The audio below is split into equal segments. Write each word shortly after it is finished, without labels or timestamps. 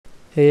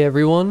Hey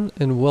everyone,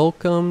 and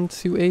welcome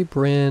to a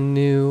brand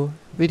new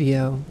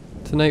video.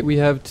 Tonight we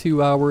have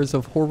 2 hours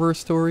of horror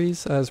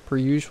stories as per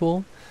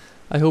usual.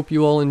 I hope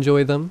you all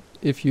enjoy them.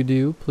 If you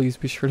do, please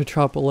be sure to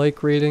drop a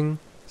like rating.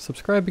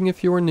 Subscribing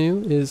if you are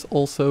new is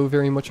also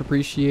very much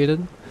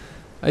appreciated.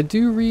 I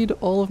do read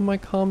all of my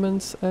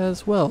comments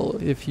as well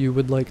if you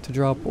would like to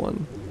drop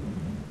one.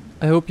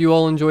 I hope you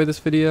all enjoy this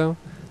video.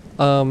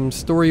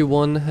 Story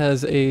 1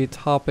 has a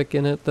topic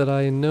in it that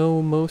I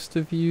know most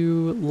of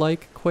you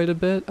like quite a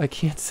bit. I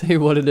can't say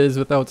what it is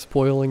without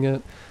spoiling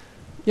it.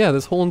 Yeah,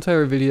 this whole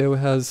entire video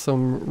has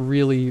some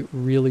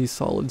really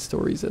solid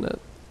stories in it.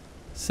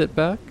 Sit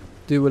back,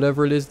 do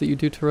whatever it is that you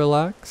do to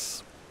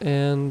relax,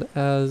 and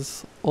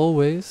as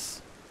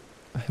always,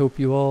 I hope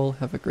you all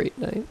have a great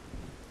night.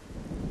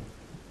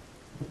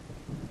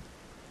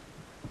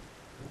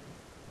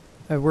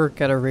 I work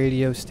at a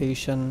radio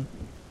station.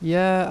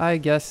 Yeah, I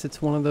guess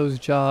it's one of those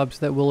jobs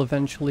that will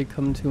eventually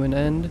come to an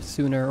end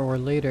sooner or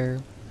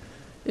later.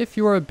 If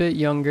you are a bit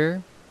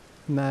younger,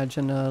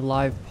 imagine a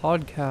live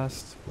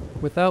podcast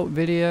without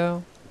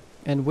video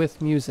and with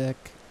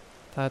music.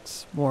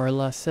 That's more or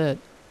less it.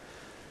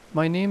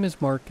 My name is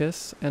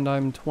Marcus and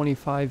I'm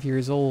 25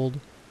 years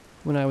old.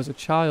 When I was a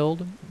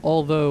child,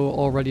 although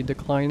already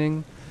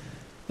declining,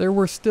 there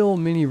were still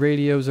mini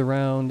radios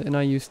around and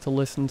I used to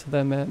listen to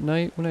them at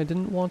night when I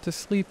didn't want to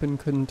sleep and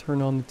couldn't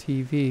turn on the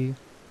TV.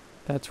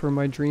 That's where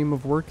my dream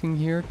of working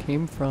here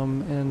came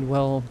from, and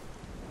well,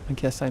 I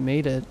guess I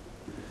made it.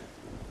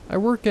 I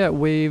work at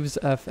Waves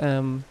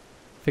FM,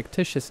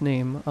 fictitious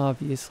name,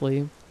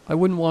 obviously. I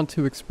wouldn't want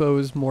to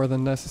expose more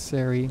than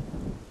necessary,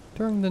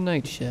 during the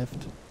night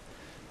shift.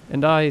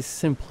 And I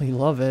simply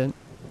love it.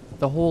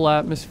 The whole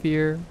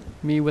atmosphere,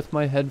 me with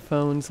my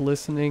headphones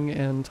listening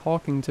and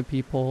talking to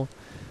people,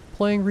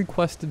 playing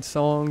requested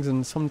songs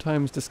and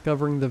sometimes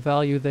discovering the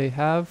value they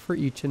have for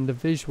each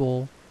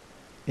individual.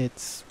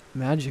 It's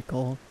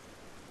magical.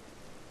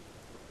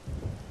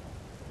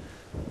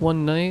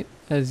 One night,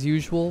 as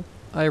usual,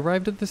 I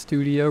arrived at the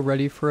studio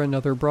ready for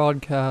another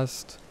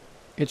broadcast.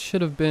 It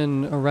should have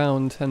been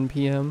around 10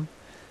 p.m.,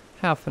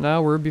 half an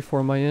hour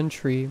before my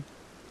entry.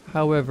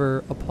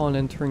 However, upon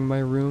entering my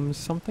room,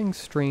 something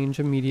strange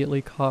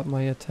immediately caught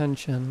my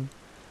attention.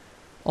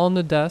 On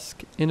the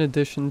desk, in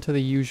addition to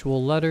the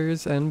usual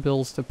letters and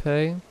bills to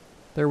pay,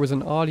 there was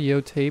an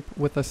audio tape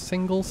with a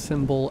single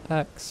symbol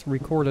X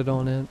recorded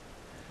on it.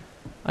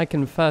 I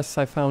confess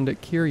I found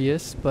it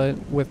curious,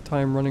 but with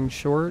time running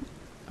short,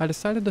 I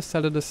decided to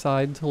set it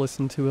aside to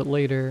listen to it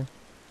later.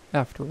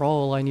 After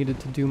all, I needed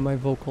to do my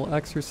vocal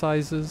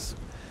exercises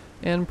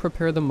and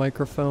prepare the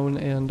microphone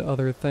and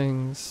other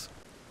things.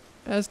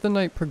 As the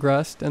night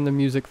progressed and the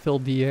music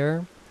filled the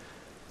air,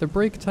 the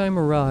break time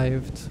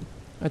arrived.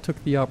 I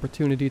took the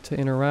opportunity to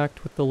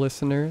interact with the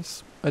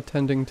listeners,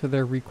 attending to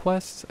their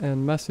requests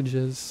and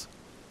messages.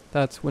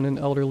 That's when an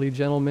elderly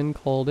gentleman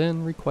called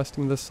in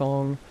requesting the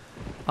song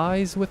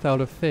Eyes Without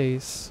a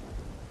Face.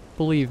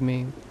 Believe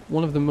me,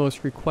 one of the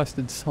most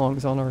requested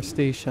songs on our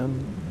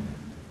station.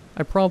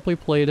 I promptly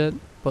played it,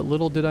 but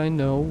little did I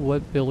know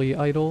what Billy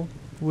Idol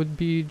would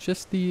be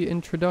just the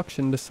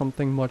introduction to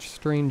something much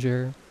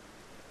stranger.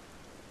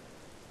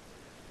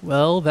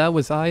 Well, that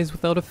was Eyes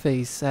Without a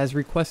Face, as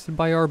requested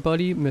by our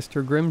buddy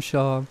Mr.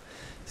 Grimshaw.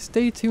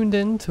 Stay tuned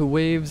in to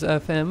Waves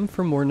FM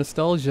for more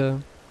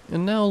nostalgia.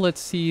 And now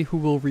let's see who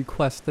will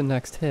request the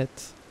next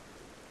hit.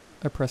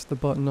 I pressed the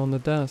button on the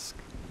desk.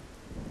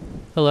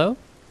 Hello?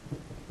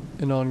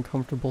 An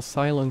uncomfortable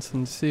silence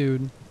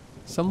ensued.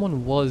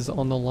 Someone was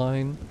on the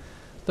line.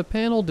 The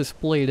panel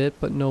displayed it,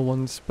 but no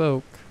one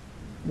spoke.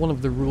 One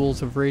of the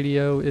rules of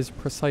radio is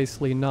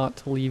precisely not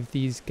to leave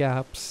these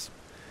gaps.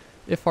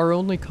 If our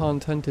only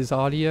content is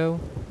audio,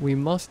 we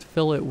must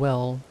fill it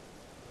well.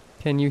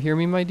 Can you hear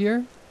me, my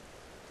dear?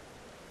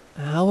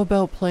 How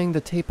about playing the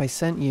tape I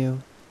sent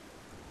you?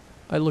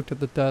 I looked at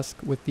the desk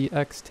with the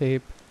X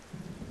tape.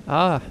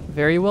 Ah,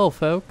 very well,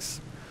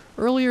 folks.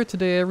 Earlier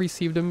today I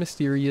received a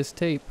mysterious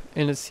tape,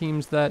 and it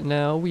seems that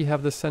now we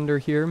have the sender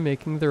here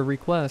making their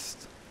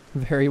request.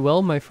 Very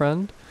well, my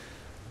friend.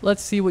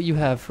 Let's see what you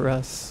have for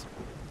us.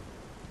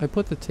 I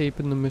put the tape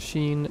in the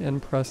machine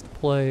and pressed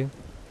play.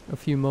 A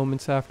few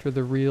moments after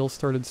the reel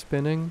started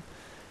spinning,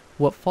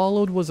 what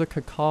followed was a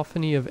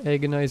cacophony of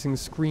agonizing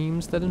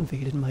screams that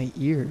invaded my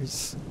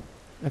ears.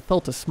 I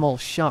felt a small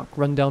shock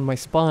run down my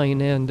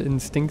spine and,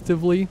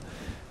 instinctively,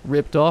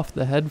 ripped off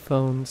the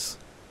headphones,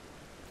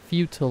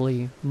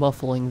 futilely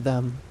muffling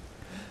them.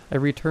 I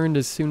returned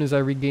as soon as I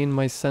regained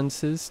my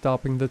senses,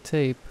 stopping the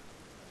tape.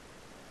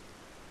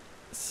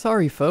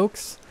 Sorry,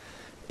 folks.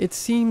 It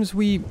seems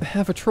we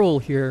have a troll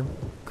here.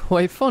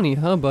 Quite funny,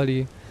 huh,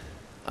 buddy?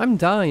 I'm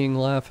dying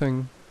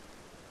laughing.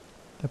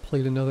 I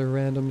played another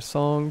random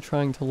song,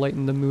 trying to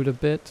lighten the mood a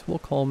bit while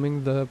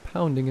calming the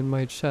pounding in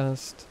my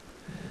chest.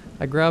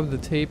 I grabbed the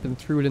tape and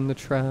threw it in the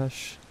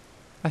trash.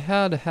 I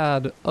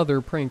had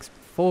other pranks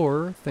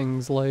before,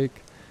 things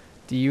like,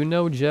 "Do you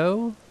know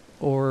Joe?"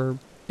 or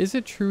 "Is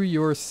it true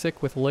you're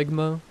sick with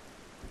ligma?"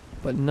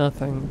 But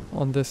nothing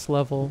on this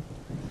level.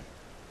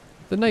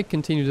 The night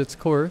continued its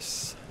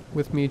course.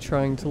 with me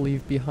trying to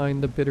leave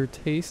behind the bitter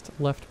taste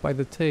left by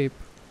the tape.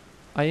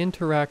 I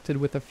interacted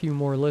with a few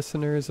more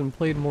listeners and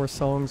played more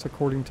songs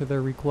according to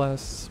their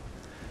requests.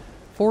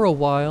 For a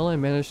while, I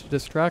managed to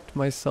distract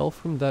myself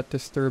from that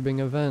disturbing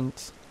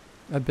event.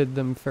 I bid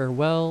them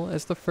farewell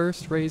as the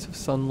first rays of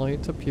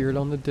sunlight appeared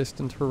on the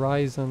distant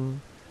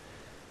horizon.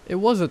 It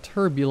was a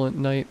turbulent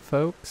night,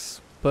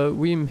 folks, but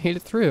we made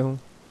it through.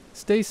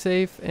 Stay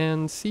safe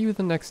and see you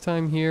the next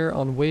time here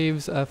on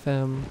Waves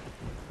FM.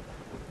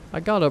 I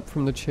got up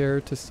from the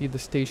chair to see the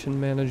station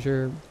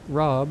manager,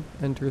 Rob,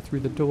 enter through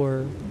the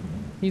door.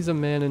 He's a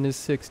man in his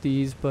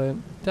 60s, but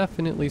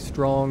definitely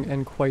strong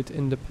and quite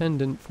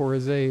independent for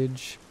his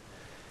age.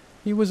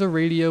 He was a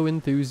radio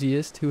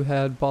enthusiast who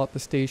had bought the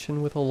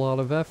station with a lot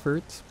of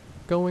effort,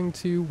 going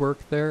to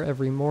work there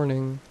every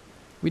morning.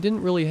 We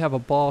didn't really have a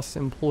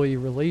boss-employee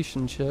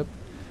relationship.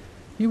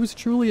 He was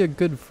truly a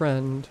good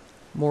friend,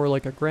 more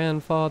like a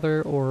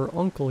grandfather or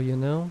uncle, you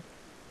know?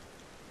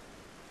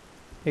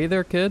 "Hey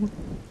there, kid,"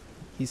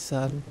 he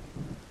said.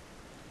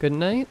 "Good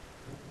night?"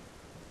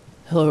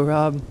 "Hello,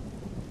 Rob,"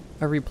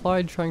 I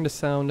replied, trying to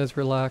sound as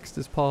relaxed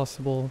as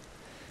possible.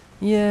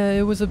 "Yeah,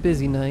 it was a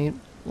busy night.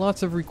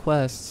 Lots of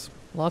requests.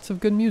 Lots of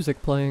good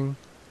music playing."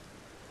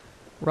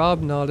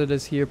 Rob nodded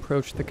as he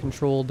approached the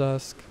control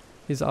desk.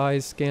 His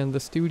eyes scanned the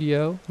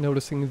studio,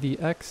 noticing the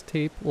X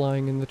tape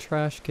lying in the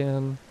trash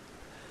can.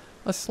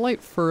 A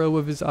slight furrow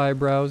of his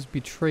eyebrows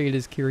betrayed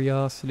his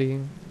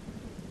curiosity.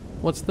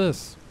 "What's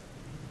this?"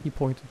 He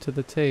pointed to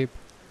the tape.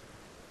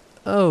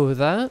 "Oh,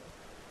 that?"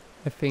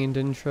 I feigned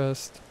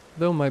interest,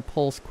 though my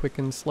pulse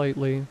quickened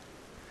slightly.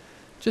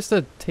 "Just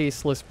a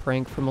tasteless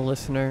prank from a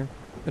listener.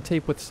 A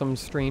tape with some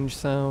strange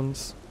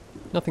sounds.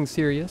 Nothing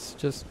serious,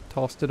 just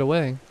tossed it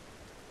away."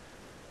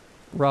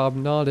 Rob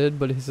nodded,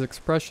 but his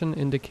expression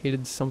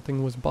indicated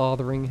something was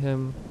bothering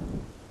him.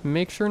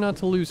 "Make sure not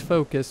to lose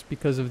focus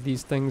because of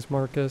these things,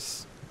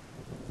 Marcus."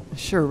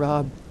 "Sure,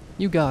 Rob.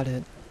 You got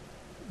it,"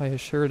 I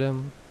assured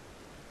him.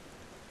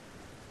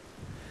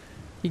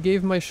 He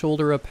gave my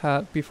shoulder a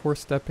pat before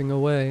stepping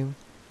away.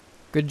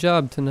 "Good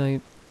job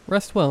tonight.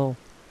 Rest well.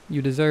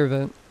 You deserve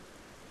it."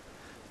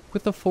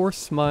 With a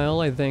forced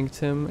smile, I thanked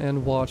him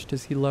and watched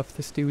as he left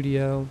the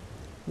studio.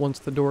 Once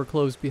the door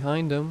closed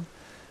behind him,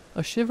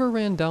 a shiver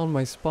ran down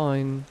my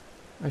spine.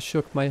 I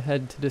shook my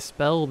head to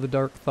dispel the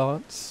dark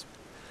thoughts.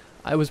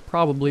 I was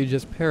probably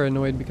just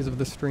paranoid because of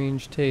the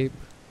strange tape.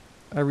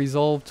 I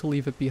resolved to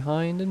leave it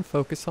behind and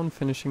focus on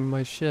finishing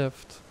my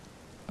shift.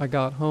 I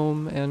got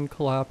home and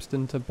collapsed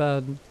into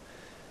bed.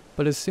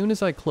 But as soon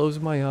as I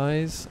closed my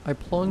eyes, I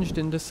plunged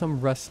into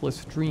some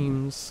restless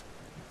dreams,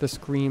 the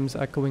screams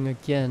echoing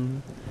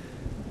again.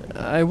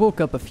 I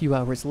woke up a few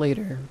hours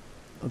later,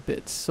 a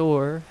bit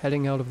sore,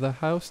 heading out of the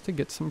house to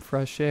get some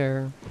fresh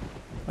air.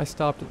 I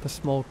stopped at the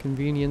small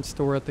convenience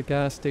store at the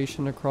gas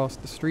station across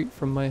the street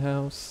from my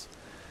house,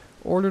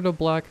 ordered a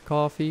black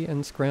coffee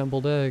and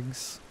scrambled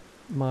eggs,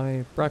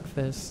 my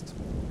breakfast.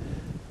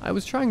 I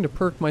was trying to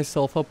perk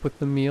myself up with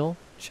the meal,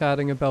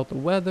 chatting about the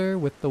weather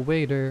with the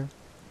waiter.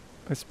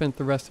 I spent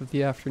the rest of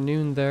the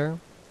afternoon there,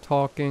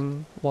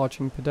 talking,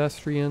 watching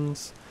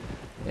pedestrians,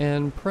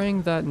 and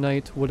praying that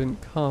night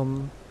wouldn't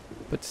come.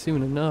 But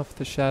soon enough,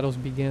 the shadows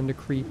began to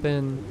creep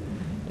in,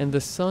 and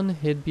the sun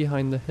hid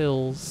behind the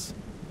hills.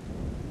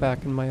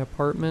 Back in my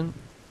apartment,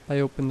 I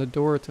opened the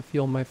door to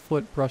feel my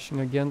foot brushing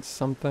against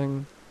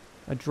something,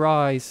 a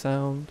dry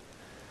sound.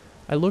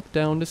 I looked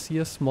down to see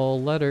a small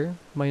letter,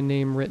 my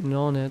name written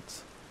on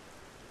it.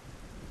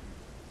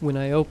 When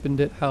I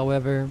opened it,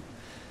 however,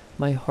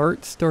 my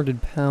heart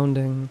started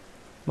pounding.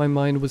 My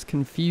mind was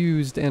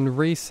confused and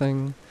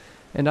racing,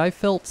 and I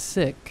felt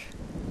sick.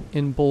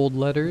 In bold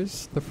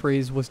letters, the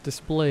phrase was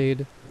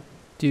displayed,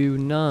 "Do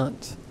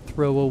not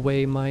throw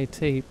away my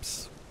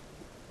tapes."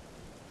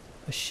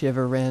 A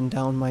shiver ran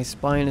down my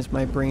spine as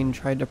my brain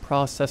tried to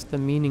process the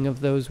meaning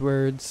of those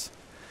words.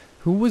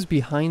 Who was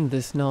behind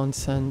this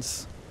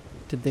nonsense?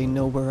 Did they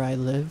know where I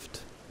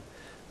lived?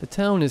 The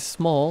town is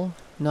small,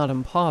 not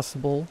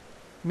impossible.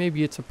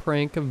 Maybe it's a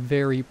prank of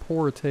very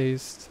poor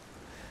taste.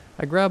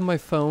 I grabbed my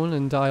phone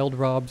and dialed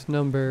Rob's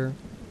number.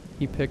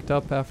 He picked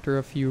up after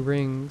a few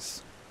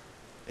rings.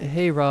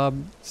 "Hey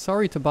Rob,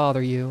 sorry to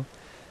bother you,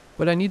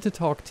 but I need to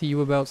talk to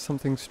you about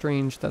something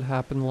strange that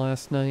happened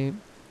last night."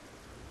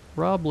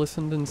 Rob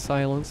listened in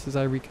silence as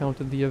I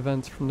recounted the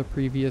events from the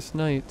previous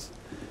night,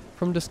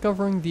 from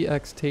discovering the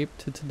X tape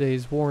to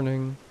today's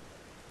warning.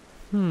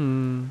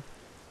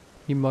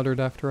 He muttered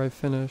after I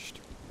finished.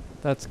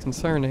 "That's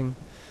concerning.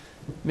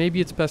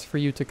 Maybe it's best for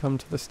you to come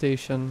to the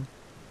station."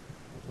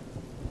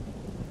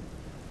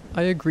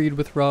 I agreed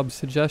with Rob's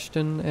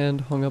suggestion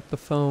and hung up the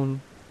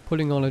phone.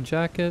 Putting on a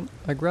jacket,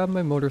 I grabbed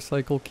my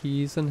motorcycle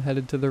keys and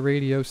headed to the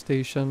radio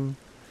station.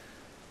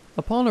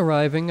 Upon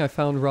arriving, I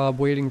found Rob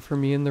waiting for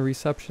me in the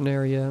reception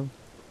area.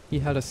 He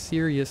had a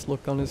serious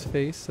look on his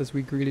face as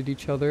we greeted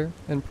each other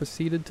and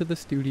proceeded to the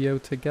studio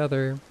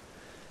together.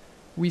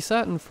 We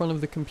sat in front of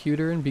the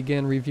computer and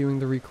began reviewing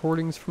the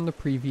recordings from the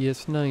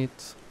previous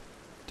night.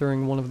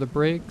 During one of the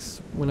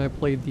breaks, when I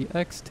played the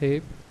X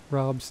tape,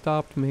 Rob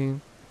stopped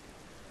me.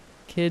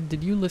 Kid,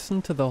 did you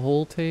listen to the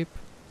whole tape?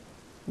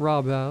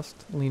 Rob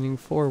asked, leaning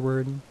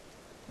forward.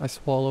 I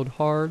swallowed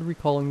hard,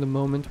 recalling the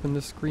moment when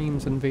the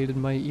screams invaded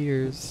my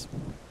ears.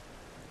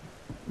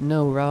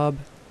 No, Rob.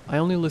 I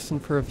only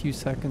listened for a few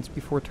seconds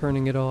before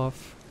turning it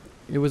off.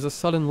 It was a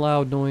sudden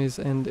loud noise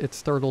and it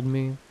startled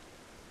me.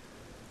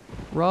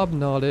 Rob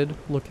nodded,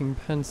 looking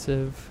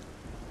pensive.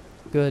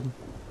 Good.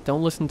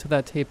 Don't listen to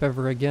that tape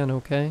ever again,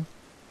 okay?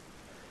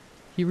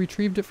 He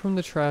retrieved it from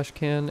the trash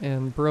can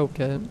and broke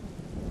it.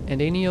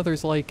 And any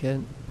others like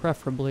it,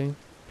 preferably.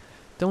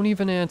 Don't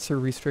even answer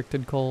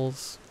restricted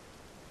calls.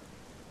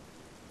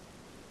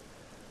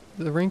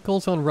 The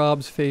wrinkles on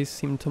Rob's face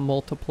seemed to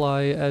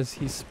multiply as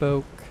he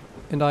spoke,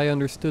 and I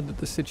understood that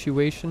the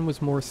situation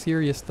was more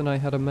serious than I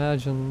had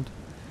imagined.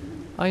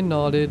 I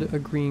nodded,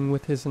 agreeing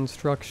with his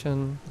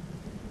instruction.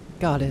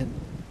 Got it,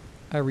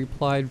 I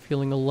replied,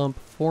 feeling a lump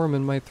form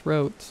in my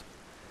throat.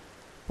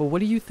 But what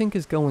do you think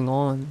is going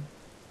on?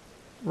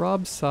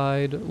 Rob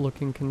sighed,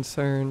 looking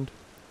concerned.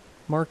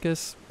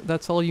 Marcus,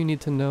 that's all you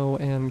need to know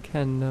and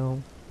can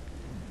know.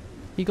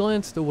 He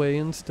glanced away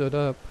and stood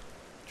up.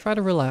 Try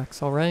to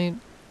relax, alright?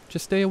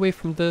 Just stay away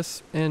from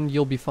this, and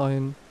you'll be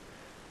fine.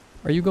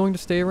 Are you going to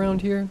stay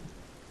around here?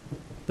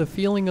 The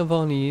feeling of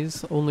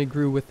unease only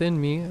grew within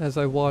me as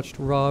I watched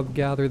Rob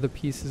gather the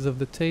pieces of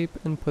the tape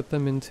and put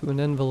them into an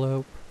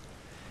envelope.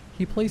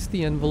 He placed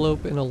the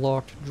envelope in a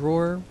locked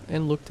drawer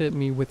and looked at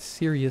me with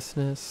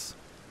seriousness.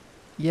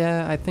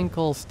 Yeah, I think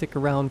I'll stick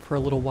around for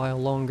a little while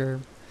longer.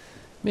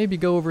 Maybe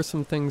go over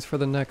some things for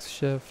the next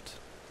shift.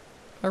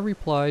 I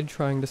replied,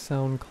 trying to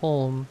sound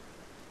calm.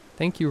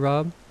 Thank you,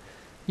 Rob.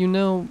 You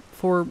know,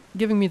 for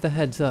giving me the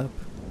heads up.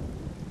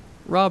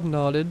 Rob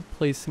nodded,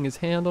 placing his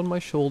hand on my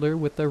shoulder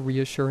with a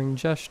reassuring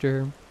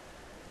gesture.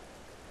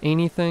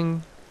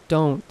 Anything,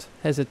 don't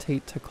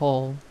hesitate to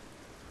call.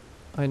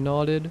 I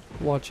nodded,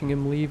 watching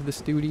him leave the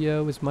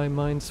studio as my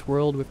mind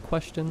swirled with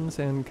questions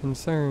and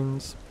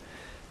concerns.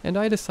 And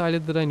I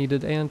decided that I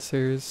needed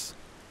answers.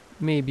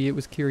 Maybe it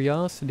was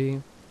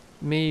curiosity.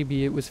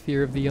 Maybe it was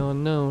fear of the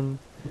unknown.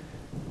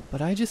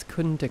 But I just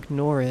couldn't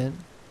ignore it.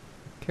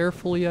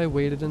 Carefully, I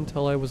waited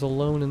until I was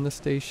alone in the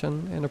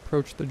station and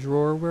approached the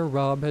drawer where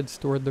Rob had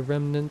stored the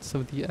remnants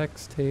of the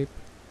X tape.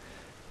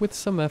 With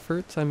some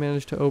effort, I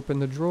managed to open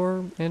the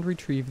drawer and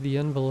retrieve the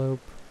envelope.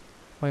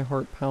 My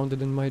heart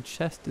pounded in my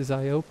chest as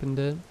I opened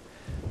it,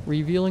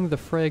 revealing the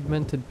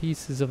fragmented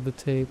pieces of the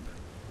tape.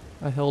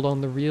 I held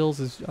on the reels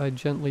as I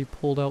gently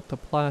pulled out the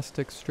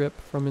plastic strip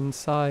from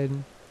inside,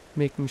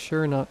 making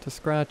sure not to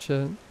scratch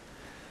it,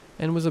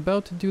 and was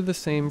about to do the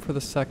same for the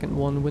second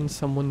one when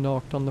someone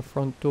knocked on the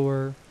front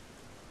door.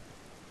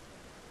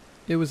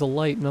 It was a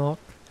light knock,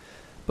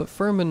 but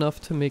firm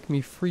enough to make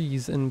me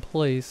freeze in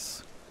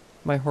place.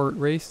 My heart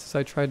raced as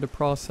I tried to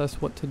process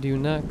what to do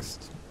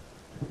next.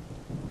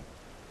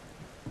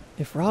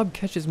 If Rob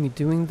catches me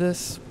doing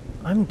this,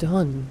 I'm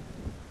done,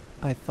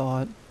 I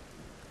thought.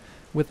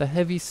 With a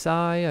heavy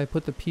sigh, I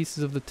put the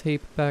pieces of the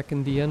tape back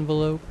in the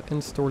envelope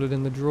and stored it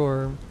in the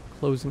drawer,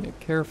 closing it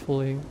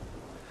carefully.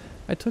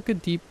 I took a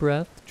deep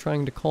breath,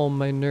 trying to calm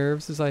my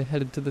nerves as I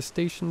headed to the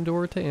station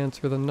door to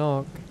answer the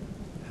knock.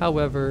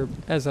 However,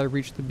 as I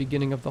reached the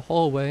beginning of the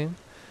hallway,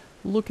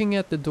 looking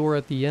at the door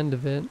at the end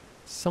of it,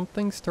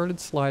 something started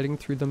sliding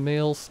through the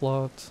mail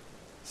slot.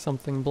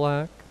 Something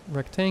black,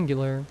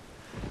 rectangular,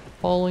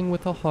 falling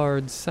with a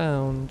hard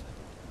sound.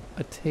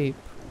 A tape.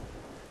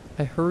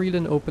 I hurried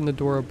and opened the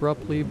door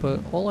abruptly, but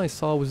all I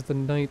saw was the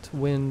night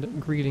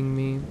wind greeting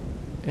me,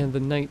 and the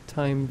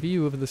nighttime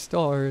view of the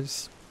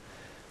stars.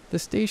 The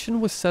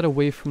station was set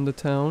away from the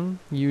town,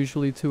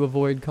 usually to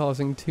avoid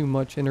causing too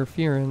much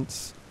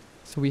interference,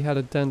 so we had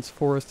a dense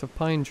forest of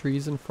pine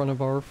trees in front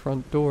of our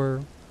front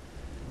door.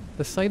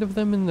 The sight of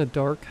them in the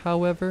dark,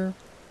 however,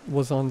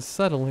 was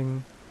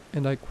unsettling,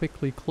 and I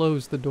quickly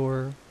closed the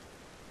door.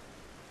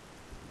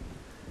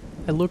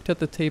 I looked at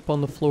the tape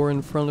on the floor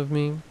in front of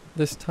me,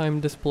 this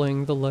time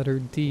displaying the letter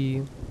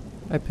D.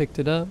 I picked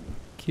it up,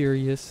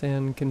 curious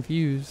and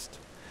confused,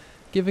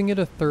 giving it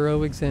a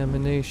thorough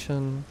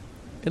examination.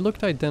 It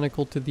looked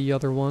identical to the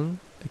other one,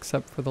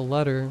 except for the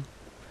letter.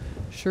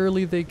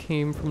 Surely they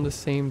came from the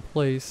same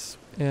place,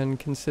 and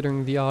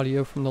considering the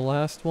audio from the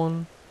last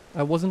one,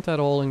 I wasn't at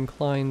all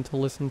inclined to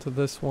listen to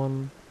this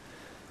one.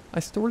 I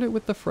stored it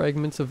with the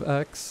fragments of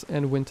X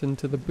and went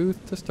into the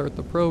booth to start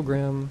the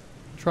program,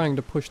 trying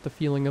to push the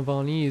feeling of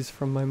unease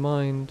from my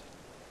mind.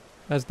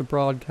 As the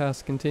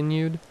broadcast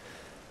continued,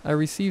 I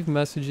received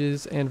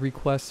messages and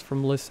requests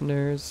from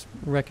listeners,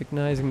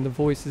 recognizing the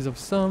voices of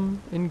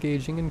some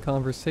engaging in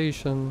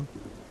conversation,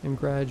 and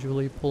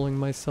gradually pulling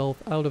myself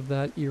out of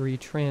that eerie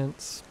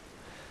trance.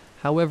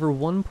 However,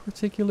 one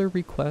particular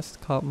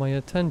request caught my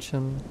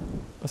attention.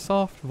 A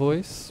soft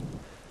voice,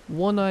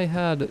 one I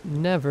had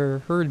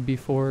never heard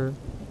before,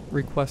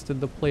 requested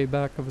the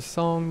playback of a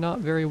song not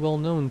very well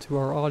known to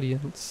our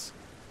audience.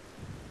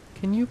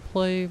 Can you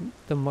play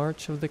The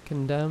March of the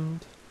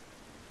Condemned?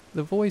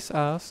 The voice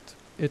asked,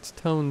 its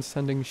tone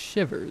sending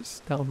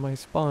shivers down my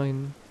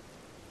spine.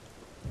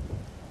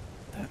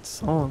 That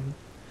song.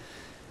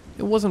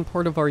 It wasn't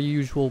part of our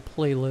usual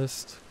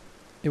playlist.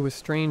 It was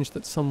strange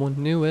that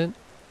someone knew it,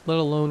 let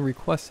alone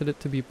requested it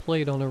to be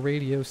played on a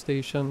radio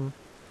station.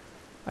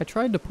 I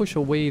tried to push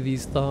away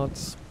these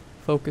thoughts,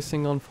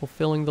 focusing on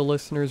fulfilling the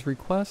listener's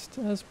request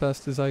as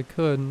best as I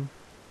could.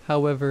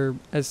 However,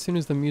 as soon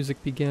as the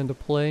music began to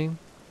play,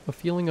 a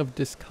feeling of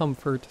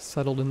discomfort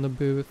settled in the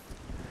booth.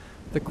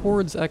 The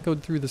chords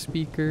echoed through the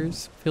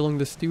speakers, filling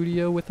the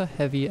studio with a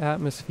heavy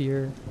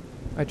atmosphere.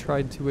 I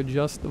tried to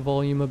adjust the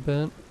volume a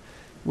bit,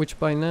 which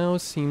by now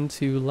seemed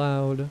too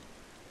loud.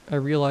 I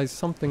realized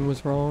something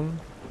was wrong.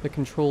 The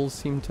controls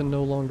seemed to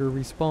no longer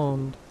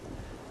respond.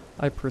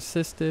 I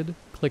persisted,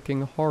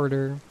 clicking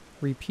harder,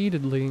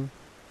 repeatedly,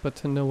 but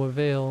to no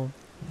avail.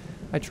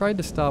 I tried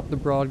to stop the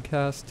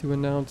broadcast to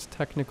announce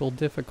technical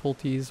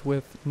difficulties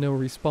with no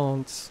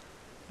response.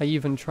 I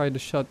even tried to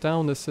shut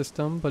down the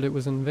system, but it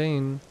was in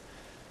vain.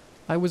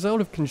 I was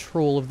out of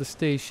control of the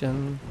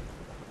station.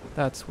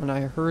 That's when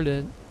I heard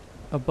it.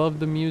 Above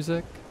the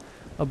music,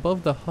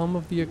 above the hum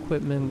of the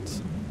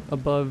equipment,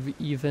 above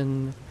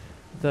even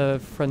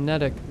the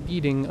frenetic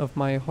beating of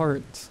my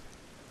heart,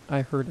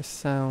 I heard a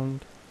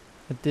sound.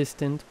 A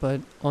distant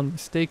but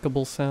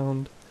unmistakable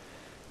sound.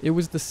 It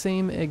was the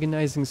same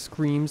agonizing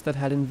screams that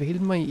had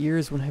invaded my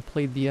ears when I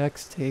played the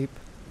X-tape.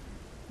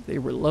 They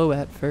were low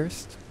at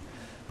first,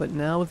 but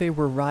now they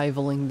were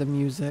rivaling the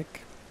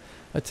music.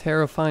 A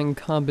terrifying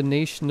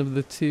combination of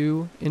the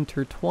two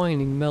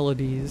intertwining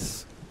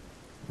melodies.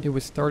 It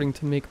was starting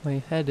to make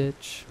my head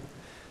itch.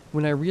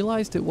 When I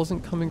realized it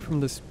wasn't coming from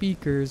the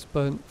speakers,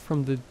 but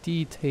from the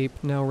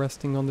D-tape now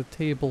resting on the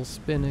table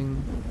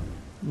spinning.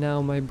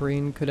 Now my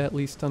brain could at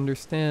least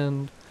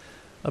understand.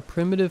 A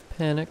primitive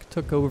panic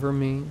took over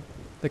me.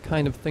 The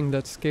kind of thing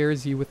that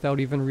scares you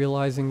without even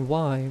realizing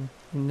why,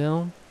 you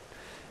know?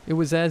 It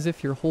was as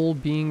if your whole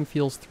being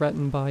feels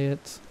threatened by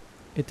it.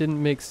 It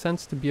didn't make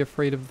sense to be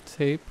afraid of the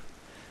tape,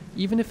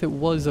 even if it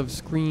was of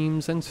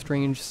screams and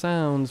strange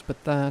sounds,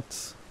 but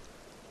that...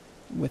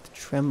 With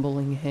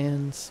trembling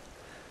hands,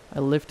 I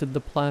lifted the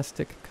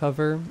plastic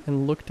cover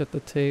and looked at the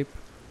tape,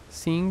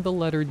 seeing the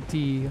letter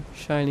D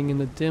shining in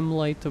the dim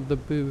light of the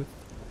booth.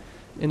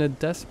 In a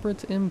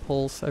desperate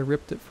impulse, I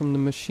ripped it from the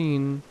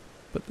machine,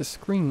 but the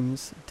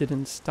screams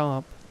didn't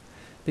stop.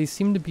 They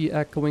seemed to be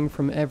echoing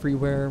from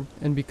everywhere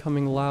and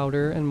becoming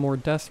louder and more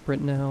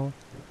desperate now.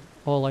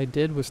 All I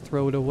did was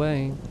throw it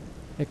away.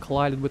 It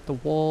collided with the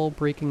wall,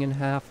 breaking in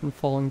half and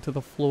falling to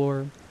the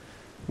floor.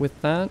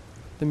 With that,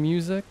 the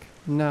music,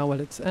 now at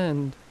its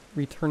end,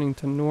 returning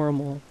to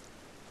normal,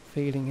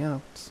 fading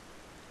out.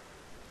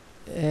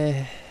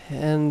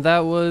 And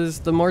that was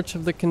the March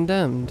of the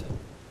Condemned,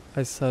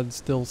 I said,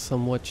 still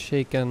somewhat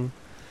shaken.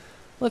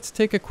 Let's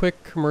take a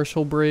quick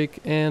commercial break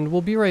and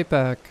we'll be right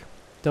back.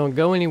 Don't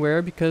go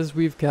anywhere because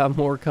we've got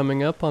more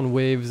coming up on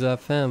Waves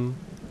FM.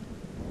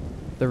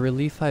 The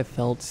relief I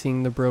felt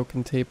seeing the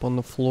broken tape on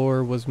the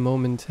floor was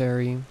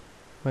momentary.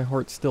 My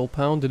heart still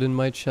pounded in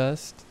my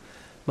chest.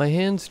 My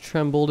hands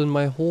trembled and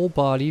my whole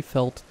body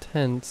felt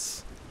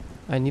tense.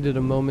 I needed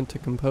a moment to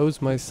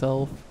compose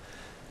myself,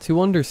 to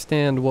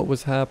understand what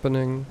was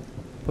happening.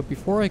 But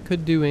before I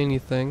could do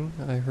anything,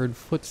 I heard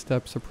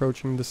footsteps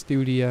approaching the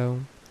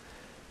studio.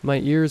 My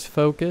ears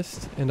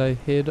focused and I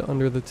hid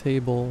under the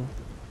table.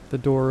 The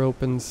door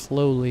opened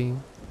slowly.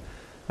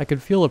 I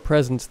could feel a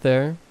presence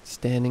there,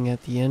 standing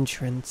at the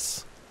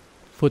entrance.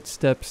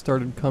 Footsteps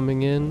started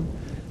coming in.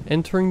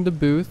 Entering the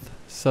booth,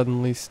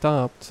 suddenly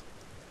stopped.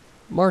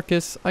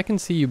 "Marcus, I can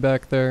see you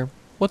back there.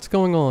 What's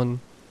going on?"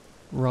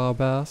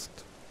 Rob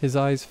asked, his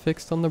eyes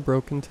fixed on the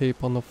broken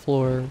tape on the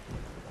floor.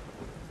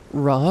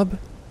 "Rob?"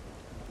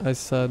 I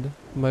said,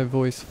 my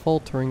voice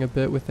faltering a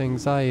bit with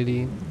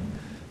anxiety.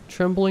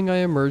 Trembling, I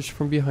emerged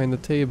from behind the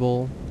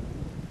table.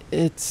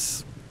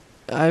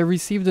 I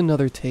received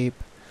another tape.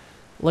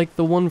 Like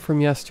the one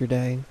from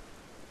yesterday."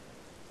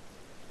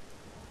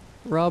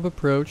 Rob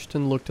approached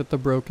and looked at the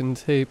broken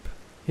tape,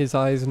 his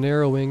eyes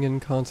narrowing in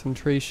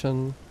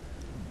concentration.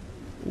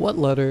 "What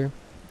letter?"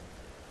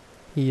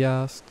 he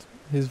asked,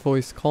 his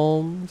voice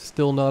calm,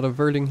 still not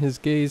averting his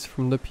gaze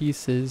from the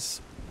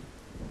pieces.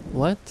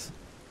 "What?"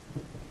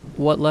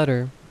 "What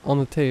letter? On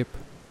the tape."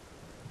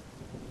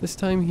 This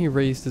time he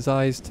raised his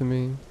eyes to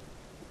me.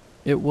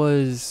 It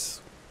was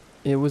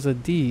a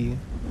D.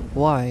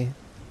 Why?"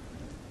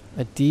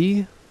 "A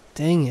D?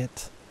 Dang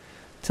it.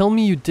 Tell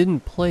me you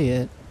didn't play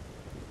it."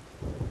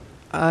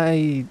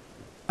 I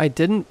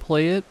didn't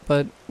play it,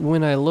 but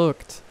when I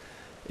looked,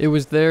 it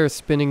was there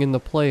spinning in the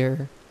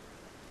player."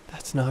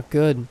 "That's not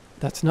good.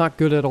 That's not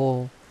good at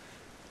all."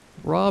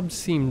 Rob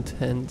seemed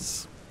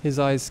tense, his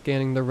eyes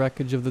scanning the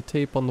wreckage of the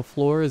tape on the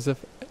floor as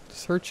if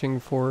searching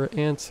for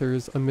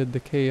answers amid the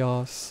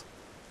chaos.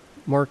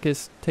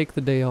 "Marcus, take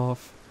the day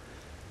off,"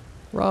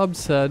 Rob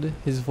said,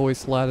 his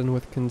voice laden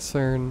with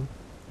concern.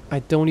 "I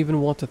don't even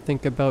want to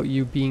think about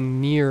you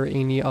being near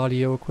any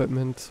audio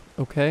equipment,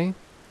 okay?"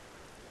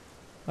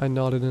 I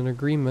nodded in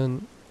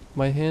agreement.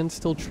 My hand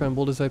still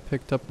trembled as I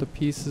picked up the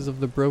pieces of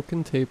the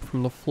broken tape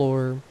from the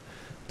floor,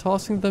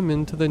 tossing them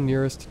into the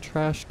nearest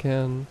trash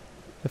can.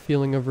 A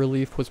feeling of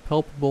relief was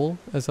palpable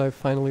as I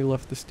finally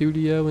left the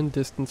studio and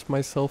distanced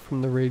myself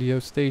from the radio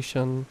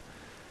station.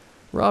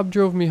 Rob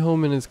drove me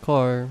home in his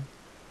car.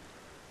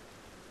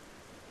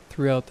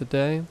 Throughout the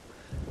day,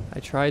 I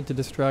tried to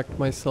distract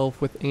myself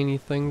with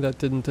anything that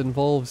didn't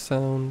involve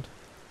sound.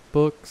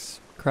 Books,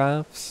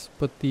 crafts,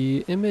 but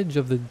the image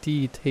of the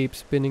D tape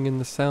spinning in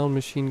the sound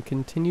machine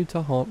continued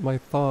to haunt my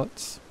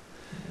thoughts.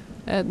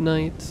 At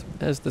night,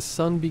 as the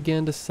sun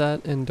began to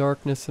set and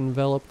darkness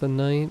enveloped the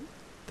night,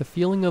 the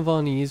feeling of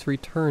unease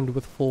returned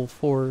with full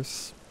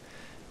force.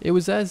 It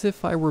was as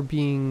if I were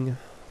being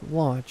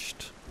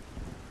watched.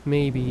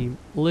 Maybe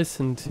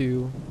listened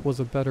to was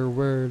a better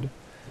word.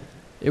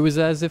 It was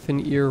as if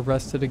an ear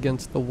rested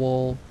against the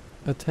wall,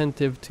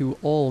 attentive to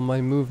all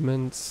my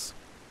movements,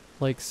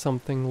 like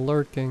something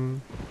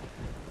lurking.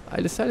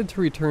 I decided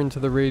to return to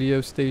the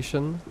radio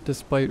station,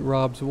 despite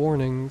Rob's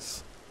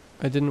warnings.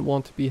 I didn't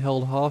want to be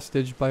held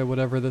hostage by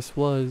whatever this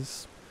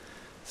was.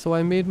 So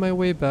I made my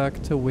way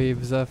back to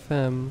Waves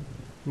FM,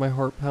 my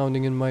heart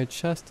pounding in my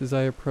chest as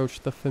I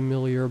approached the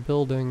familiar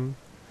building.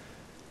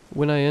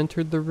 When I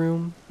entered the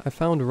room, I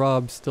found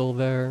Rob still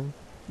there,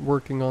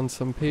 working on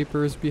some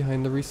papers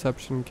behind the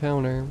reception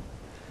counter.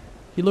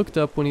 He looked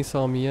up when he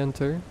saw me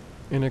enter,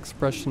 an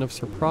expression of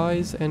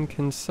surprise and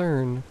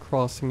concern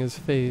crossing his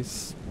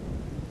face.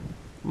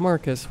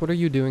 "Marcus, what are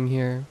you doing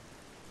here?"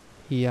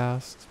 he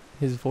asked,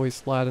 his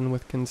voice laden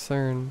with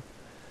concern.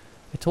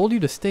 "I told you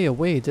to stay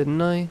away,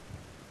 didn't I?"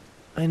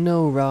 "I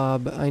know,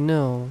 Rob, I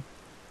know,"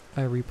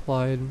 I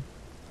replied,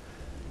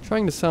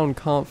 trying to sound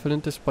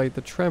confident despite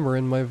the tremor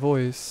in my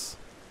voice.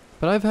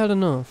 "But I've had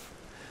enough.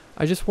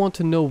 I just want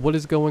to know what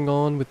is going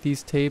on with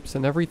these tapes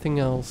and everything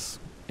else,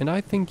 and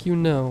I think you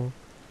know."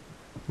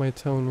 My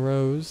tone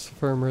rose,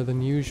 firmer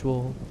than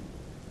usual.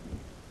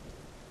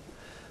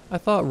 I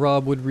thought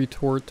Rob would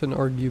retort and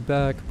argue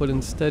back, but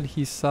instead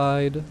he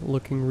sighed,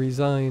 looking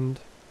resigned.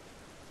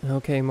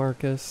 "Okay,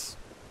 Marcus,"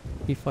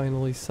 he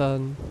finally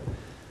said.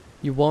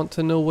 "You want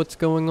to know what's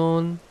going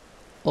on?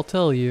 I'll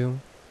tell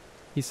you."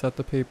 He set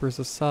the papers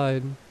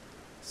aside.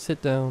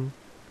 "Sit down."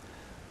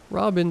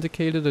 Rob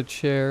indicated a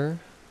chair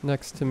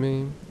next to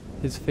me,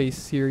 his face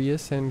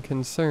serious and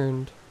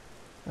concerned.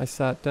 I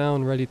sat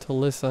down, ready to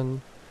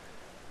listen.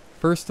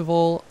 "First of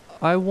all,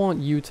 I want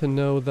you to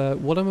know that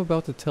what I'm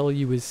about to tell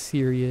you is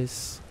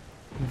serious.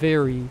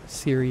 Very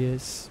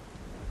serious."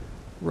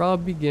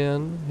 Rob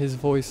began, his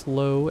voice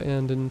low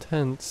and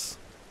intense.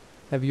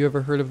 "Have you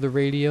ever heard of the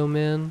Radio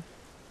Man?"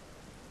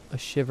 A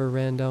shiver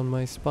ran down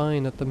my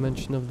spine at the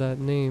mention of that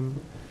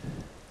name.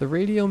 The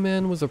Radio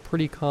Man was a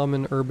pretty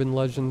common urban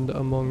legend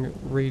among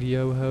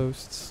radio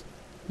hosts.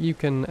 You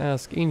can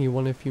ask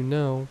anyone if you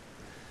know.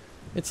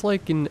 It's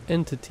like an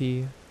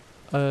entity,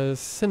 a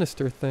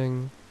sinister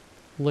thing,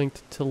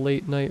 linked to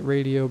late-night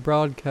radio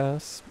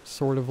broadcasts,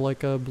 sort of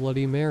like a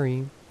Bloody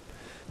Mary.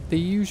 They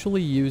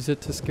usually use it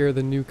to scare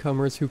the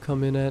newcomers who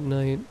come in at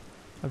night.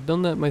 I've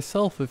done that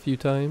myself a few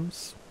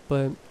times,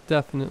 but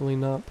definitely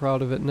not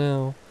proud of it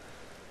now.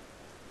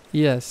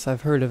 "Yes,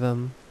 I've heard of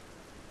him,"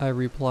 I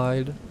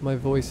replied, my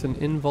voice an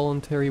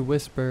involuntary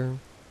whisper.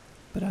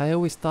 "But I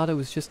always thought it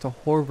was just a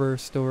horror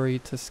story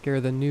to scare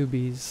the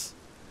newbies."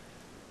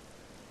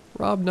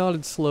 Rob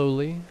nodded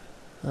slowly.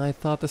 "I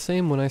thought the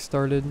same when I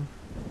started."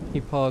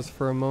 He paused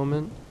for a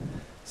moment,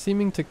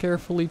 seeming to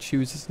carefully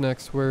choose his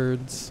next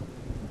words.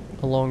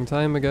 "A long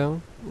time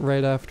ago,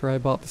 right after I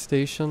bought the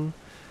station,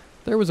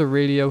 there was a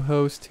radio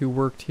host who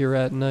worked here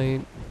at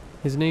night.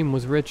 His name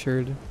was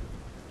Richard.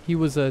 He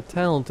was a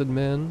talented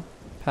man,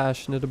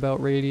 passionate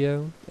about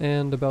radio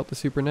and about the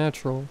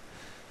supernatural."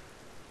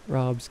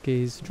 Rob's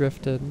gaze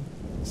drifted,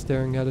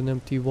 staring at an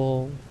empty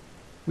wall.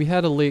 "We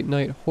had a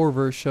late-night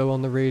horror show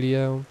on the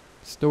radio.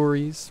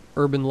 Stories,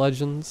 urban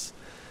legends,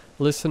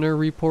 listener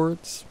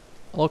reports,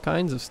 all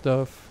kinds of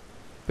stuff.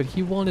 But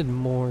he wanted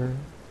more."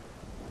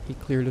 He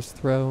cleared his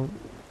throat.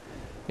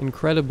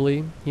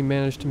 "Incredibly, he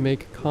managed to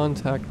make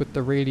contact with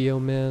the Radio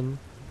Man.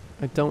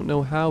 I don't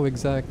know how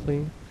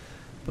exactly,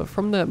 but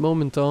from that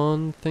moment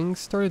on, things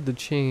started to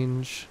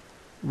change.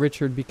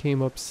 Richard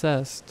became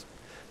obsessed,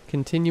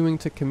 continuing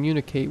to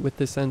communicate with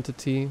this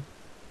entity,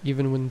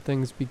 even when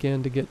things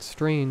began to get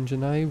strange,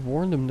 and I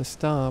warned him to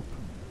stop."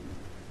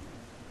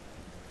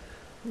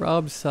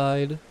 Rob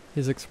sighed,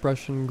 his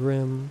expression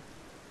grim.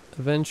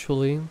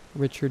 "Eventually,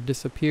 Richard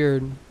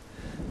disappeared.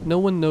 No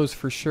one knows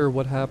for sure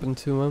what happened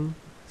to him.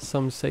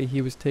 Some say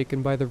he was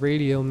taken by the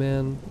Radio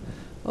Man.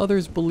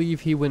 Others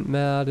believe he went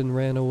mad and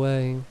ran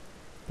away.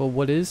 But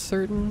what is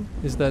certain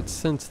is that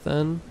since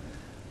then,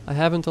 I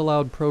haven't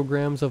allowed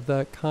programs of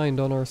that kind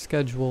on our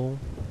schedule."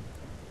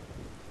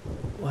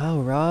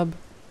 "Wow, Rob,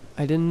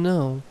 I didn't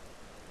know."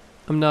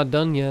 "I'm not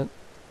done yet,"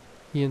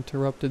 he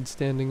interrupted,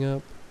 standing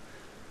up.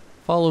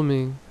 "Follow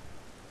me."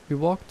 We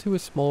walked to a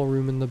small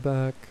room in the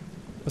back,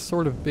 a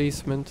sort of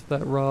basement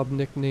that Rob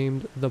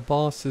nicknamed the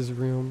boss's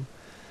room,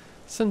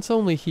 since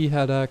only he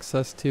had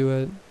access to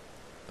it.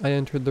 I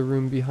entered the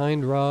room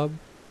behind Rob,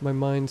 my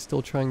mind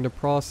still trying to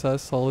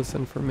process all this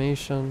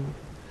information.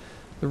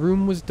 The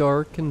room was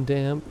dark and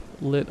damp,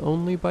 lit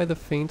only by the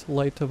faint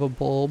light of a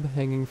bulb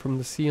hanging from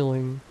the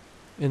ceiling.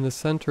 In the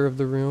center of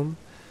the room,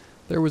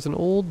 there was an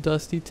old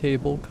dusty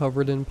table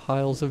covered in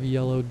piles of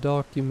yellowed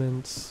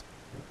documents.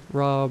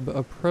 Rob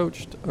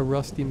approached a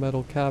rusty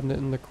metal cabinet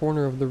in the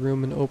corner of the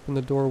room and opened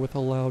the door with a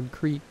loud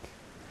creak.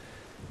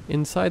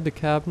 Inside the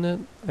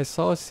cabinet, I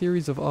saw a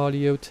series of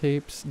audio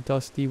tapes,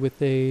 dusty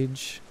with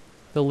age.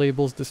 The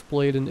labels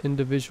displayed an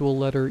individual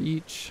letter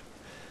each,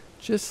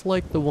 just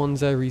like the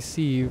ones I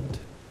received.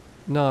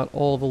 Not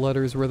all the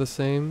letters were the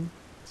same.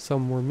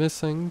 Some were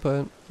missing,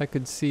 but I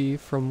could see,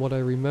 from what I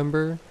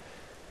remember,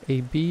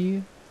 a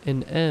B,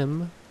 an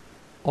M,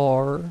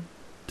 R,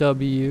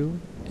 W,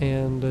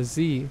 and a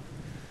Z.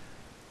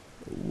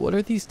 "What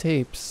are these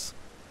tapes?"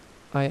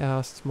 I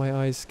asked, my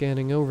eyes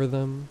scanning over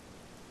them.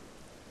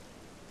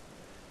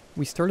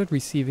 We started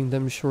receiving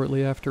them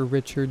shortly after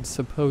Richard's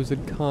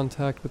supposed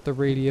contact with the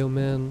radio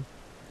man.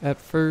 At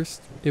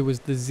first, it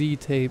was the Z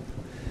tape,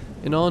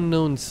 an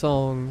unknown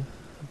song,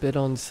 a bit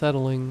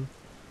unsettling,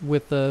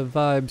 with a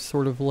vibe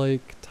sort of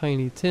like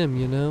Tiny Tim,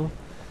 you know?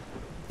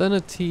 Then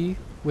a T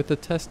with the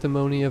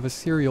testimony of a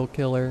serial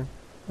killer,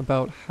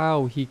 about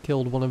how he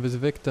killed one of his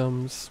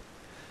victims.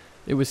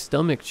 It was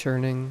stomach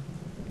churning.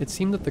 It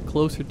seemed that the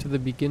closer to the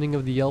beginning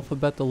of the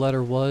alphabet the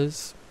letter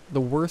was,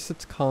 the worse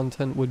its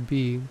content would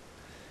be.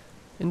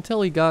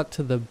 Until he got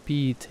to the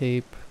B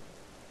tape.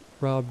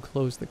 Rob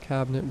closed the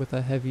cabinet with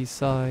a heavy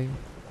sigh.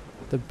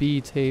 The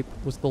B tape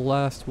was the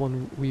last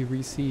one we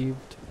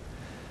received.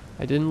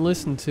 I didn't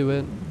listen to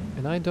it,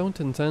 and I don't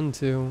intend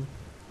to.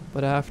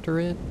 But after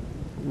it,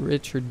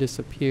 Richard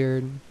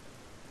disappeared.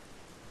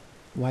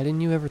 "Why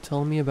didn't you ever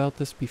tell me about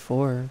this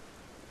before?"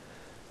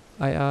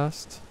 I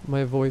asked,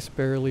 my voice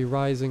barely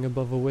rising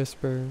above a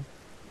whisper.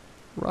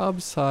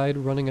 Rob sighed,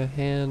 running a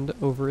hand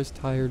over his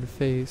tired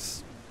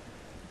face.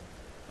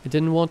 "I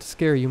didn't want to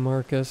scare you,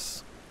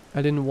 Marcus.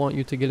 I didn't want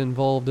you to get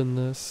involved in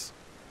this.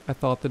 I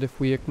thought that if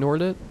we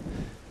ignored it,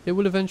 it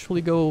would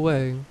eventually go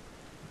away.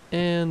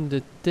 And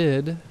it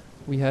did.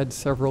 We had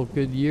several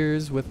good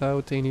years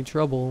without any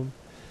trouble.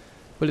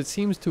 But it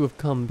seems to have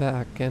come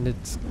back, and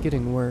it's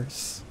getting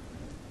worse."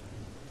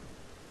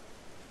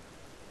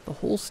 The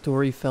whole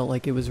story felt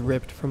like it was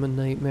ripped from a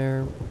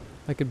nightmare.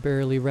 I could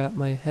barely wrap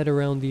my head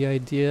around the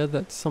idea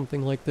that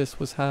something like this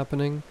was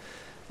happening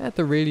at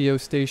the radio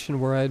station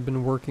where I had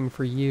been working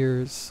for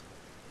years,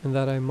 and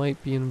that I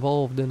might be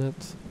involved in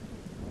it.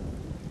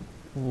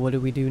 "What do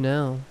we do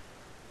now?"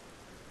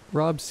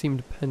 Rob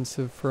seemed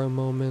pensive for a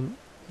moment,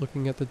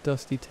 looking at the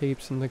dusty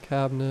tapes in the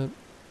cabinet.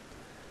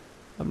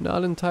 "I'm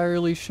not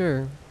entirely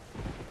sure,"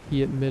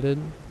 he admitted,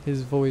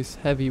 his voice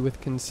heavy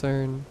with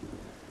concern.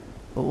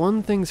 "But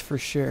one thing's for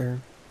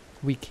sure.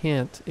 We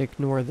can't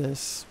ignore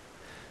this.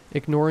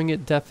 Ignoring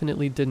it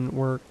definitely didn't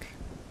work.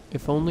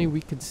 If only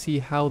we could see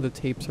how the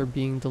tapes are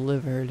being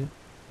delivered."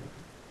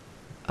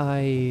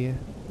 I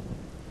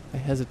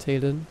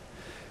hesitated,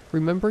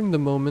 remembering the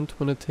moment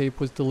when a tape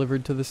was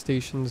delivered to the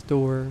station's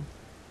door.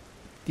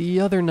 "The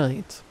other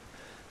night,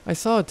 I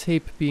saw a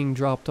tape being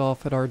dropped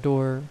off at our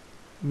door.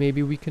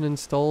 Maybe we can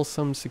install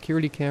some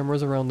security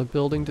cameras around the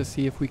building to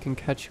see if we can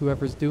catch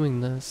whoever's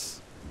doing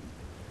this."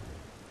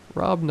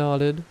 Rob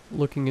nodded,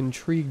 looking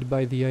intrigued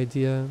by the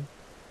idea.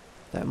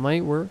 "That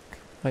might work,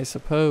 I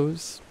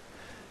suppose.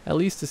 At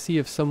least to see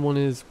if someone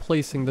is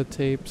placing the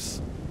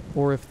tapes,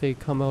 or if they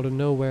come out of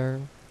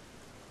nowhere."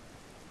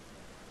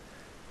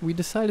 We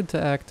decided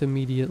to act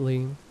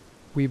immediately.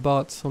 We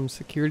bought some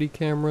security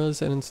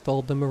cameras and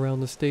installed them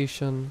around the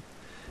station,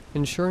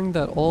 ensuring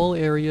that all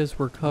areas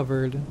were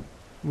covered.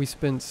 We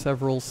spent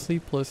several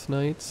sleepless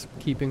nights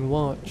keeping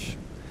watch.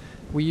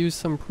 We used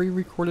some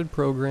pre-recorded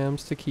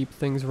programs to keep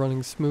things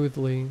running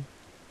smoothly,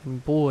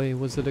 and boy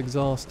was it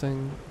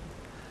exhausting.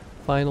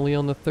 Finally,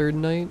 on the third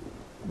night,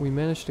 we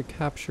managed to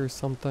capture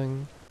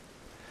something.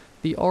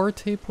 The R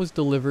tape was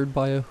delivered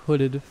by a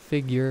hooded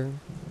figure,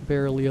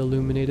 barely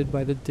illuminated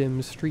by the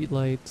dim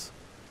streetlight.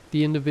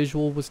 The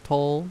individual was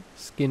tall,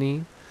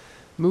 skinny,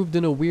 moved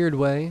in a weird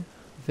way,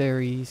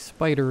 very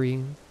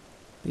spidery.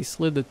 They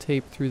slid the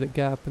tape through the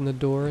gap in the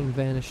door and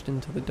vanished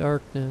into the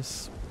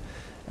darkness,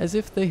 as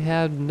if they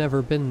had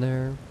never been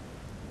there.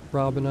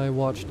 Rob and I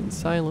watched in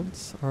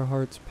silence, our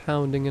hearts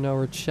pounding in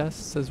our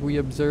chests as we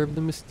observed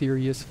the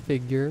mysterious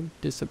figure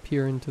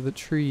disappear into the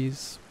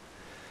trees.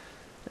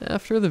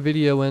 After the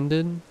video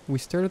ended, we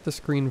stared at the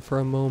screen for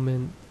a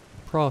moment,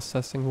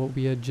 processing what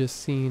we had just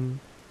seen.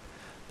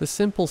 The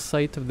simple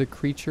sight of the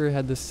creature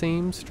had the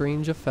same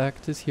strange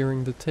effect as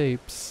hearing the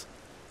tapes.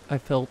 I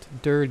felt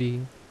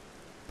dirty,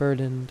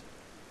 burdened.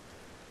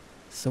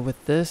 "So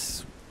with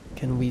this,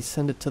 can we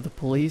send it to the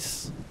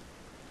police?"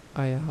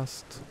 I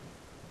asked.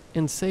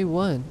 "And say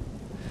what?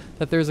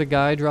 That there's a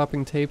guy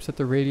dropping tapes at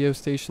the radio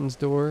station's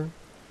door?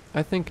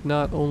 I think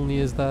not only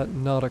is that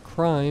not a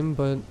crime,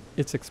 but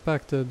it's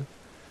expected."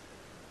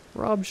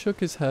 Rob shook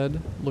his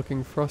head,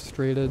 looking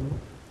frustrated.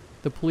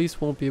 "The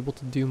police won't be able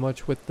to do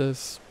much with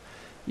this,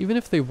 even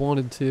if they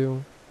wanted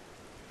to."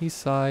 He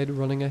sighed,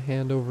 running a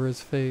hand over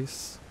his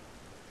face.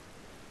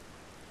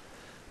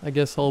 I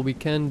guess all we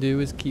can do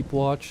is keep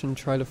watch and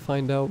try to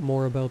find out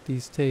more about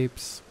these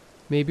tapes.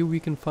 Maybe we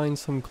can find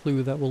some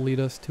clue that will lead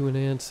us to an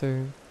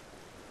answer.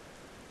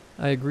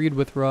 I agreed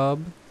with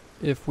Rob.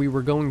 If we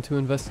were going to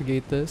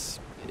investigate this,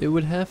 it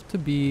would have to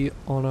be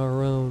on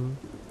our own.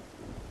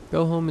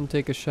 Go home and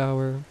take a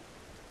shower.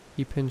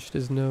 He pinched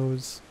his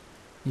nose.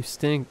 You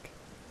stink.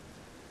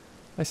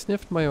 I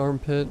sniffed my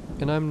armpit,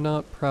 and I'm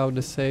not proud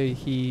to say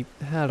he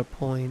had a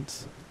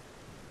point.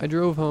 I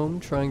drove home,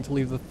 trying to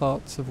leave the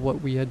thoughts of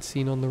what we had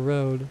seen on the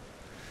road.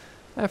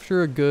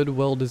 After a good,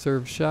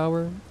 well-deserved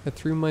shower, I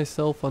threw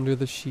myself under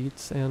the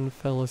sheets and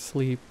fell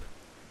asleep.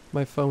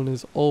 My phone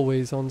is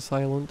always on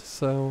silent,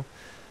 so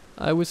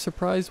I was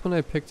surprised when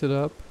I picked it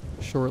up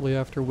shortly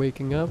after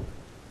waking up,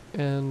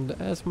 and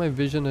as my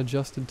vision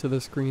adjusted to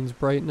the screen's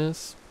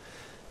brightness,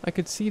 I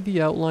could see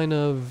the outline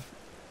of,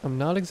 I'm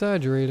not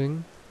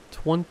exaggerating,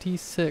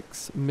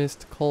 26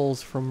 missed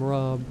calls from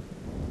Rob.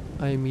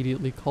 I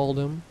immediately called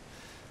him.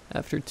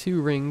 After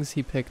 2 rings,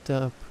 he picked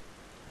up.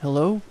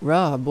 Hello?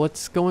 Rob,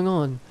 what's going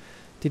on?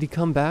 Did he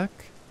come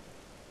back?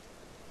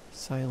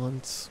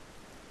 Silence.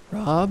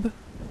 Rob?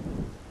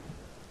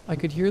 I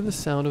could hear the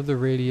sound of the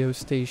radio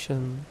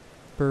station,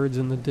 birds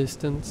in the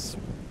distance,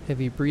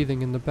 heavy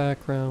breathing in the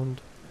background.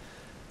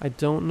 I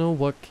don't know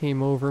what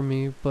came over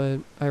me, but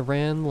I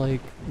ran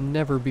like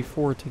never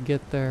before to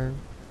get there.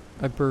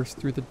 I burst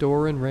through the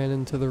door and ran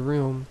into the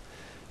room,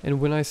 and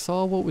when I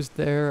saw what was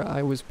there,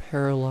 I was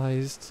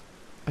paralyzed.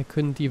 I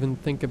couldn't even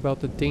think about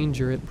the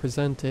danger it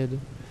presented.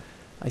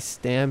 I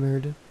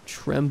stammered,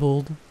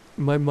 trembled.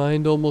 My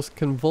mind almost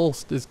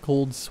convulsed as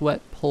cold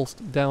sweat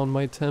pulsed down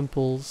my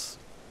temples.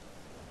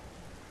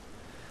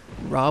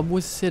 Rob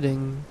was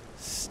sitting,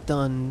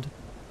 stunned,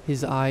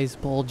 his eyes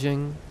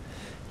bulging.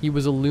 He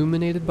was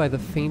illuminated by the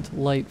faint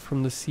light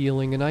from the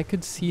ceiling, and I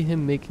could see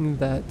him making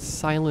that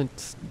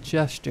silent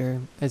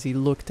gesture as he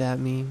looked at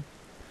me,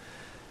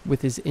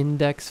 with his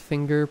index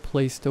finger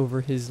placed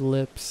over his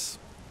lips.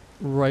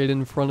 Right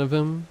in front of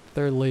him,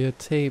 there lay a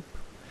tape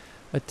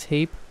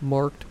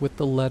marked with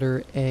the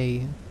letter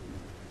A.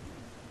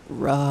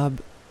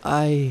 Rob,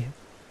 I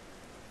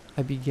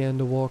began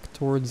to walk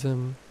towards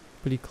him,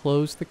 but he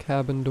closed the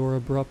cabin door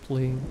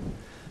abruptly,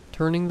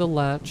 turning the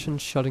latch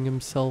and shutting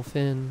himself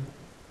in.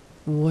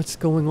 What's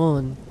going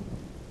on?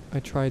 I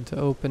tried to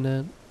open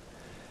it.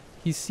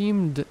 He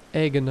seemed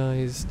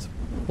agonized,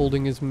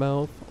 holding his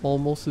mouth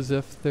almost as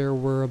if there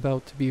were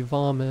about to be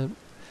vomit.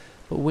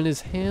 But when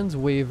his hands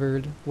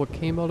wavered, what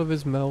came out of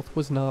his mouth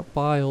was not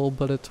bile,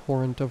 but a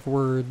torrent of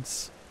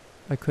words.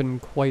 I couldn't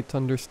quite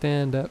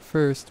understand at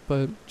first,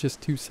 but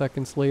just 2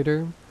 seconds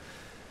later,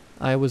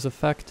 I was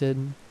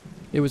affected.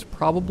 It was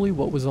probably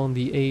what was on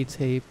the A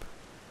tape.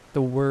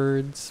 The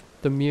words,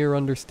 the mere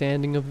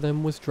understanding of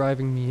them was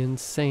driving me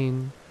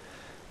insane.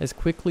 As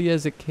quickly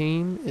as it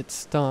came, it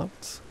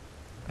stopped.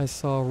 I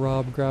saw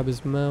Rob grab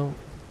his mouth.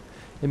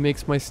 It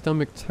makes my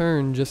stomach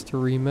turn just to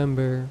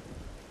remember.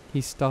 He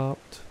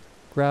stopped,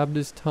 grabbed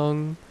his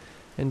tongue,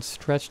 and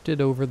stretched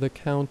it over the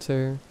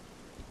counter,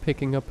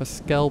 picking up a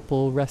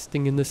scalpel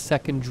resting in the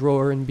second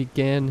drawer, and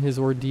began his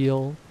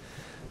ordeal.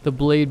 The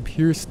blade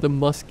pierced the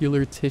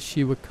muscular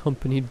tissue,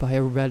 accompanied by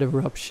a red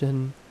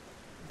eruption.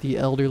 The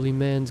elderly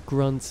man's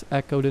grunts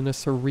echoed in a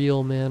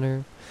surreal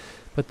manner,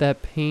 but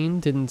that pain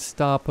didn't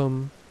stop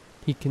him.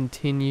 He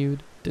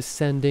continued,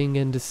 descending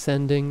and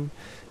descending,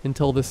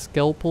 until the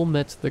scalpel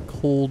met the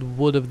cold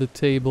wood of the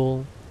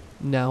table,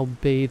 now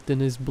bathed in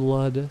his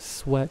blood,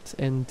 sweat,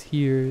 and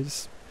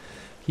tears.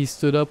 He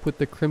stood up with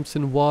the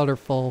crimson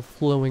waterfall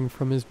flowing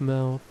from his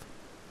mouth,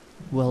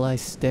 while I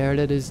stared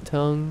at his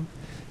tongue,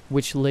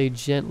 which lay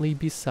gently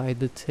beside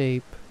the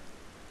tape.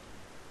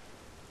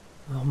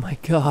 Oh my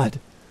God!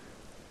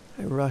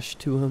 I rushed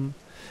to him,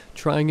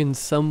 trying in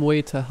some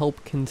way to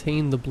help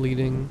contain the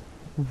bleeding.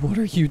 What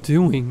are you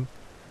doing?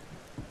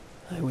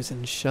 I was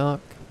in shock,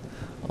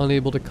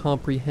 unable to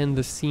comprehend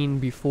the scene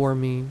before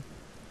me.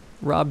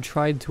 Rob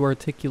tried to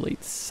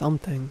articulate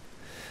something,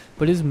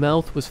 but his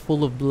mouth was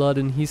full of blood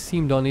and he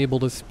seemed unable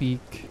to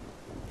speak.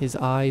 His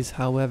eyes,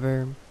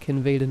 however,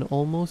 conveyed an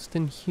almost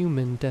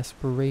inhuman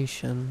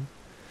desperation.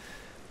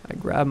 I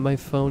grabbed my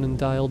phone and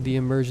dialed the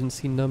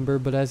emergency number,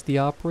 but as the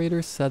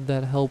operator said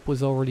that help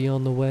was already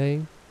on the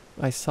way,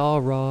 I saw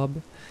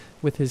Rob,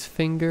 with his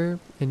finger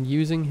and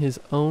using his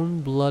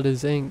own blood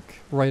as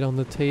ink, right on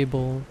the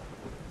table.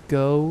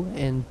 Go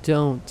and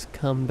don't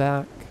come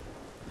back.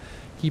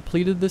 He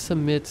pleaded this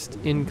amidst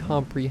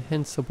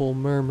incomprehensible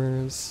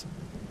murmurs.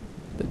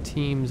 The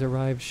teams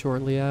arrived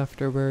shortly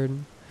afterward,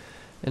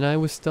 and I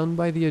was stunned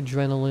by the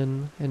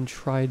adrenaline and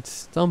tried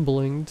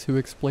stumbling to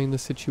explain the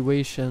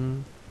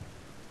situation.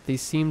 They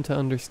seemed to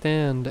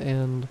understand,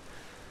 and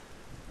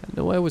I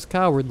know I was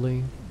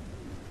cowardly,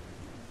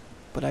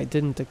 but I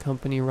didn't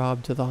accompany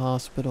Rob to the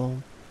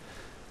hospital.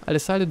 I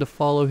decided to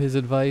follow his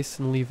advice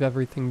and leave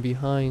everything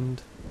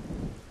behind.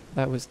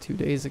 That was 2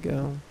 days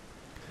ago.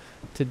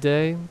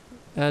 Today,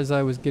 as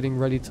I was getting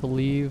ready to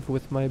leave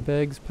with my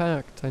bags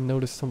packed, I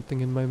noticed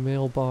something in my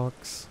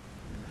mailbox.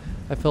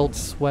 I felt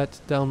sweat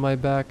down my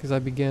back as I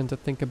began to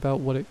think about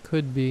what it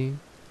could be.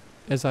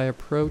 As I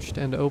approached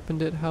and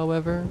opened it,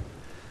 however,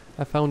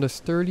 I found a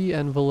sturdy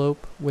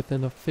envelope with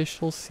an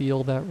official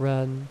seal that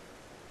read,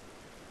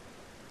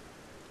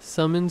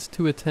 "Summons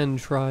to attend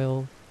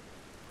trial.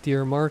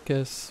 Dear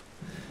Marcus,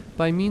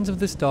 by means of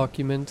this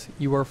document,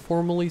 you are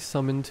formally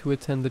summoned to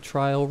attend the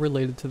trial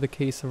related to the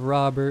case of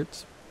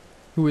Robert,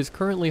 who is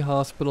currently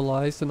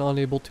hospitalized and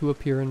unable to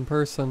appear in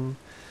person.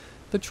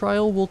 The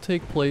trial will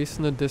take place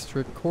in the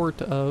District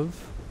Court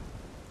of,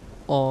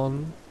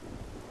 on,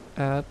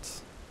 at,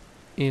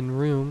 in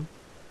room.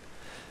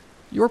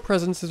 Your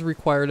presence is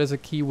required as a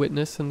key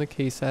witness in the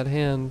case at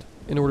hand,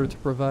 in order to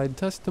provide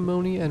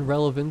testimony and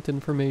relevant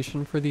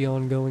information for the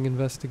ongoing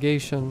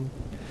investigation.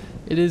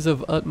 It is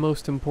of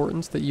utmost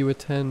importance that you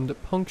attend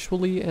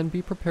punctually and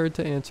be prepared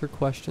to answer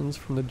questions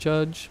from the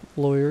judge,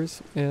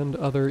 lawyers, and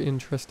other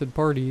interested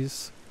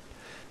parties.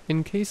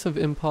 In case of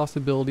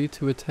impossibility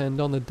to attend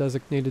on the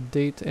designated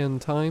date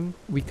and time,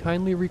 we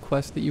kindly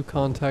request that you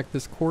contact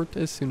this court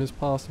as soon as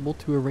possible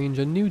to arrange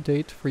a new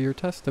date for your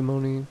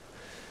testimony.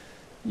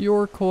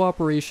 Your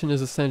cooperation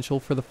is essential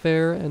for the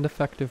fair and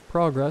effective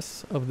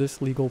progress of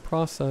this legal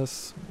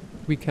process.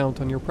 We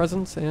count on your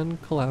presence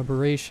and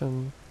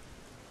collaboration.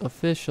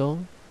 Official."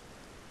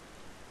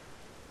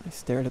 I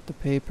stared at the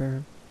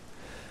paper.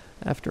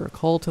 After a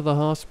call to the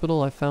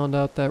hospital, I found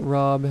out that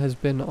Rob has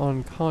been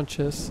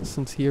unconscious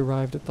since he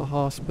arrived at the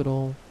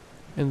hospital,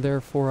 and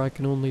therefore I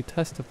can only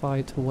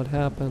testify to what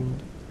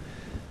happened.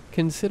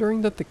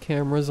 Considering that the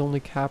cameras only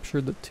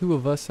captured the two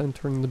of us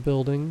entering the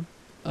building,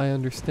 I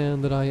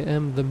understand that I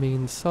am the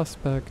main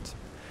suspect,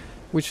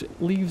 which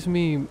leaves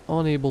me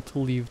unable to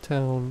leave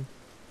town.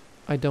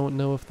 I don't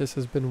know if this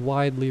has been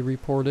widely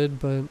reported,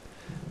 but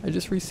I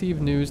just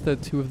received news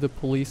that two of the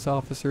police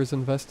officers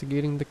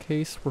investigating the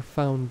case were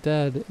found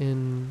dead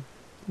in,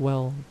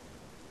 well,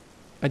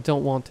 I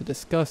don't want to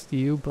disgust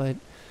you, but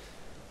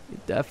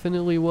it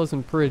definitely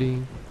wasn't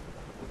pretty.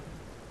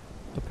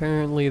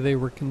 Apparently they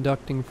were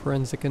conducting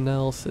forensic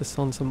analysis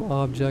on some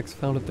objects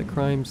found at the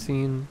crime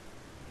scene,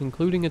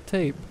 including a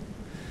tape,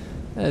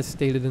 as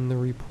stated in the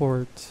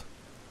report.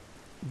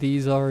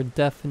 These are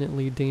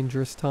definitely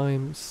dangerous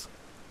times.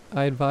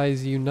 I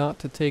advise you not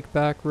to take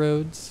back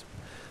roads,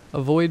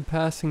 avoid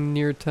passing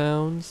near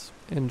towns,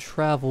 and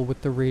travel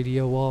with the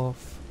radio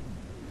off.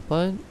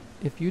 But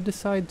if you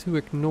decide to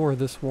ignore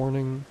this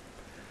warning,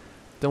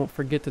 don't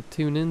forget to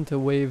tune in to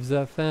Waves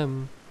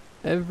FM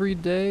every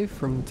day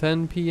from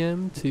 10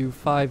 p.m. to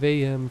 5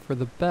 a.m. for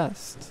the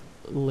best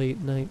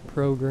late night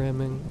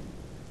programming.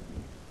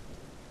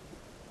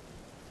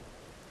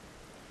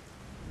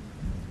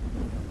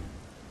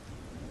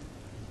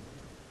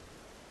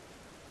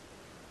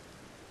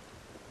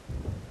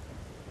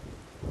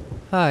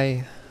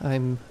 Hi,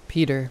 I'm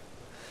Peter.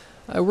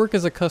 I work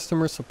as a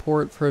customer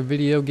support for a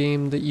video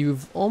game that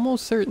you've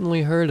almost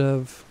certainly heard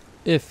of,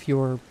 if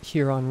you're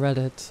here on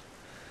Reddit.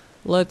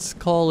 Let's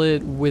call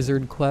it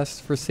Wizard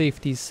Quest for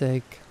safety's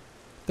sake.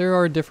 There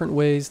are different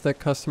ways that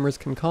customers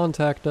can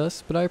contact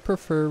us, but I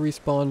prefer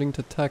responding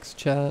to text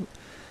chat,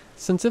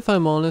 since if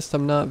I'm honest,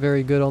 I'm not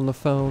very good on the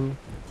phone.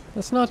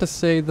 That's not to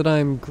say that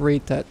I'm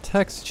great at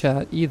text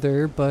chat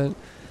either, but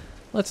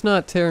let's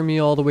not tear me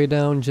all the way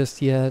down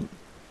just yet.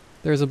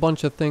 There's a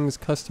bunch of things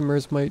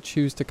customers might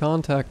choose to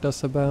contact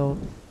us about,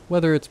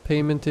 whether it's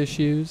payment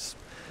issues,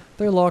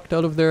 they're locked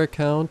out of their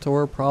account,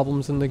 or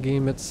problems in the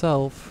game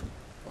itself.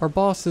 Our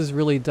bosses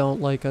really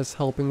don't like us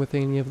helping with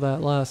any of that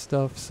last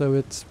stuff, so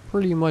it's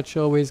pretty much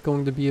always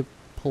going to be a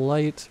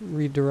polite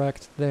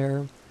redirect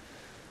there.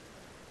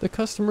 The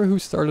customer who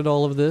started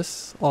all of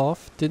this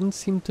off didn't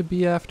seem to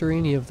be after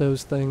any of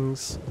those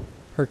things.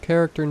 Her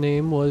character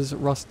name was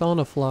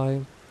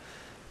Rustonafly,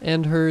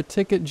 and her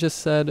ticket just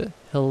said,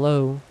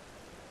 "Hello."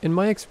 In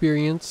my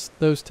experience,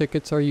 those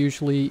tickets are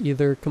usually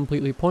either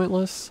completely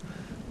pointless,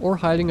 or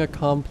hiding a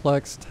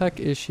complex tech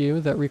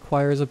issue that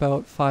requires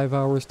about 5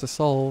 hours to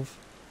solve.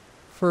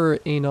 For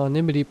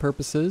anonymity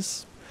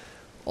purposes,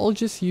 I'll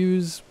just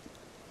use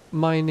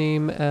my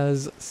name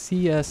as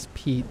CS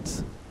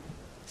Pete.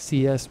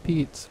 CS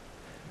Pete.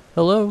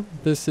 "Hello,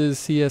 this is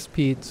CS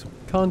Pete,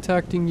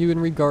 contacting you in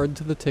regard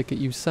to the ticket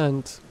you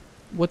sent.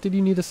 What did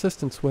you need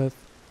assistance with?"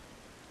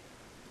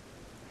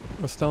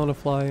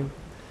 Rustonafly.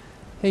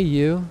 "Hey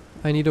you,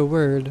 I need a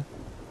word."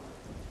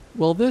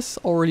 Well, this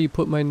already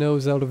put my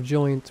nose out of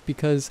joint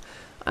because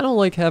I don't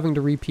like having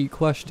to repeat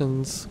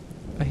questions.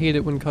 I hate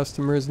it when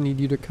customers need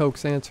you to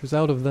coax answers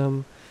out of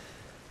them.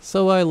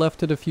 So I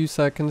left it a few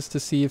seconds to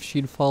see if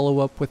she'd follow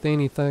up with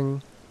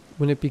anything.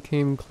 When it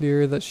became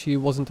clear that she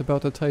wasn't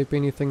about to type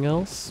anything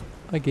else,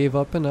 I gave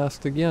up and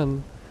asked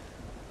again.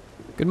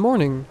 "Good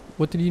morning,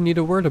 what did you need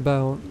a word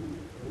about?"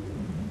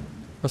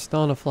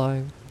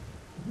 Rustonafly.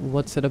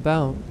 "What's it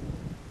about?"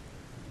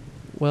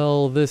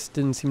 Well, this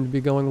didn't seem to be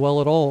going well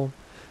at all.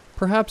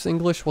 Perhaps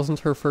English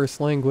wasn't her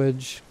first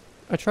language.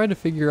 I tried to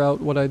figure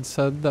out what I'd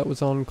said that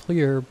was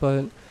unclear,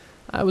 but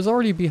I was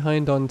already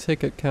behind on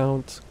ticket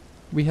count.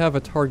 We have a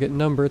target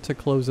number to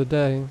close a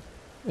day,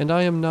 and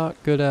I am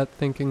not good at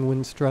thinking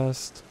when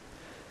stressed.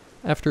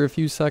 After a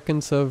few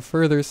seconds of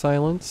further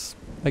silence,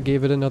 I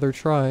gave it another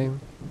try.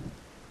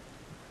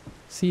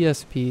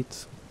 CS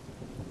Pete.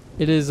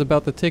 It is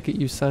about the ticket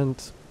you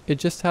sent. It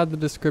just had the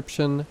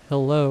description,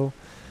 hello.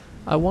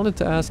 I wanted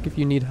to ask if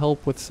you need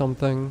help with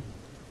something.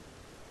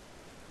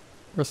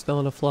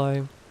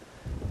 Fly.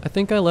 I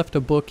think I left a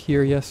book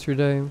here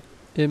yesterday.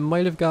 It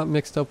might have got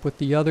mixed up with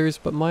the others,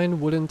 but mine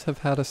wouldn't have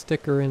had a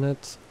sticker in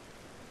it.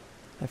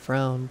 I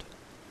frowned.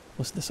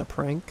 Was this a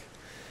prank?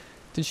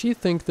 Did she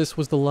think this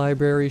was the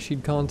library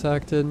she'd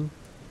contacted?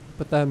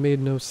 But that made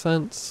no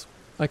sense.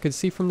 I could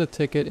see from the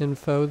ticket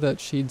info that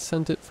she'd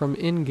sent it from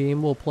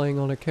in-game while playing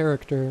on a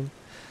character,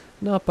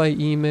 not by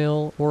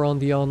email or on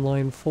the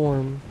online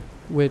form,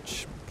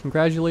 which,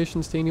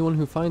 congratulations to anyone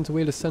who finds a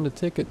way to send a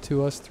ticket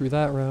to us through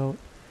that route.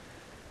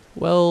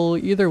 Well,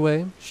 either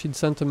way, she'd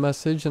sent a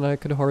message and I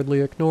could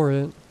hardly ignore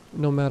it,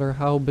 no matter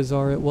how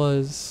bizarre it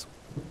was.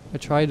 I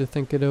tried to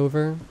think it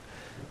over.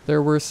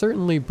 There were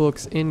certainly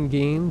books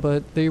in-game,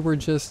 but they were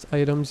just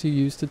items you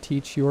used to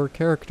teach your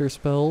character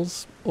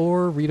spells,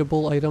 or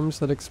readable items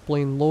that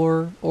explain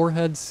lore, or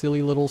had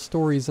silly little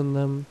stories in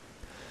them.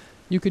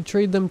 You could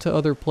trade them to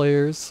other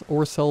players,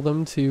 or sell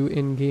them to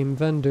in-game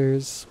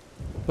vendors.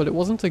 But it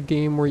wasn't a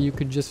game where you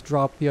could just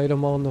drop the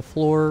item on the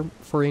floor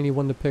for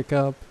anyone to pick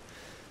up.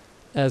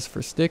 As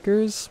for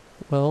stickers,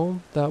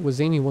 well, that was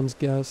anyone's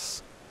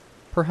guess.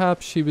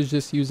 Perhaps she was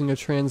just using a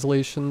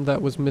translation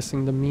that was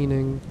missing the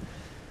meaning.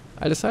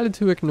 I decided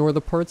to ignore the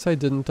parts I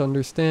didn't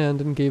understand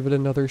and gave it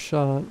another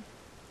shot.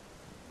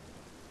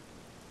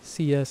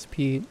 CS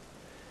Pete.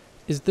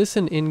 Is this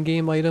an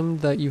in-game item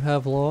that you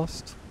have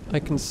lost? I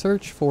can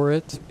search for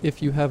it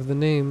if you have the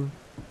name.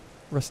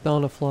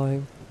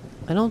 Fly.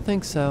 I don't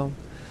think so.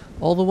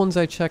 All the ones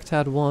I checked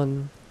had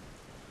one.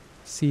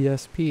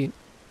 CS Pete.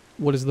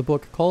 What is the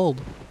book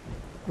called?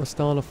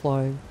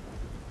 Fly.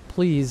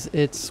 Please,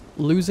 it's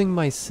Losing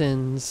My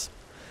Sins.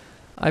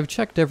 I've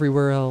checked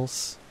everywhere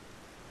else.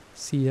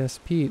 CS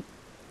Pete.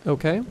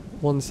 Okay,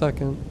 1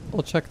 second.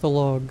 I'll check the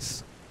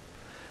logs.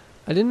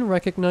 I didn't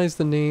recognize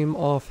the name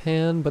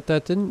offhand, but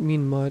that didn't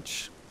mean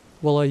much.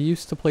 While I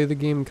used to play the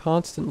game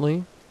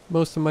constantly,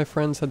 most of my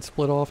friends had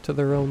split off to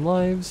their own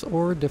lives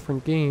or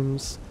different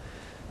games,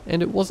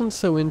 and it wasn't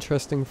so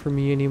interesting for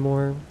me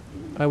anymore.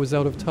 I was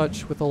out of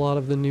touch with a lot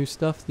of the new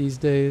stuff these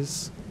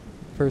days.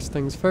 First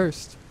things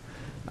first.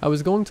 I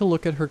was going to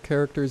look at her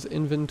character's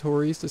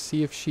inventories to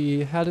see if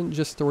she hadn't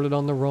just stored it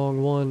on the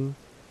wrong one,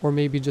 or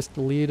maybe just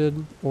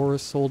deleted or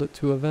sold it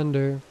to a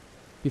vendor.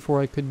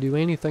 Before I could do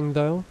anything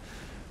though,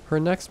 her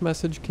next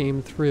message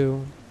came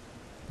through.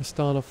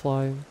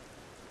 Fly.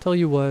 Tell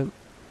you what,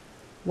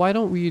 why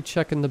don't we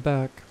check in the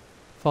back?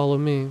 Follow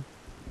me.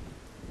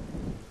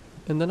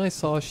 And then I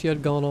saw she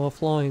had gone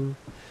offline.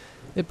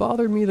 It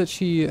bothered me that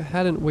she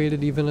hadn't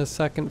waited even a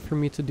second for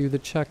me to do the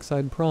checks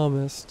I'd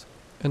promised,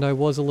 and I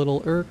was a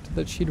little irked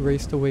that she'd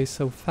raced away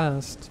so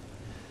fast.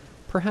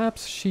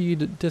 Perhaps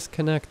she'd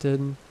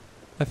disconnected.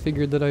 I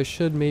figured that I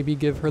should maybe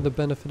give her the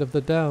benefit of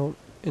the doubt,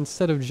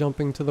 instead of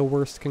jumping to the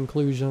worst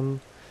conclusion.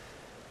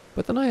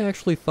 But then I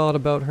actually thought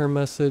about her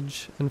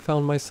message, and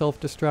found myself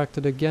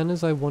distracted again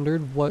as I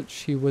wondered what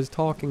she was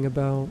talking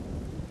about.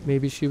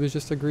 Maybe she was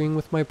just agreeing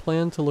with my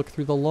plan to look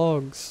through the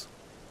logs.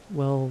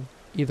 Well,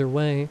 either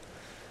way,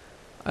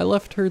 I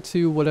left her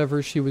to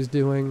whatever she was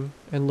doing,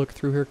 and looked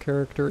through her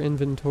character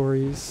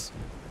inventories.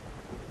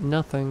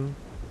 Nothing.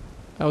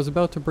 I was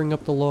about to bring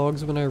up the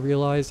logs when I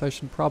realized I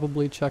should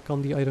probably check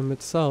on the item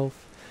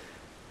itself.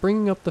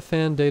 Bringing up the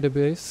fan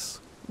database,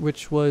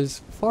 which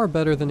was far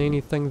better than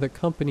anything the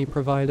company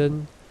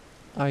provided,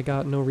 I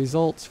got no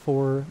results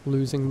for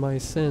Losing My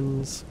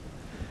Sins.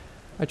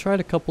 I tried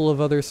a couple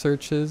of other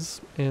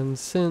searches, and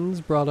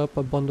Sins brought up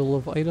a bundle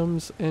of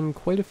items and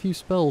quite a few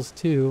spells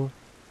too,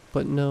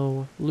 but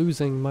no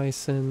Losing My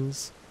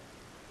Sins.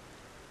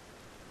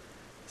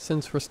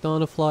 Since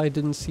Fly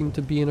didn't seem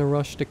to be in a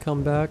rush to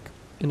come back,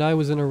 and I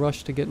was in a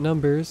rush to get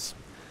numbers,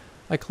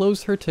 I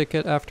closed her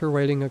ticket after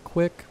writing a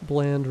quick,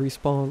 bland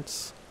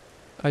response.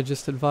 I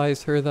just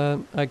advised her that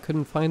I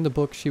couldn't find the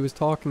book she was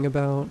talking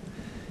about,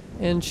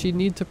 and she'd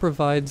need to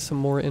provide some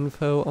more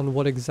info on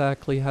what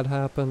exactly had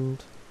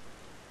happened.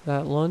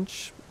 That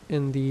lunch,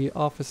 in the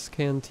office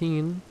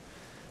canteen,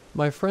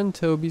 my friend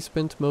Toby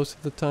spent most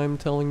of the time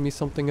telling me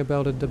something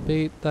about a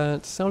debate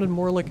that sounded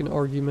more like an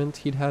argument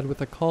he'd had with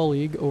a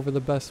colleague over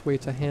the best way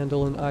to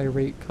handle an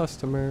irate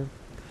customer.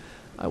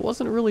 I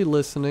wasn't really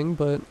listening,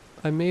 but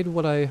I made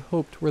what I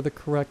hoped were the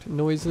correct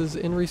noises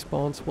in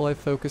response while I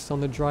focused on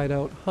the dried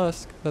out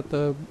husk that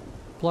the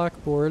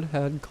blackboard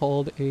had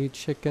called a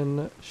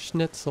chicken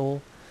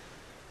schnitzel.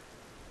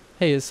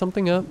 Hey, is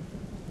something up?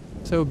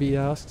 Toby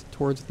asked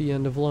towards the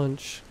end of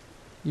lunch.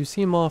 You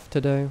seem off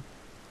today.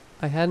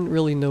 I hadn't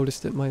really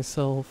noticed it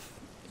myself,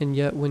 and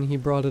yet when he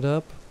brought it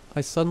up,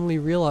 I suddenly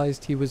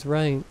realized he was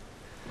right.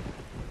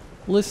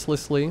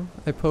 Listlessly,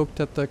 I poked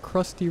at the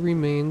crusty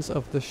remains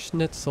of the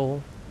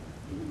schnitzel.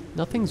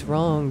 Nothing's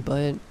wrong,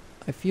 but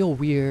I feel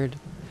weird.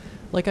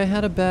 Like I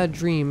had a bad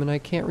dream and I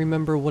can't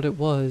remember what it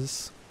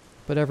was,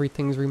 but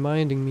everything's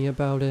reminding me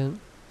about it.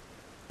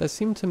 That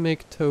seemed to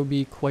make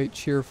Toby quite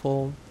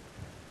cheerful.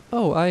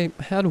 Oh, I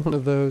had one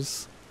of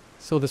those.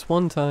 So this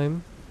one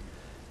time...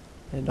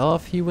 And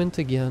off he went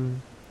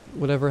again.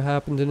 Whatever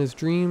happened in his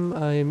dream,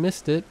 I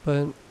missed it,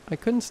 but I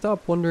couldn't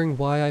stop wondering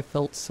why I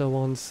felt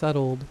so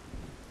unsettled.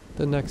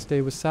 The next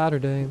day was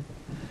Saturday.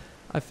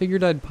 I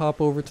figured I'd pop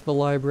over to the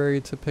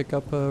library to pick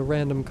up a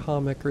random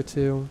comic or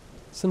two,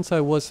 since I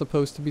was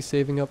supposed to be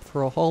saving up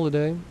for a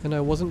holiday, and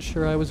I wasn't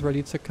sure I was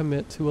ready to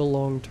commit to a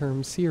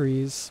long-term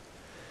series.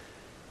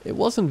 It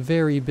wasn't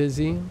very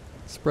busy.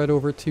 Spread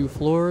over 2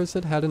 floors,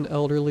 it had an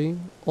elderly,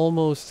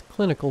 almost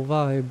clinical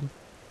vibe.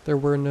 There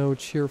were no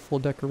cheerful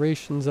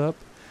decorations up,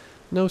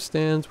 no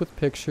stands with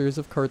pictures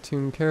of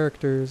cartoon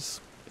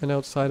characters, and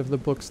outside of the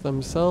books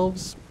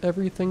themselves,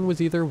 everything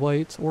was either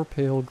white or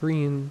pale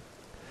green.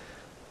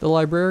 The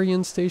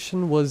librarian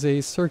station was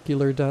a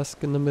circular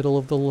desk in the middle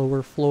of the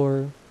lower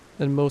floor,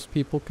 and most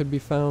people could be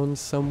found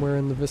somewhere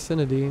in the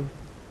vicinity.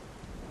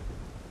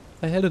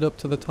 I headed up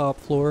to the top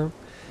floor,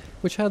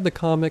 which had the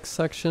comics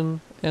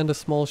section and a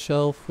small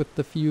shelf with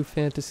the few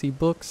fantasy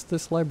books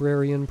this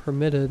librarian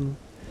permitted.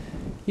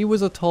 He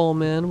was a tall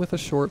man with a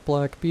short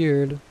black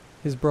beard,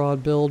 his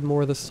broad build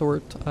more the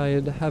sort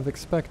I'd have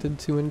expected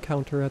to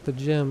encounter at the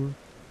gym.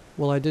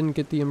 While I didn't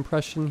get the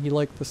impression he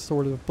liked the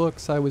sort of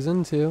books I was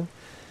into,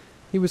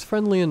 he was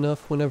friendly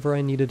enough whenever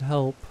I needed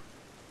help.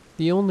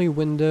 The only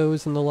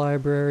windows in the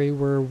library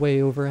were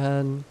way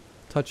overhead,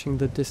 touching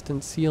the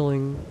distant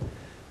ceiling.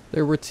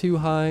 They were too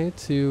high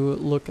to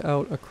look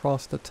out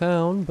across the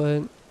town,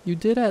 but you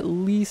did at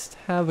least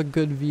have a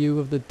good view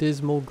of the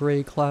dismal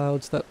gray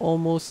clouds that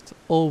almost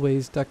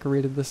always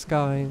decorated the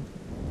sky.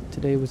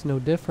 Today was no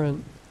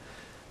different.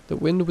 The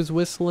wind was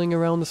whistling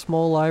around the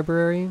small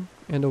library,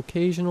 and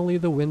occasionally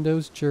the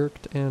windows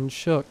jerked and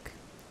shook.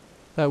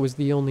 That was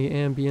the only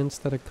ambience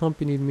that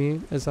accompanied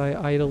me as I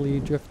idly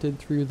drifted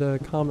through the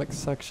comics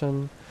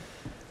section.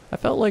 I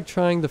felt like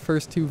trying the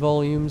first 2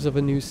 volumes of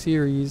a new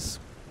series.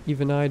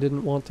 Even I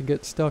didn't want to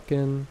get stuck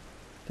in.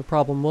 The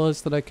problem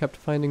was that I kept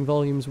finding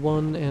volumes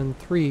 1 and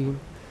 3,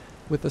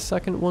 with the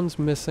second ones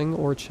missing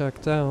or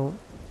checked out.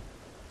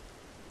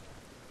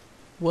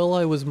 While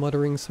I was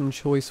muttering some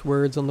choice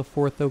words on the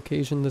 4th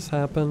occasion this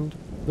happened,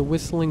 the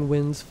whistling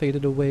winds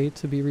faded away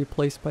to be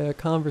replaced by a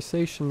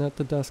conversation at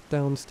the desk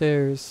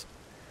downstairs.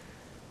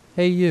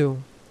 "Hey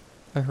you,"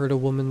 I heard a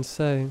woman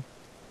say.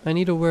 "I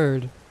need a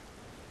word."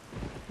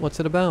 "What's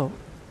it about?"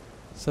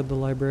 said the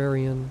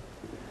librarian.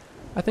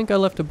 "I think I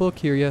left a book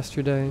here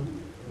yesterday."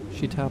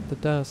 She tapped the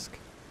desk.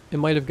 "It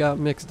might have got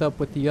mixed up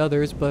with the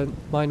others, but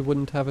mine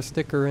wouldn't have a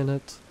sticker in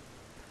it."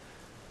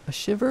 A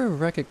shiver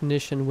of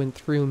recognition went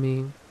through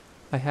me.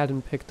 I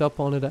hadn't picked up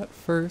on it at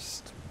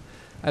first.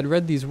 I'd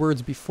read these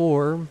words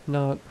before,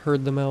 not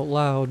heard them out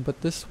loud,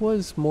 but this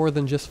was more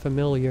than just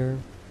familiar.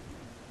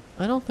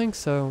 "I don't think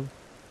so,"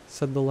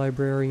 said the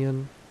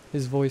librarian,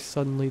 his voice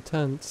suddenly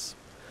tense.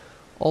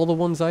 "All the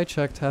ones I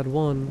checked had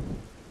 1.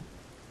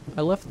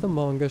 I left the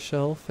manga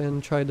shelf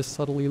and tried to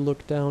subtly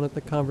look down at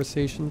the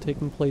conversation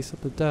taking place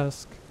at the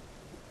desk.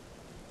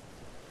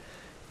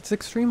 It's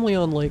extremely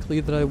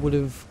unlikely that I would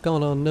have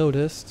gone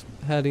unnoticed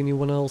had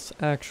anyone else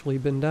actually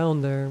been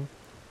down there,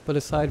 but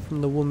aside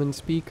from the woman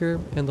speaker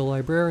and the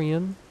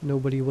librarian,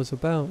 nobody was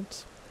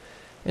about.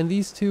 And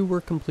these 2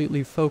 were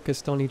completely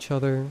focused on each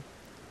other.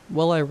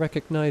 While I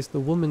recognized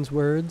the woman's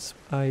words,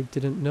 I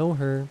didn't know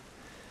her.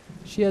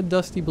 She had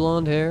dusty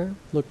blonde hair,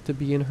 looked to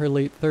be in her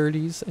late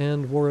 30s,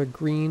 and wore a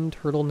green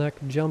turtleneck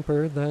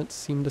jumper that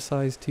seemed a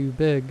size too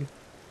big.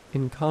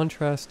 In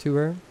contrast to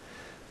her,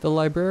 the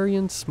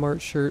librarian's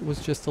smart shirt was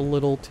just a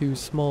little too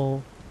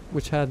small,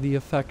 which had the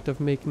effect of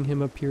making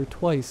him appear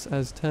twice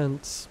as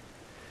tense.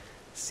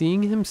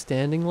 Seeing him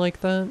standing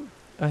like that,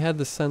 I had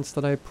the sense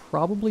that I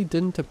probably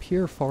didn't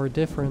appear far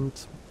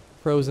different,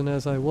 frozen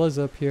as I was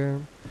up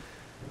here.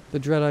 The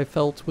dread I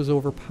felt was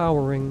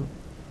overpowering.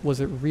 Was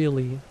it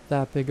really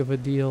that big of a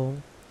deal?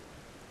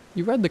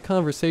 "You read the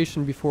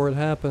conversation before it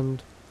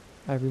happened,"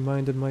 I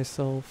reminded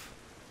myself.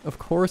 "Of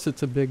course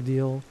it's a big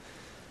deal.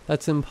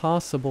 That's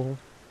impossible."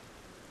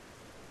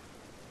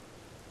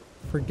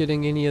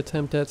 Forgetting any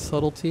attempt at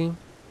subtlety,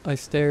 I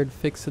stared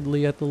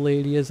fixedly at the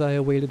lady as I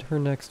awaited her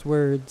next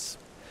words.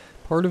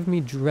 Part of me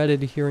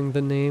dreaded hearing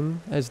the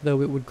name, as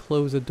though it would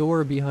close a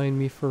door behind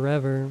me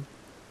forever.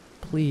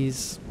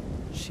 "Please,"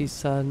 she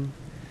said.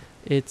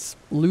 "It's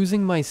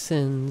losing my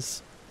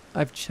sins.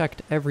 I've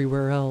checked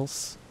everywhere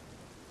else."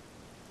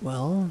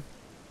 Well,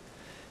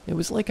 it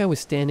was like I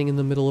was standing in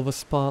the middle of a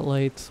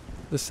spotlight,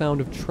 the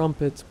sound of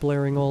trumpets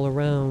blaring all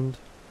around.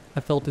 I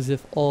felt as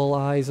if all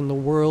eyes in the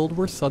world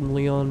were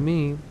suddenly on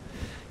me.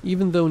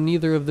 Even though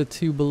neither of the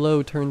 2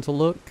 below turned to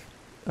look,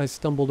 I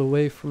stumbled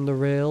away from the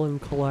rail and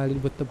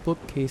collided with the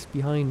bookcase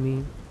behind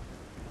me.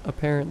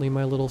 Apparently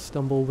my little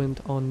stumble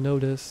went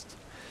unnoticed,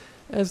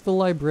 as the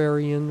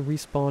librarian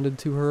responded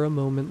to her a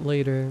moment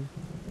later.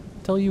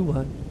 "Tell you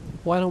what,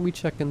 why don't we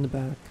check in the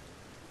back?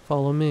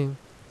 Follow me."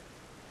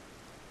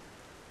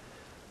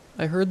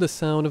 I heard the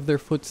sound of their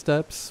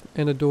footsteps,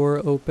 and a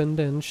door opened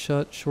and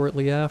shut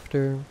shortly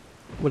after.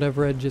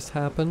 Whatever had just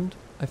happened,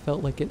 I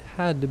felt like it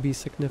had to be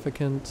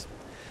significant.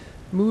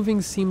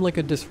 Moving seemed like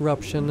a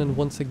disruption, and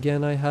once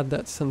again I had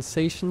that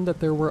sensation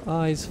that there were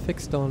eyes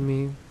fixed on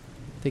me.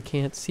 They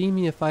can't see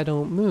me if I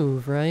don't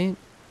move, right?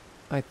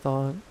 I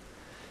thought.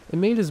 It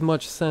made as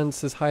much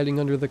sense as hiding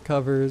under the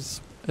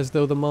covers, as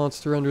though the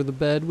monster under the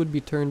bed would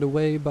be turned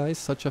away by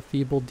such a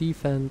feeble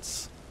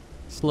defense.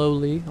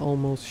 Slowly,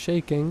 almost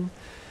shaking,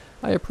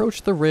 I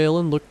approached the rail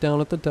and looked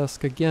down at the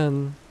desk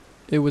again.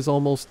 It was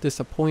almost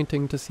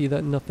disappointing to see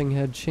that nothing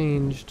had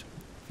changed.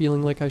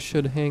 Feeling like I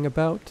should hang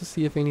about to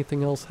see if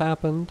anything else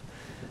happened,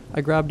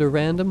 I grabbed a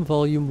random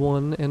volume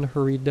 1 and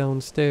hurried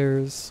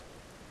downstairs.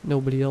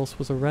 Nobody else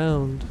was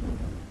around.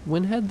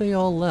 When had they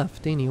all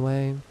left,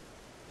 anyway?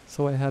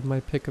 So I had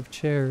my pick of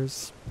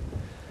chairs.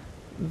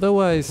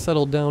 Though I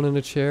settled down in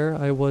a chair,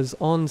 I was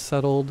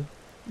unsettled.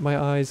 My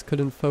eyes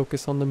couldn't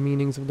focus on the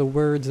meanings of the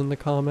words in the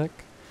comic.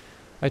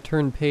 I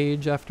turned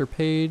page after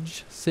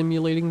page,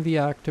 simulating the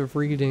act of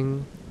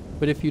reading,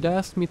 but if you'd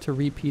asked me to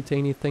repeat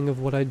anything of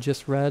what I'd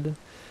just read,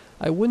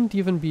 I wouldn't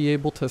even be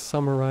able to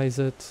summarize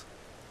it.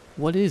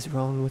 What is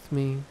wrong with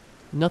me?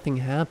 Nothing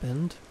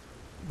happened.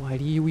 Why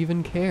do you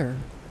even care?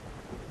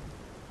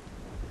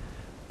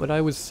 But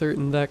I was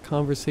certain that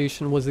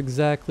conversation was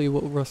exactly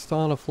what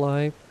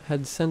Rustanafly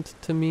had sent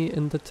to me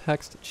in the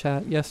text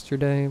chat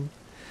yesterday.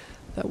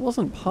 That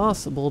wasn't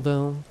possible,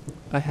 though.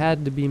 I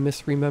had to be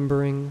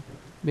misremembering.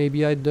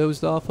 Maybe I'd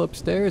dozed off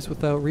upstairs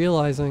without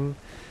realizing,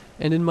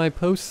 and in my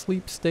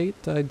post-sleep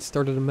state I'd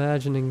started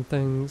imagining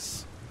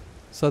things.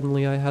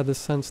 Suddenly I had the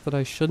sense that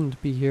I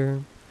shouldn't be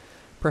here.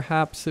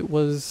 Perhaps it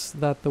was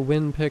that the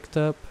wind picked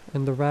up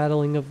and the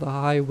rattling of the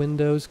high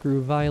windows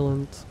grew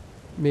violent.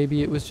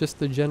 Maybe it was just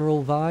the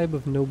general vibe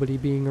of nobody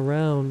being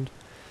around.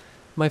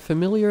 My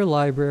familiar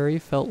library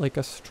felt like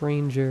a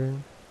stranger.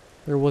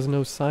 There was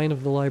no sign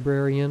of the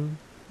librarian,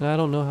 and I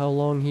don't know how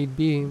long he'd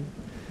be.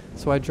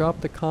 So I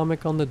dropped the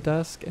comic on the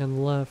desk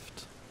and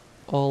left.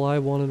 All I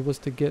wanted was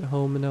to get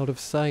home and out of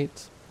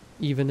sight,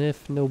 even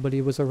if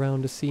nobody was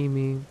around to see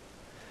me.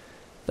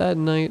 That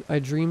night, I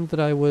dreamed that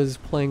I was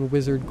playing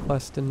Wizard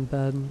Quest in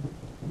bed.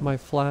 My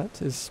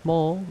flat is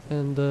small,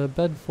 and the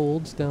bed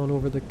folds down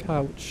over the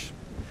couch.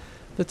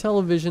 The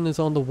television is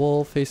on the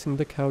wall facing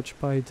the couch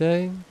by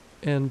day,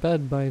 and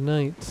bed by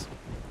night.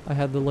 I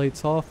had the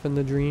lights off in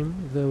the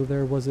dream, though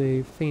there was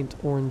a faint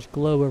orange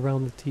glow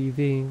around the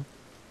TV.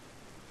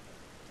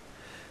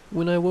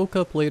 When I woke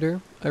up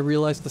later, I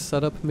realized the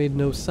setup made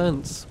no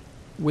sense.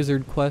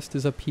 Wizard Quest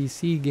is a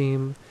PC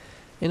game,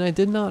 and I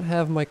did not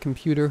have my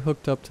computer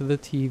hooked up to the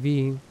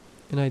TV,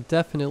 and I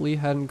definitely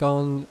hadn't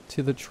gone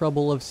to the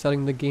trouble of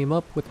setting the game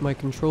up with my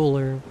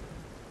controller.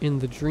 In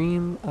the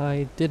dream,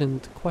 I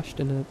didn't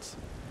question it.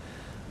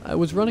 I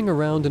was running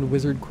around in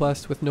Wizard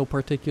Quest with no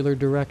particular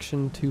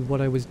direction to what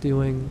I was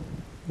doing.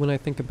 When I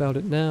think about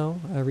it now,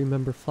 I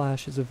remember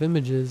flashes of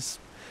images.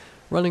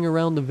 Running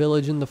around the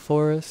village in the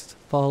forest,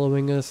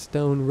 following a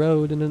stone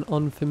road in an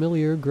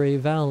unfamiliar gray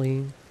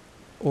valley,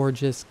 or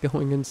just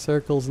going in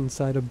circles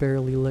inside a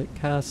barely lit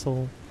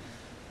castle.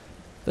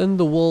 Then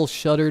the wall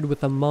shuddered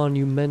with a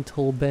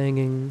monumental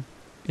banging.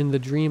 In the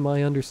dream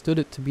I understood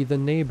it to be the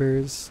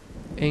neighbors,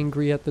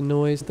 angry at the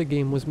noise the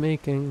game was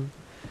making.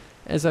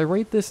 As I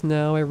write this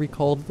now, I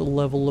recall that the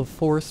level of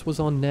force was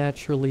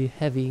unnaturally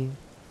heavy,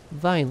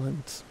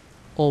 violent,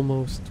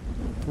 almost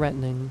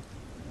threatening.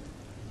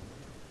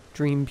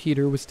 Dream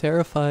Peter was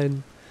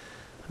terrified.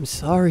 "I'm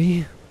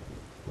sorry,"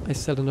 I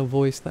said in a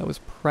voice that was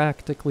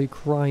practically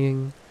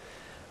crying.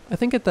 I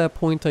think at that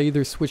point I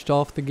either switched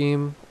off the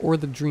game or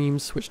the dream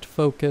switched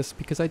focus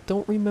because I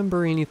don't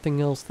remember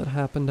anything else that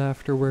happened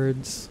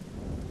afterwards.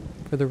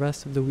 For the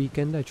rest of the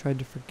weekend I tried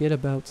to forget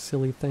about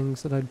silly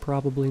things that I'd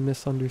probably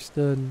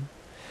misunderstood,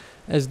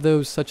 as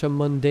though such a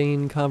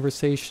mundane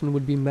conversation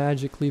would be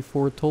magically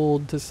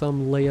foretold to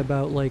some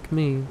layabout like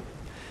me.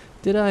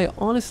 Did I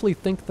honestly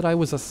think that I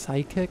was a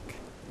psychic?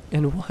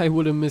 And why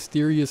would a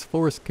mysterious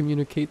force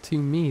communicate to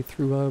me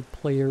through a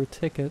player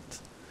ticket?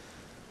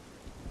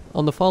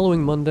 On the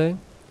following Monday,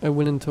 I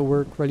went into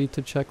work ready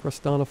to check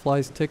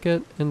Rustanafly's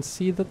ticket and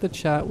see that the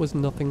chat was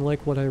nothing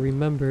like what I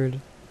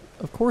remembered.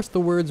 Of course the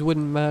words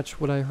wouldn't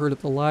match what I heard at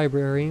the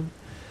library.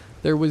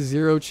 There was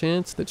zero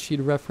chance that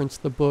she'd reference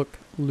the book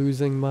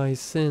Losing My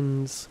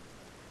Sins.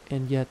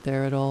 And yet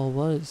there it all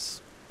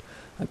was.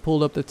 I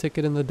pulled up the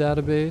ticket in the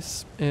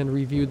database and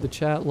reviewed the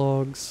chat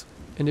logs,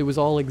 and it was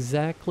all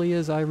exactly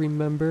as I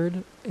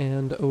remembered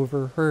and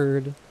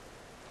overheard.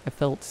 I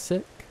felt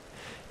sick.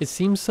 It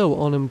seemed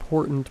so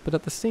unimportant, but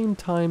at the same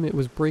time it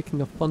was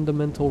breaking a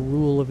fundamental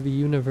rule of the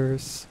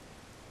universe.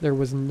 There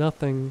was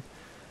nothing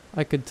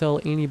I could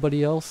tell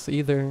anybody else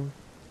either.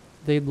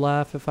 They'd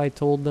laugh if I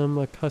told them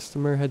a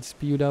customer had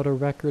spewed out a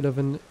record of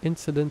an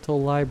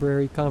incidental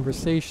library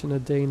conversation a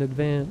day in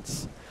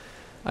advance.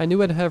 I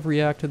knew I'd have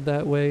reacted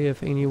that way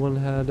if anyone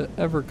had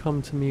ever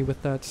come to me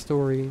with that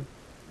story.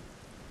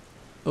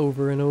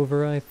 Over and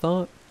over I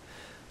thought,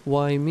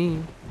 why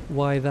me?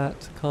 Why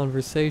that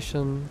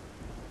conversation?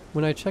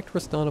 When I checked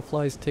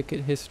Rustanafly's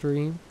ticket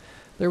history,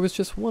 there was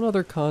just one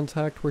other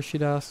contact where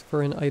she'd asked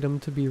for an item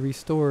to be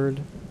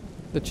restored.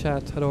 The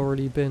chat had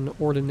already been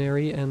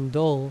ordinary and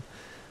dull,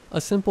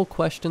 a simple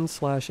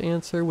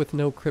question/answer with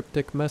no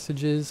cryptic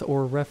messages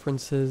or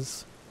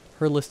references.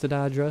 Her listed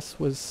address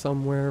was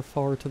somewhere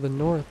far to the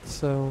north,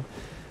 so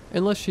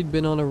unless she'd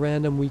been on a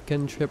random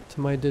weekend trip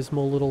to my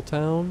dismal little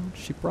town,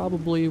 she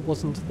probably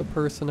wasn't the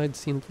person I'd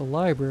seen at the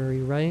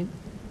library, right?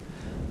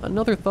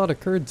 Another thought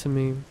occurred to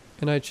me,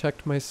 and I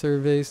checked my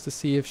surveys to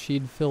see if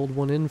she'd filled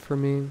one in for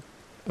me.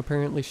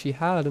 Apparently she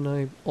had, and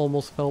I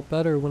almost felt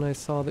better when I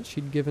saw that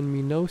she'd given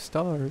me no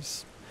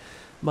stars.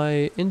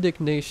 My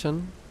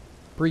indignation,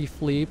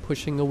 briefly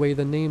pushing away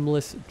the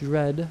nameless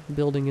dread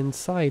building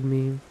inside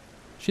me.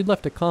 She'd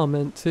left a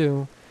comment,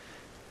 too.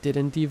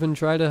 Didn't even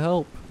try to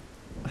help.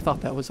 I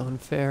thought that was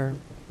unfair.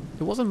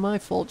 It wasn't my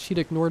fault she'd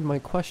ignored my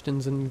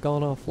questions and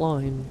gone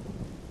offline.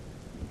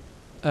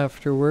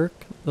 After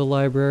work, the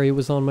library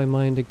was on my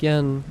mind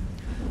again,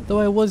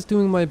 though I was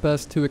doing my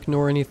best to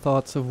ignore any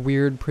thoughts of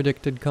weird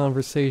predicted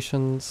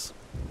conversations.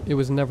 It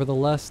was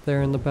nevertheless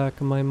there in the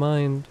back of my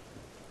mind.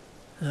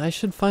 I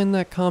should find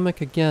that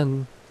comic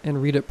again,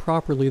 and read it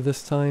properly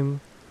this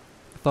time,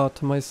 I thought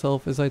to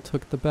myself as I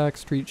took the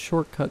backstreet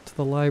shortcut to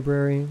the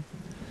library.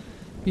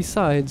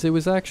 Besides, it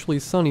was actually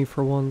sunny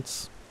for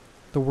once.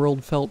 The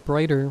world felt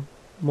brighter,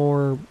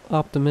 more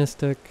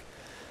optimistic.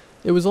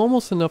 It was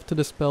almost enough to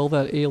dispel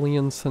that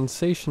alien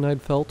sensation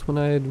I'd felt when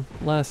I had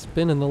last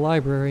been in the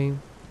library,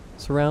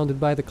 surrounded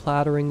by the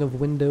clattering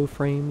of window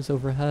frames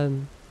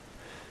overhead.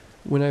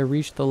 When I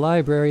reached the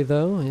library,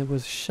 though, it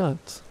was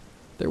shut.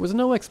 There was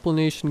no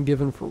explanation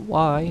given for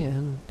why,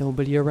 and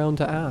nobody around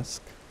to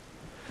ask.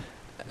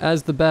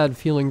 As the bad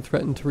feeling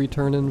threatened to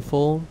return in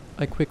full,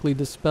 I quickly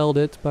dispelled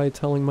it by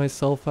telling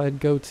myself I'd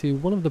go to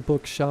one of the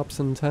bookshops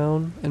in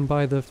town and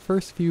buy the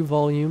first few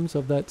volumes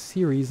of that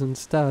series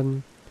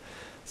instead.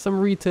 Some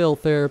retail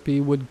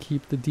therapy would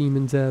keep the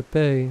demons at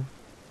bay,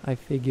 I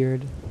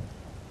figured.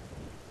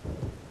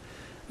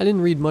 I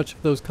didn't read much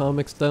of those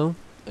comics, though.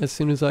 As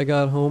soon as I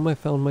got home, I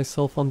found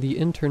myself on the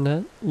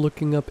internet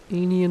looking up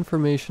any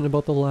information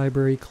about the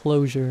library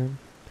closure.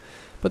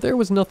 But there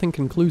was nothing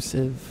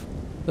conclusive.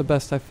 The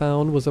best I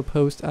found was a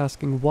post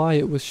asking why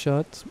it was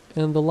shut,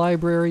 and the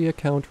library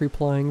account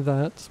replying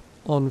that,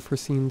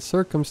 unforeseen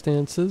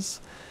circumstances,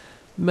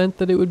 meant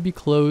that it would be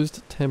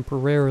closed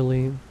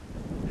temporarily.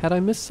 Had I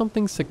missed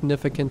something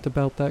significant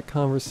about that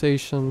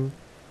conversation?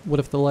 What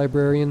if the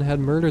librarian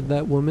had murdered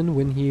that woman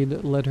when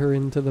he'd led her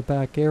into the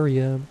back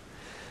area?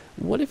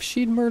 What if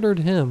she'd murdered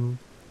him?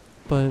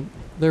 But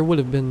there would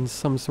have been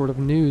some sort of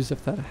news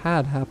if that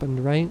had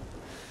happened, right?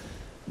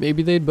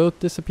 Maybe they'd both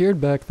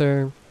disappeared back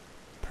there.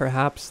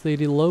 Perhaps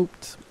they'd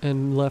eloped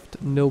and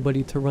left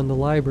nobody to run the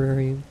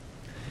library.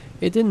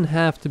 It didn't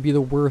have to be the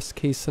worst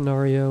case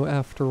scenario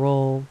after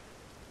all.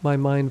 My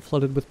mind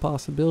flooded with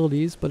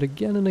possibilities, but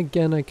again and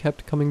again I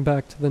kept coming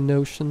back to the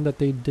notion that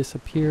they'd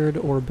disappeared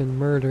or been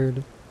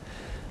murdered.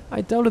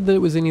 I doubted that it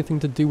was anything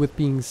to do with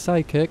being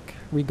psychic,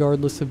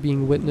 regardless of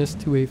being witness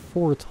to a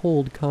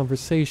foretold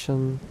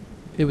conversation.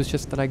 It was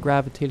just that I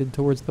gravitated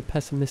towards the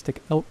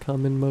pessimistic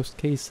outcome in most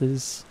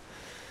cases.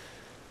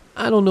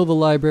 I don't know the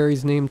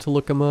library's name to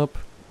look him up,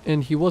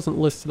 and he wasn't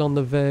listed on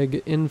the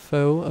vague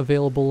info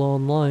available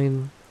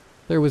online.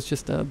 There was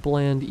just a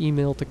bland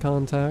email to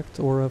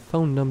contact or a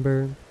phone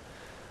number.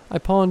 I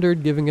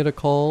pondered giving it a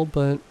call,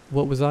 but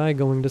what was I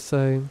going to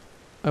say?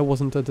 I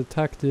wasn't a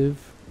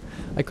detective.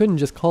 I couldn't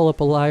just call up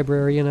a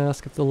library and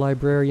ask if the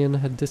librarian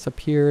had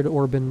disappeared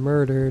or been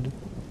murdered.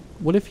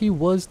 What if he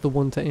was the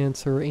one to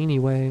answer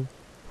anyway?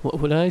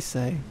 What would I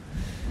say?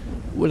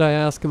 Would I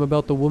ask him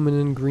about the woman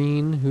in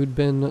green who'd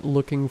been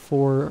looking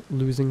for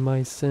losing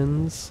my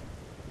sins?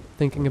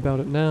 Thinking about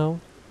it now,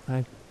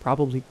 I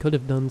probably could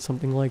have done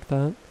something like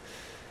that.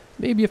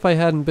 Maybe if I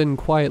hadn't been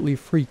quietly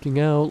freaking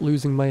out,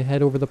 losing my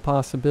head over the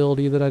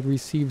possibility that I'd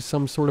received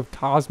some sort of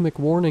cosmic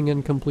warning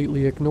and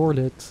completely ignored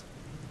it.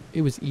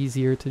 It was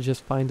easier to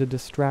just find a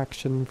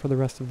distraction for the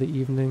rest of the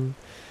evening,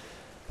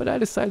 but I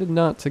decided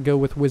not to go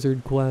with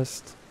Wizard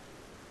Quest.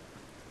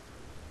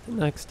 The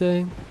next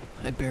day,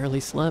 I barely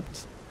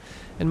slept,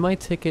 and my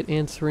ticket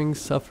answering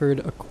suffered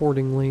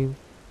accordingly.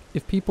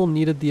 If people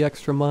needed the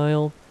extra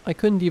mile, I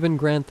couldn't even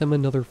grant them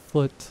another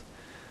foot.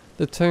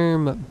 The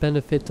term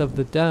benefit of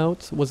the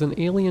doubt was an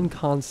alien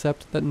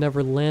concept that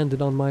never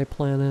landed on my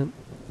planet.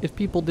 If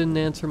people didn't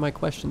answer my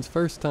questions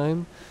first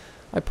time,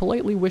 I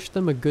politely wished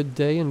them a good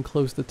day and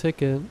closed the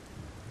ticket.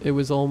 It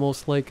was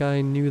almost like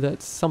I knew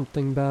that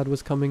something bad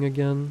was coming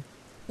again.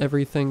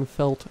 Everything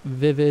felt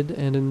vivid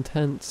and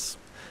intense,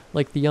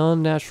 like the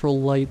unnatural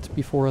light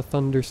before a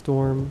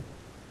thunderstorm.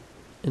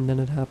 And then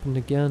it happened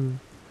again.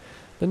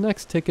 The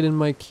next ticket in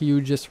my queue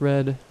just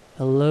read,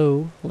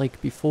 "Hello," like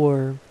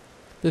before.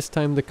 This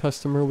time the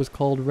customer was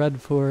called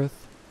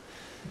Redforth.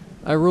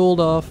 I rolled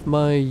off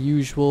my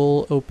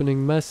usual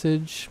opening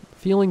message,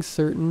 feeling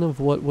certain of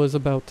what was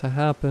about to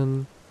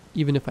happen,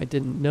 even if I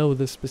didn't know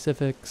the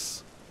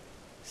specifics.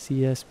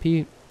 CS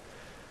Pete.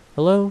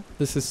 "Hello,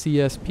 this is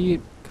CS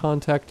Pete,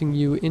 contacting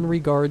you in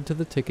regard to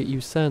the ticket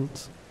you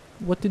sent.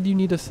 What did you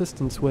need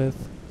assistance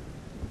with?"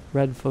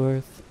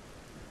 Redforth.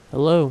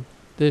 "Hello,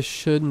 this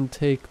shouldn't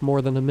take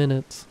more than a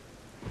minute."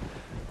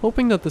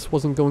 Hoping that this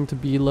wasn't going to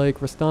be like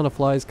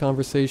Rastanafly's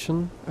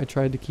conversation, I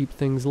tried to keep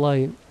things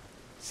light.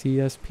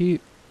 "CS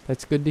Pete,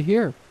 That's good to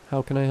hear.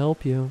 How can I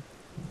help you?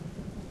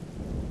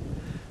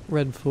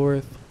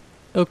 Redforth.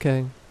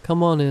 Okay,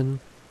 come on in.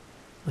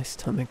 My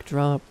stomach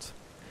dropped.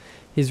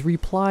 His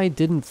reply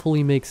didn't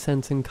fully make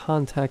sense in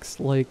context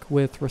like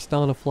with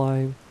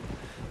Rastanafly,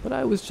 but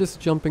I was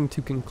just jumping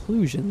to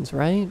conclusions,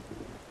 right?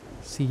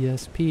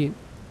 C.S. Pete.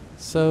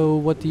 So,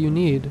 what do you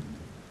need?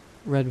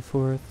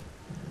 Redforth.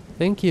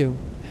 Thank you.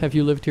 Have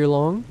you lived here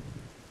long?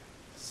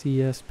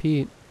 C.S.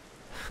 Pete.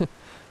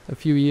 A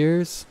few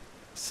years.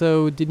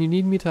 So, did you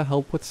need me to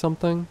help with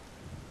something?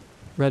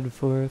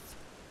 Redforth.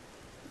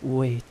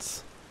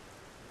 Wait.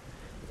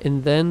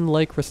 And then,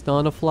 like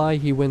Rastanafly,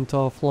 he went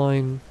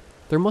offline.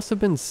 There must have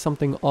been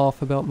something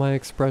off about my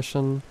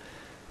expression,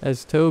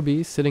 as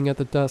Toby, sitting at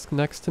the desk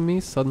next to me,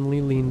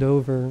 suddenly leaned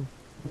over.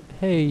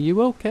 Hey,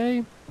 you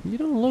okay? You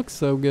don't look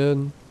so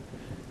good.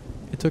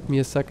 It took me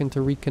a second to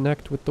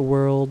reconnect with the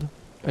world.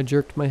 I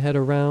jerked my head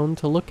around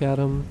to look at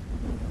him.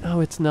 Oh,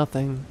 it's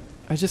nothing.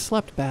 I just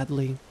slept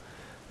badly.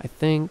 I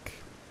think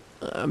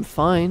I'm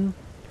fine.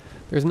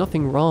 There's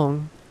nothing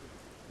wrong.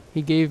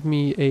 He gave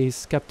me a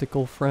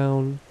skeptical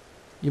frown.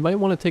 You might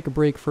want to take a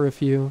break for a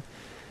few.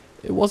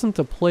 It wasn't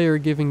a player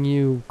giving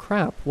you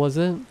crap, was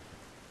it?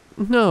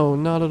 No,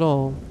 not at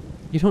all.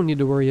 You don't need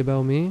to worry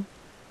about me.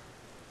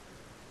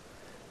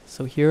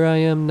 So here I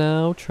am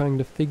now, trying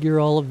to figure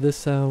all of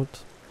this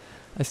out.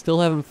 I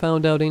still haven't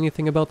found out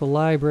anything about the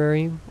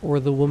library,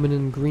 or the woman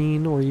in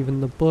green, or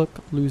even the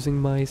book,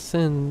 Losing My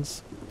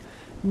Sins.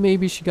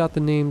 Maybe she got the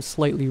name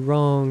slightly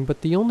wrong,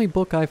 but the only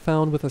book I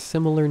found with a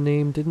similar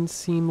name didn't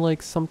seem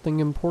like something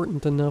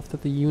important enough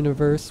that the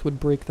universe would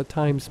break the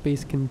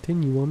time-space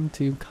continuum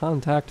to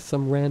contact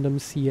some random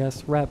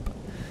CS rep.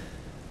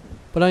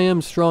 But I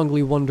am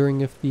strongly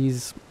wondering if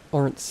these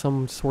aren't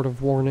some sort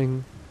of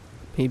warning.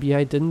 Maybe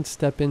I didn't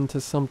step into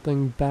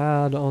something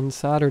bad on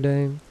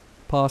Saturday.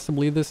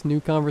 Possibly this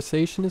new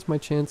conversation is my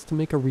chance to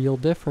make a real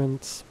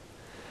difference.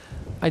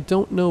 I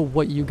don't know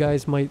what you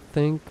guys might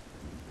think.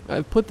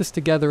 I've put this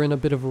together in a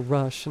bit of a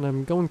rush, and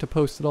I'm going to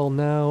post it all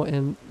now,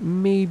 and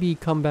maybe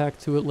come back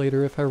to it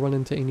later if I run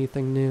into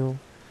anything new.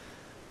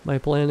 My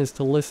plan is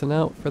to listen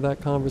out for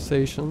that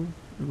conversation,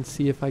 and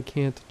see if I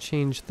can't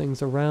change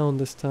things around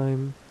this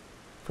time.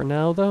 For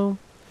now, though,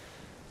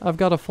 I've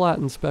got a flat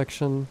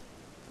inspection.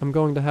 I'm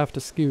going to have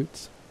to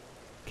scoot.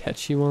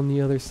 Catch you on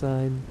the other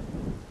side.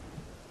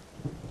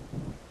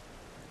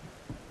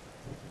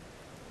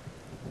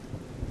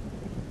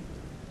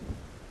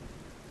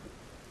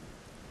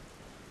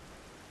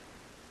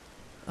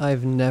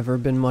 I've never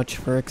been much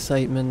for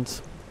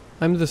excitement.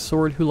 I'm the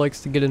sort who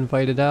likes to get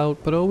invited out,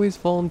 but always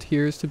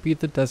volunteers to be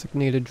the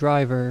designated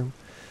driver.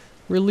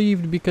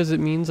 Relieved because it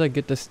means I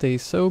get to stay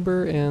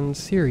sober and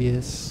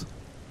serious.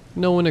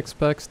 No one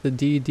expects the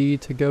DD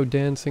to go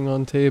dancing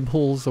on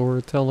tables or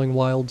telling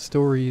wild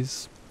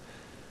stories.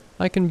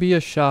 I can be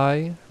a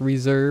shy,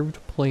 reserved,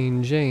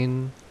 plain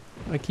Jane.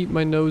 I keep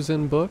my nose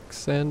in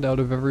books and out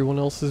of everyone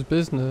else's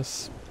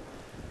business.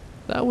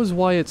 That was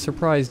why it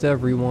surprised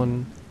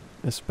everyone.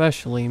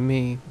 Especially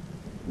me,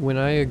 when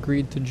I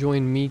agreed to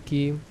join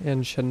Miki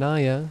and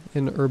Shania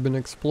in urban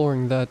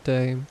exploring that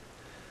day.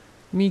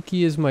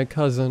 Miki is my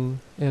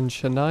cousin, and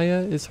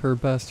Shania is her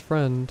best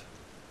friend.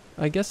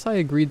 I guess I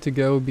agreed to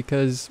go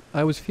because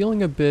I was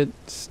feeling a bit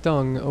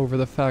stung over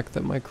the fact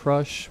that my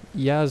crush,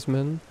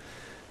 Yasmin,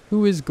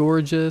 who is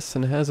gorgeous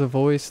and has a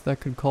voice that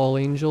could call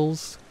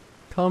angels,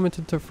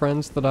 commented to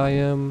friends that I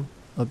am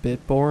a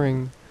bit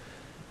boring.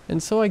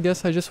 And so I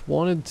guess I just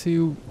wanted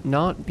to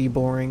not be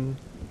boring.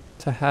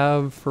 To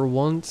have, for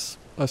once,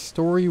 a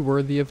story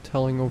worthy of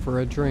telling over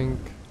a drink.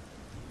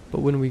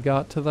 But when we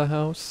got to the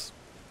house,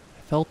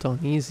 I felt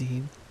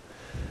uneasy.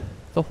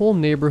 The whole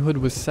neighborhood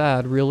was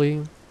sad,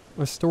 really.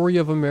 A story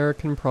of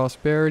American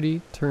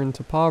prosperity turned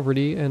to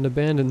poverty and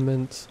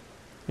abandonment.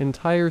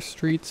 Entire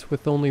streets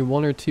with only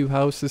one or two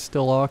houses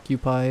still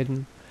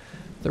occupied.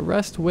 The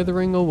rest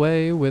withering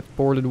away with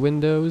boarded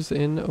windows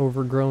in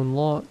overgrown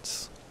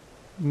lots.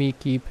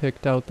 Miki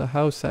picked out the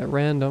house at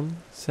random,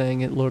 saying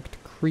it looked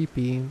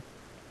creepy.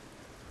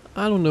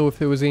 I don't know if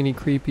it was any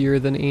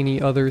creepier than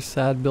any other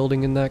sad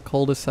building in that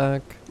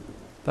cul-de-sac.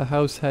 The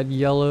house had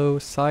yellow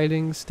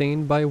siding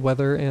stained by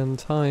weather and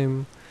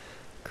time,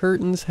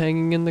 curtains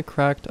hanging in the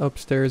cracked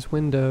upstairs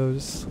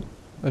windows,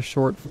 a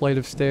short flight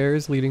of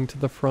stairs leading to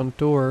the front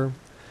door.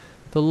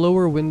 The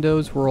lower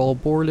windows were all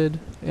boarded,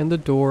 and the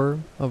door,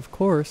 of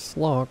course,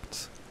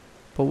 locked.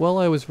 But while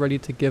I was ready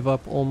to give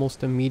up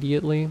almost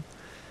immediately,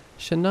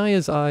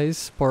 Shania's eyes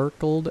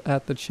sparkled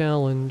at the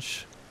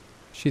challenge.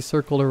 She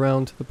circled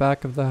around to the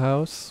back of the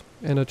house,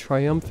 and a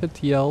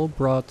triumphant yell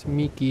brought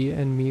Miki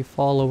and me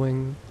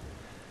following.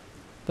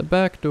 The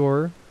back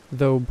door,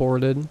 though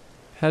boarded,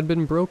 had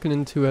been broken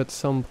into at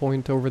some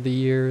point over the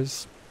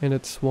years, and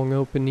it swung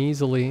open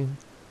easily.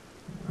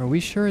 Are we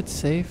sure it's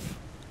safe?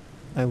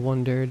 I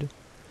wondered.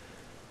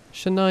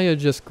 Shania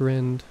just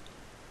grinned.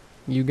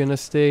 You gonna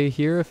stay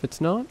here if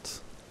it's not?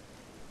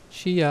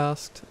 She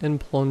asked, and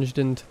plunged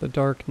into the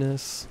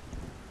darkness.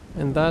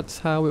 And that's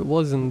how it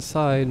was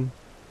inside.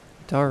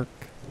 Dark.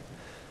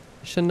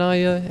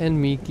 Shania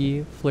and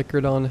Miki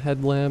flickered on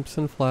headlamps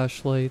and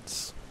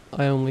flashlights.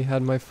 I only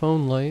had my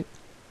phone light,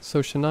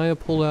 so Shania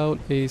pulled out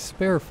a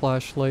spare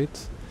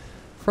flashlight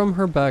from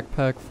her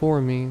backpack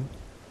for me.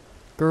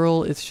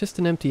 Girl, it's just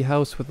an empty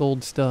house with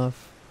old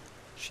stuff.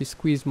 She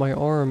squeezed my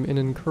arm in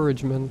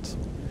encouragement.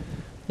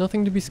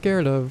 Nothing to be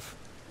scared of,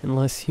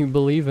 unless you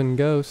believe in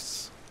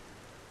ghosts.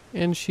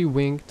 And she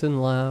winked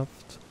and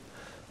laughed.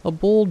 A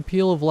bold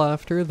peal of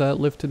laughter that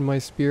lifted my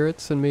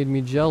spirits and made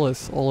me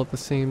jealous all at the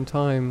same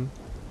time.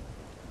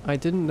 I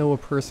didn't know a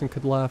person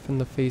could laugh in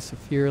the face of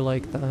fear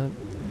like that.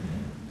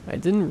 I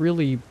didn't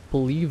really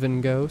believe in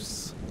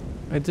ghosts.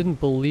 I didn't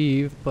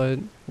believe, but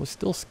was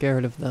still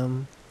scared of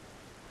them.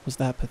 Was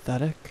that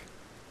pathetic?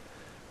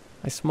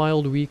 I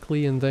smiled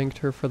weakly and thanked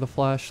her for the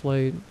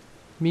flashlight.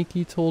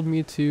 Miki told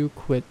me to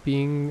quit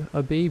being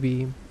a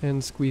baby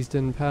and squeezed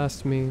in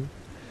past me,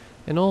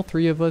 and all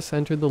three of us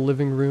entered the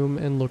living room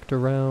and looked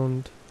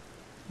around.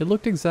 It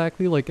looked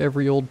exactly like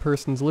every old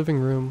person's living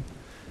room.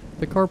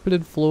 The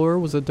carpeted floor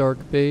was a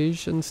dark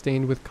beige and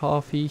stained with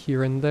coffee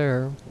here and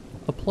there.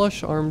 A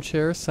plush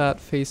armchair sat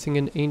facing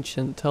an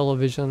ancient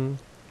television,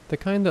 the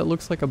kind that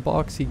looks like a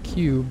boxy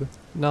cube,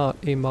 not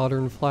a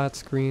modern flat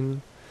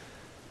screen.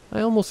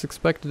 I almost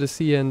expected to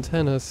see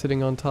antenna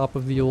sitting on top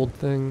of the old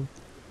thing.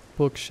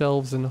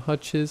 Bookshelves and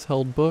hutches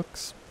held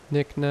books,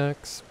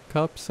 knickknacks,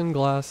 cups and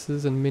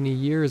glasses, and many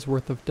years'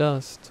 worth of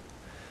dust.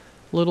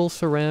 Little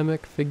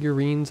ceramic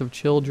figurines of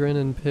children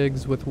and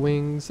pigs with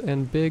wings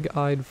and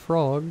big-eyed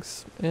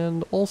frogs,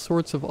 and all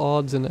sorts of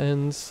odds and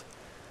ends,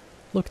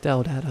 looked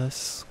out at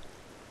us.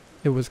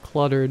 It was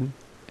cluttered,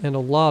 and a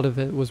lot of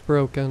it was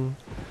broken.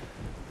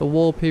 The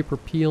wallpaper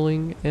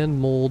peeling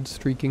and mold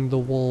streaking the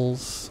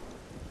walls.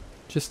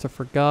 Just a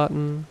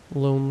forgotten,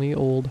 lonely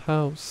old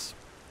house.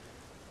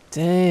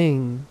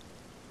 Dang!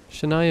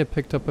 Shania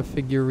picked up a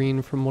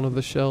figurine from one of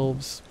the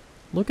shelves.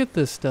 Look at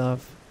this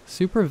stuff.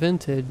 Super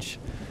vintage.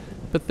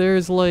 But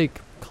there's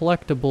like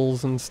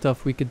collectibles and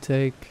stuff we could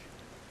take.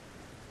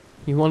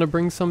 You want to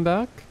bring some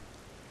back?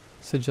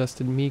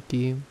 Suggested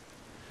Miki.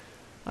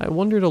 I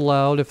wondered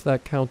aloud if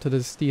that counted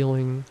as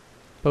stealing.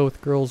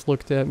 Both girls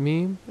looked at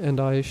me, and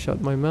I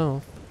shut my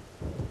mouth.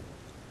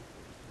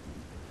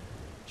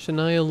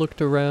 Shania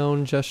looked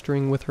around,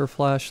 gesturing with her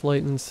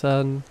flashlight, and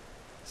said,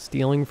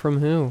 "Stealing from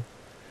who?"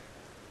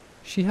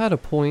 She had a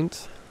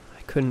point.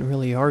 I couldn't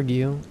really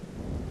argue.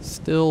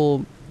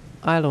 Still,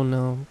 I don't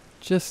know.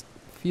 Just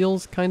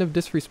feels kind of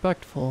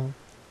disrespectful.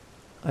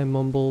 I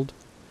mumbled.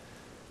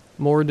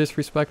 More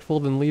disrespectful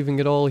than leaving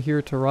it all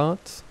here to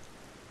rot?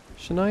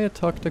 Shania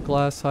tucked a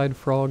glass-eyed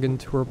frog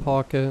into her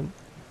pocket.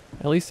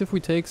 At least if we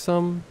take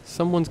some,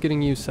 someone's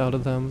getting use out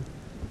of them.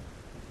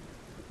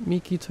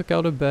 Miki took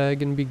out a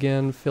bag and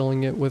began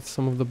filling it with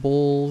some of the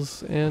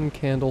bowls and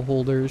candle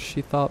holders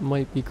she thought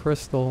might be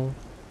crystal.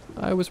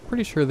 I was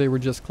pretty sure they were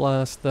just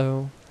glass,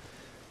 though.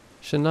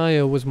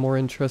 Shania was more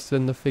interested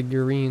in the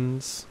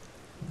figurines.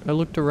 I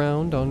looked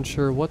around,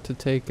 unsure what to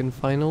take, and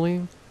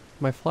finally,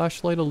 my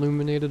flashlight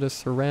illuminated a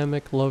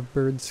ceramic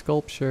lovebird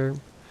sculpture.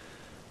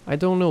 I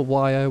don't know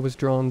why I was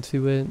drawn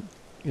to it.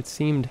 It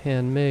seemed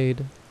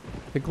handmade.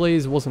 The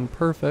glaze wasn't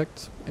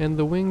perfect, and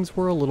the wings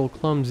were a little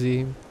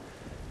clumsy.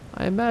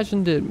 I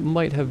imagined it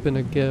might have been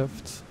a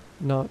gift,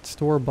 not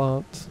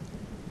store-bought.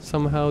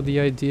 Somehow the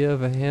idea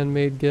of a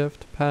handmade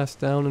gift, passed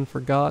down and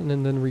forgotten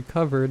and then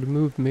recovered,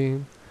 moved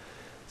me.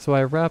 So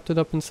I wrapped it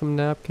up in some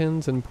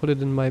napkins and put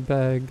it in my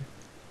bag.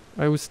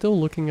 I was still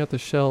looking at the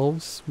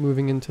shelves,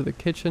 moving into the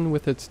kitchen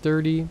with its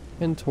dirty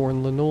and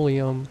torn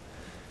linoleum,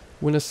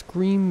 when a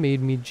scream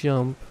made me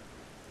jump.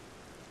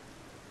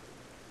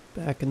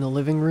 Back in the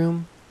living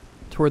room,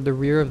 toward the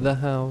rear of the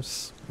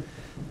house,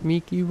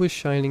 Miki was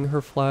shining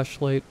her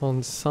flashlight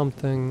on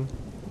something.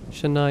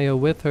 Shania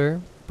with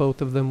her,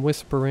 both of them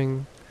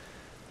whispering.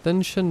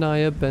 Then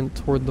Shania bent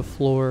toward the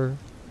floor.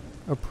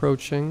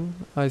 Approaching,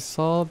 I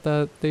saw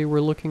that they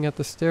were looking at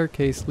the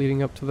staircase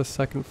leading up to the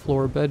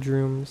second-floor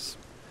bedrooms.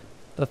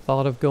 The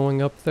thought of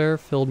going up there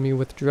filled me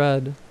with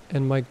dread,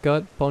 and my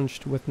gut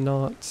bunched with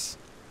knots.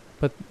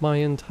 But my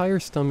entire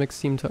stomach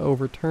seemed to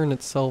overturn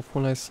itself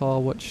when I saw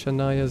what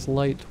Shania's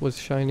light was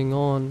shining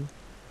on.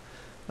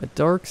 A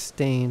dark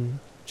stain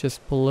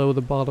just below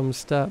the bottom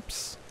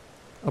steps.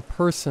 A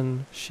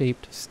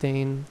person-shaped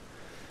stain.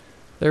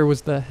 There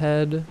was the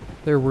head,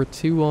 there were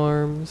 2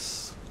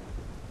 arms.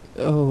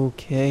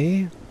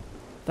 Okay,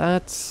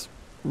 that's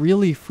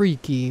really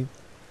freaky,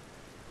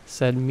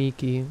 said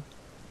Miki.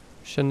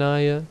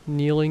 Shania,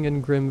 kneeling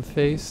and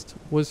grim-faced,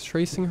 was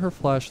tracing her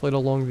flashlight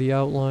along the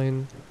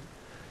outline.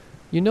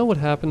 You know what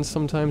happens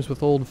sometimes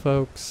with old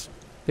folks.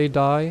 They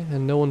die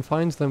and no one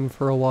finds them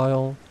for a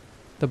while.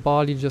 The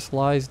body just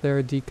lies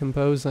there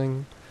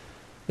decomposing.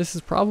 This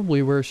is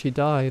probably where she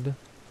died.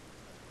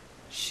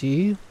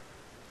 She?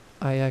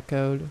 I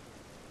echoed.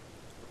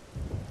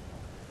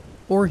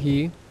 Or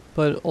he,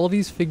 but all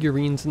these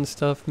figurines and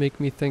stuff make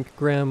me think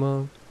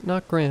Grandma,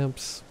 not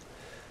Gramps.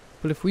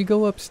 But if we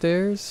go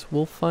upstairs,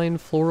 we'll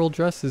find floral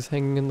dresses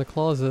hanging in the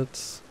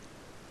closets.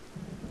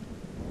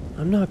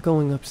 I'm not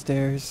going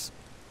upstairs,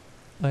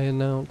 I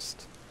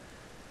announced.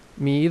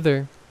 Me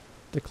either,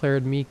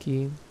 declared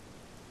Miki.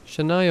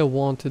 Shania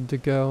wanted to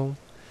go.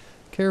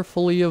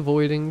 Carefully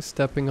avoiding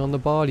stepping on the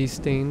body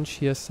stain,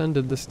 she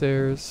ascended the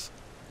stairs.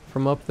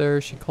 From up there,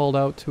 she called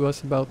out to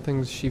us about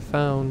things she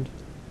found.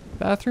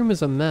 Bathroom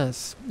is a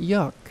mess.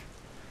 Yuck.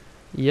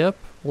 Yep,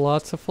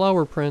 lots of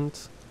flower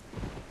print.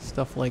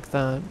 Stuff like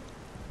that.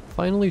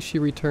 Finally, she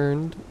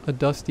returned, a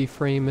dusty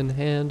frame in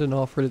hand, and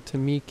offered it to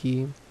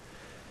Miki.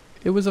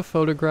 It was a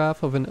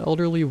photograph of an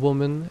elderly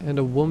woman and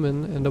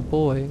a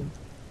boy.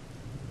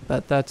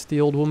 Bet that's the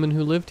old woman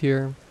who lived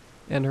here,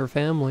 and her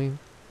family.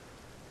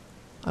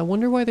 I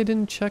wonder why they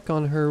didn't check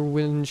on her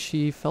when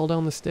she fell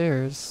down the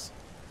stairs,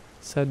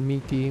 said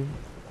Miki.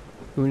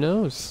 Who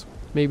knows?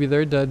 Maybe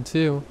they're dead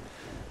too.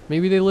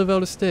 Maybe they live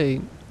out of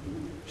state.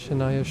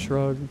 Shania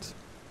shrugged.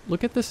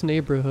 Look at this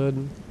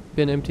neighborhood.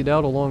 Been emptied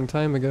out a long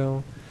time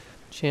ago.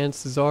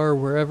 Chances are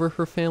wherever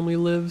her family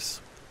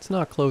lives, it's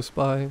not close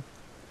by.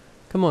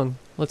 Come on,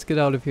 let's get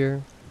out of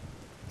here.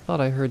 Thought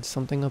I heard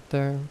something up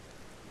there.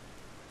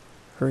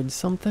 Heard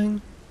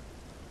something?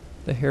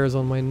 The hairs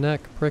on my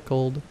neck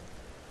prickled.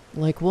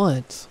 Like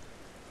what?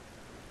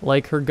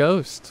 Like her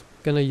ghost.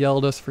 Gonna yell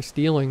at us for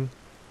stealing,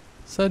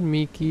 said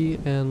Miki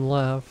and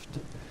laughed.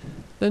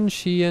 Then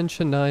she and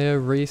Shania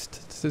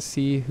raced to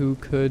see who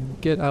could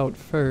get out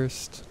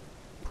first,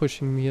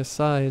 pushing me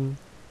aside.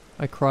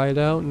 I cried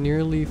out,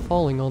 nearly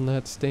falling on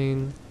that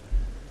stain.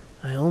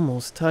 I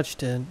almost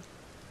touched it.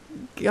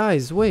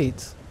 Guys,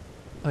 wait!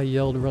 I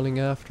yelled, running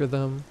after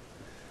them.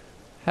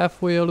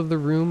 Halfway out of the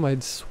room,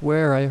 I'd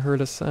swear I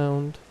heard a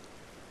sound.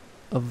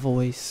 A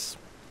voice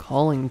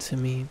calling to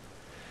me.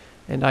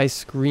 And I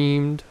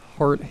screamed,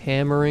 heart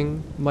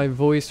hammering, my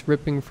voice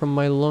ripping from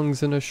my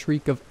lungs in a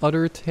shriek of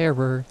utter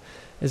terror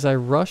as I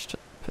rushed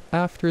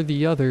after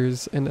the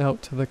others and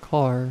out to the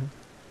car.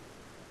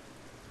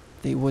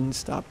 They wouldn't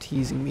stop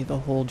teasing me the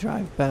whole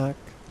drive back.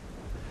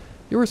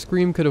 Your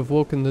scream could have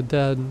woken the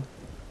dead,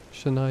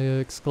 Shania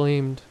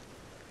exclaimed.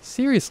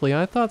 Seriously,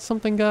 I thought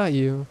something got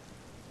you,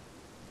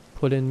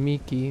 put in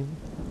Miki.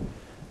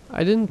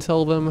 I didn't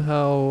tell them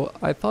how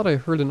I thought I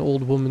heard an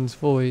old woman's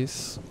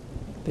voice.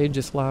 They'd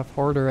just laugh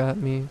harder at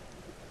me.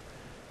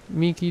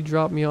 Miki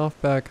dropped me off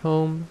back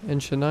home,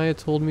 and Shania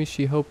told me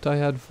she hoped I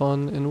had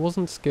fun and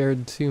wasn't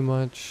scared too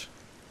much.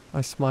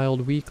 I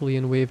smiled weakly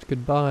and waved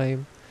goodbye,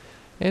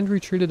 and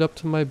retreated up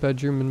to my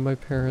bedroom in my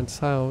parents'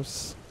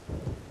 house.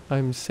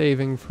 I'm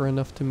saving for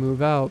enough to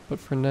move out, but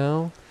for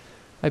now,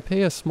 I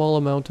pay a small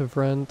amount of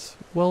rent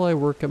while I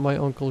work at my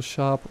uncle's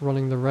shop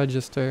running the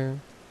register.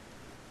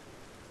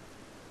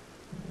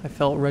 I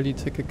felt ready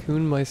to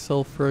cocoon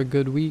myself for a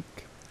good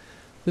week.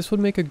 This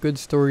would make a good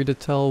story to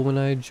tell when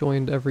I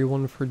joined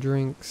everyone for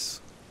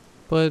drinks,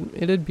 but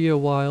it'd be a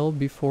while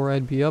before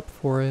I'd be up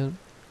for it.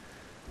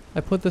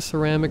 I put the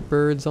ceramic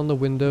birds on the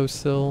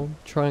windowsill,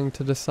 trying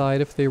to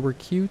decide if they were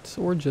cute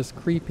or just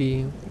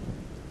creepy.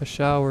 A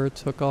shower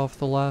took off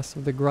the last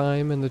of the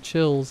grime and the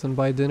chills, and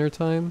by dinner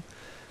time,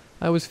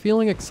 I was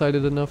feeling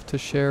excited enough to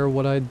share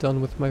what I'd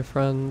done with my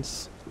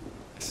friends.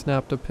 I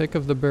snapped a pic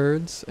of the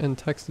birds and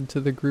texted to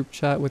the group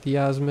chat with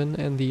Yasmin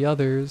and the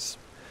others,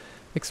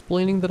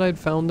 explaining that I'd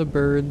found the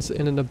birds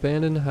in an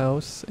abandoned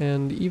house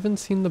and even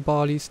seen the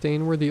body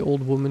stain where the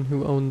old woman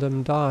who owned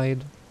them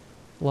died.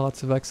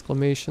 Lots of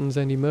exclamations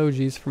and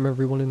emojis from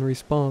everyone in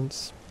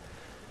response.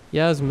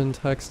 Yasmin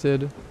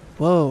texted,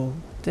 "Whoa,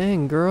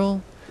 dang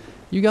girl,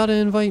 you gotta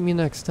invite me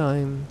next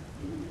time."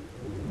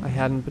 I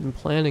hadn't been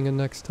planning a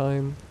next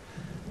time.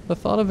 The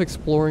thought of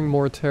exploring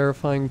more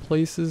terrifying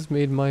places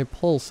made my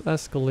pulse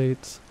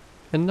escalate,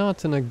 and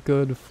not in a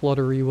good,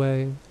 fluttery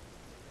way.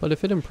 But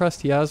if it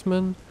impressed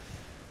Yasmin,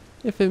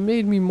 if it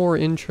made me more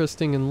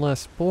interesting and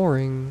less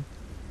boring...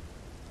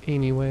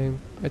 Anyway,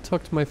 I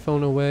tucked my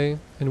phone away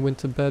and went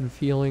to bed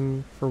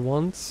feeling, for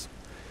once,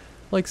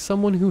 like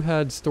someone who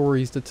had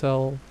stories to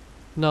tell.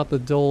 Not the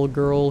dull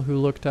girl who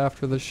looked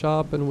after the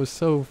shop and was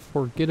so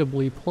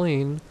forgettably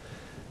plain.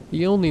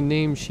 The only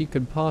name she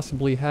could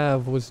possibly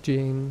have was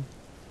Jane.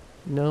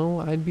 No,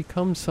 I'd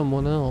become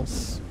someone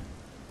else.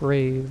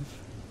 Brave.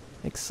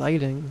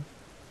 Exciting.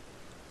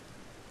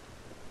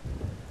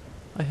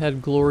 I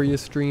had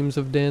glorious dreams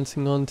of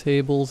dancing on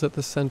tables at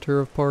the center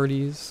of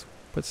parties,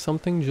 but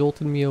something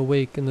jolted me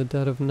awake in the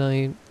dead of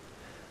night.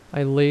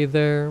 I lay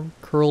there,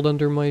 curled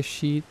under my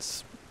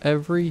sheets,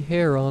 every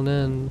hair on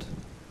end.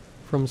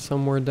 From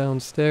somewhere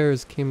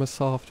downstairs came a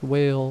soft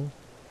wail,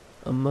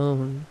 a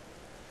moan.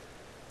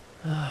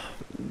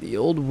 The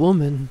old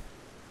woman.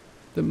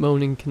 The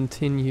moaning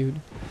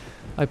continued.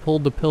 I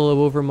pulled the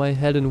pillow over my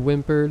head and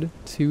whimpered,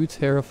 too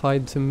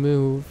terrified to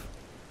move.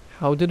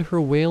 How did her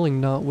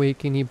wailing not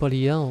wake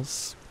anybody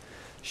else?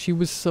 She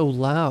was so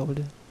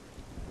loud.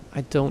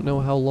 I don't know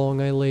how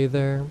long I lay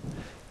there,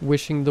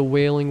 wishing the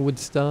wailing would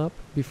stop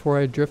before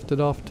I drifted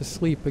off to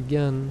sleep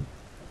again.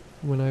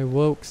 When I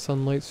woke,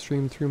 sunlight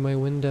streamed through my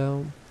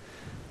window.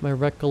 My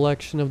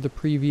recollection of the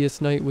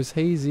previous night was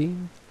hazy.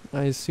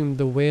 I assumed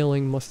the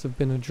wailing must have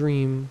been a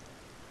dream.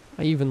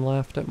 I even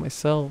laughed at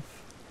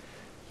myself.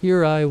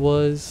 Here I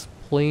was,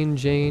 plain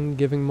Jane,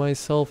 giving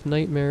myself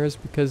nightmares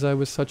because I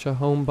was such a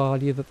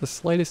homebody that the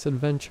slightest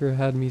adventure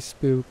had me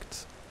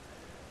spooked.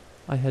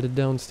 I headed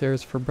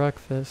downstairs for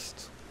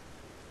breakfast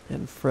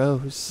and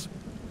froze.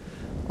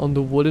 On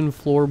the wooden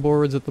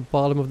floorboards at the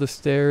bottom of the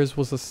stairs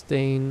was a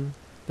stain,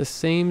 the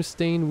same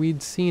stain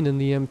we'd seen in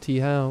the empty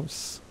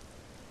house.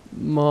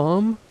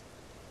 "Mom?"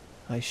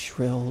 I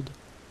shrilled.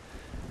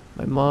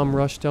 My mom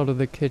rushed out of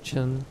the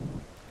kitchen.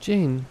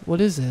 "Jane,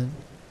 what is it?"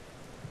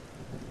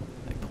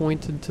 I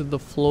pointed to the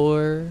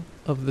floor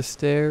of the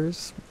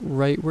stairs,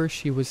 right where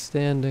she was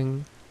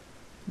standing.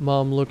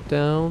 Mom looked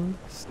down,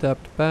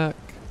 stepped back,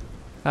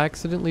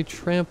 accidentally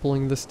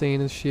trampling the stain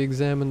as she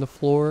examined the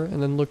floor,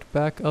 and then looked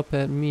back up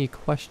at me,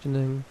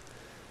 questioning.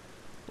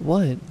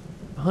 "What?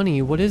 Honey,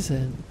 what is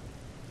it?"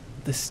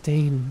 "The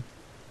stain,"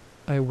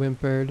 I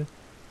whimpered.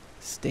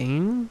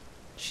 "Stain?"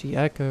 she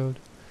echoed.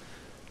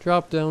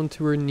 Dropped down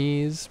to her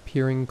knees,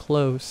 peering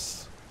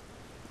close.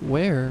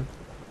 "Where?"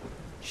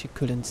 She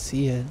couldn't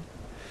see it.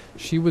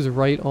 She was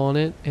right on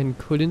it and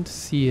couldn't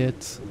see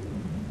it.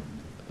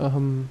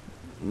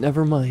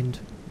 Never mind,"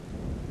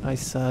 I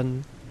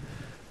said.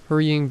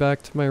 Hurrying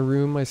back to my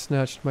room, I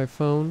snatched my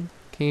phone,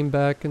 came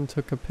back and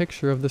took a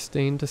picture of the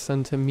stain to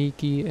send to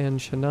Miki and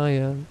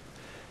Shania.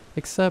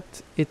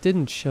 Except it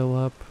didn't show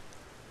up.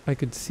 I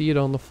could see it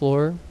on the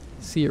floor,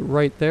 see it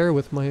right there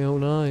with my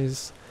own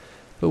eyes.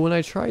 But when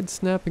I tried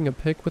snapping a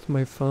pic with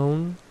my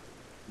phone,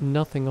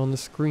 nothing on the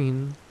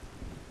screen.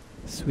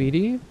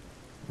 "Sweetie?"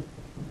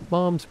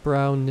 Mom's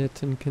brow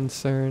knit in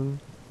concern.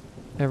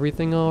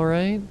 "Everything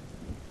alright?"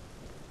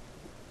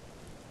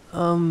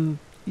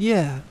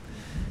 Yeah,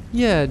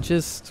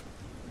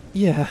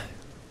 yeah.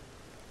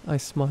 I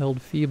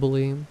smiled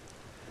feebly.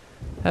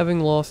 Having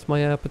lost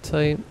my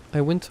appetite,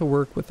 I went to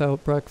work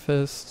without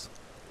breakfast.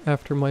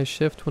 After my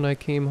shift, when I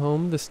came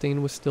home, the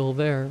stain was still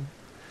there.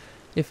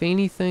 If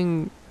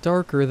anything,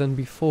 darker than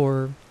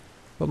before,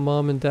 but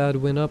Mom and Dad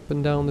went up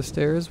and down the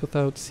stairs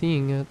without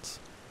seeing it.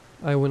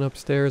 I went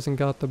upstairs and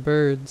got the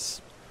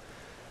birds.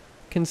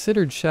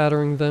 Considered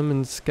shattering them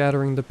and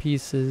scattering the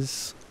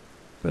pieces,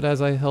 but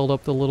as I held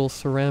up the little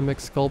ceramic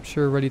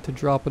sculpture ready to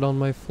drop it on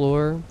my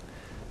floor,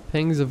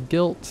 pangs of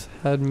guilt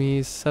had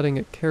me setting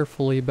it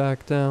carefully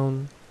back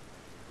down.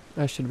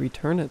 I should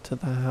return it to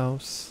the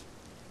house,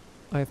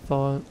 I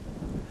thought.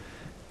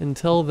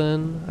 Until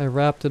then, I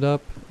wrapped it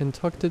up and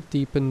tucked it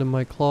deep into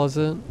my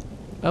closet,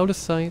 out of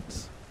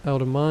sight,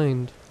 out of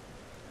mind.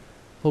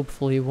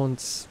 Hopefully,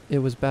 once it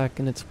was back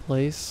in its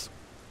place,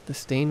 the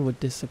stain would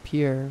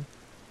disappear.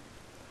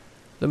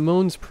 The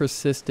moans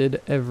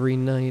persisted every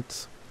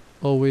night,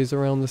 always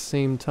around the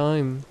same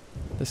time.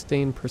 The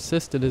stain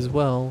persisted as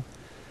well.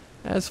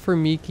 As for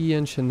Miki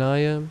and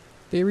Shania,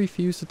 they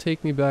refused to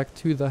take me back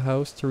to the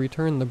house to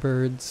return the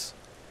birds.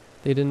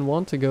 They didn't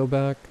want to go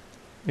back,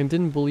 and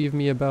didn't believe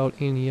me about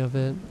any of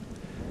it.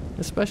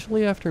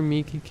 Especially after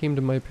Miki came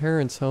to my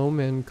parents' home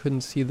and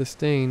couldn't see the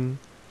stain.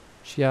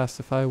 She asked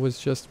if I was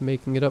just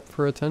making it up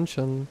for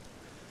attention.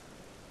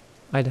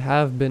 I'd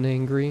have been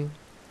angry,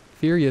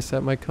 furious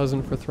at my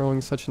cousin for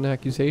throwing such an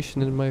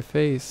accusation in my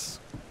face,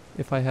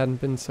 if I hadn't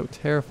been so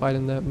terrified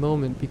in that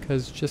moment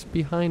because just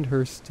behind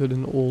her stood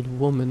an old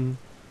woman.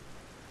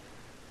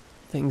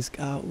 Things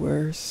got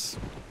worse.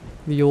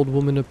 The old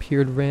woman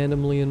appeared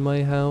randomly in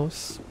my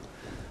house,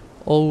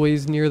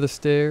 always near the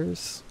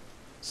stairs.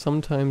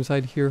 Sometimes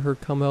I'd hear her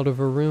come out of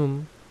her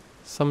room.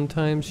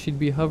 Sometimes she'd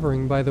be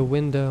hovering by the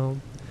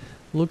window,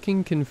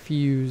 looking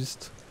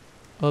confused.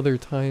 Other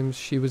times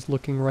she was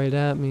looking right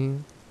at me.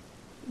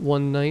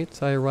 One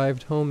night I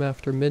arrived home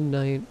after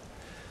midnight.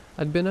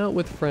 I'd been out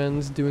with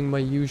friends doing my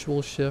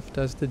usual shift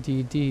as the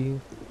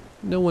DD.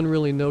 No one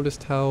really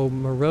noticed how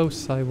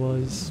morose I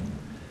was.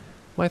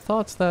 My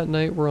thoughts that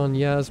night were on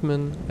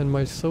Yasmin and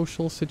my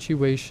social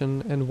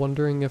situation and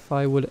wondering if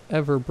I would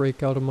ever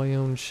break out of my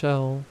own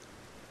shell.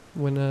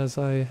 When as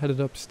I headed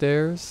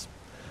upstairs,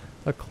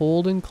 a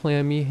cold and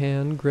clammy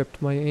hand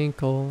gripped my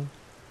ankle.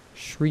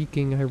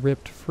 Shrieking, I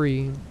ripped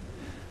free.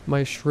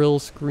 My shrill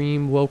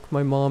scream woke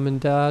my mom and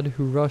dad,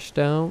 who rushed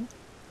out,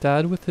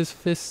 Dad with his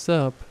fists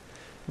up,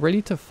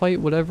 ready to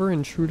fight whatever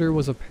intruder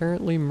was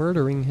apparently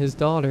murdering his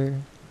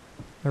daughter.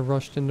 I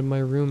rushed into my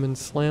room and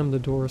slammed the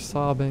door,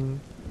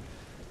 sobbing.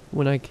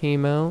 When I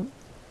came out,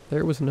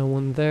 there was no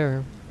one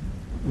there.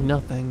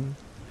 Nothing.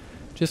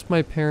 Just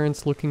my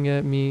parents looking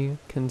at me,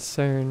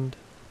 concerned.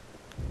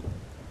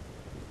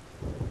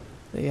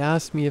 They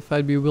asked me if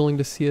I'd be willing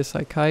to see a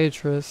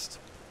psychiatrist.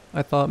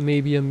 I thought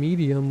maybe a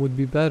medium would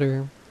be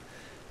better,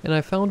 and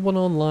I found one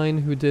online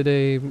who did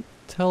a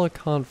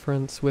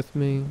teleconference with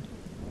me.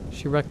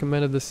 She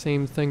recommended the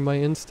same thing my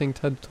instinct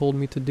had told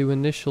me to do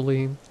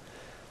initially.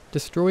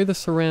 Destroy the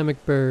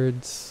ceramic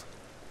birds.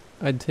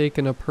 I'd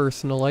taken a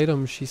personal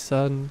item, she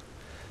said.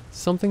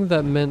 Something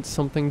that meant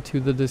something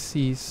to the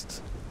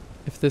deceased.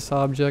 If this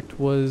object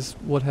was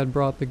what had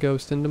brought the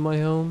ghost into my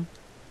home,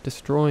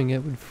 destroying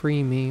it would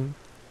free me.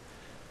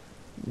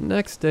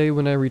 Next day,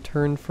 when I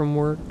returned from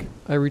work,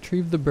 I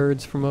retrieved the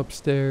birds from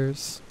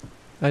upstairs.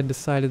 I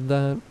decided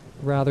that,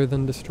 rather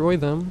than destroy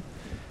them,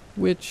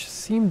 which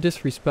seemed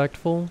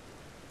disrespectful,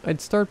 I'd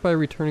start by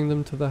returning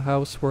them to the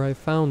house where I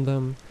found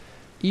them,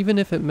 even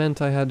if it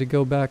meant I had to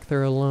go back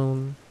there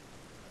alone.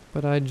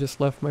 But I'd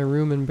just left my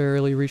room and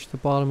barely reached the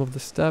bottom of the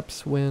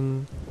steps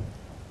when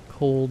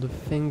cold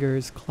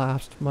fingers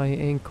clasped my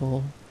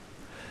ankle.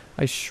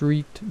 I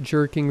shrieked,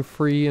 jerking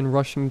free and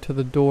rushing to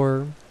the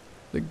door.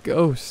 The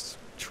ghost,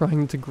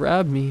 trying to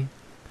grab me.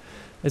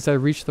 As I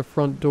reached the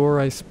front door,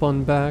 I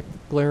spun back,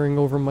 glaring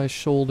over my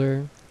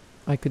shoulder.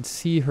 I could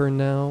see her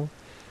now,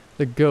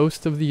 the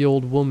ghost of the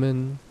old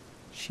woman.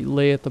 She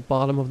lay at the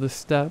bottom of the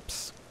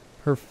steps,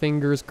 her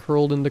fingers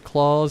curled into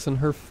claws and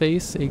her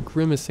face a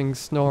grimacing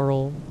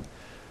snarl.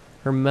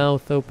 Her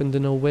mouth opened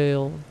in a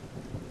wail.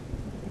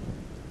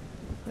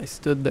 I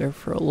stood there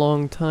for a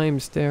long time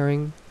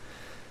staring,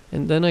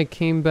 and then I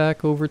came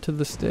back over to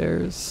the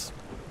stairs.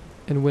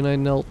 And when I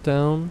knelt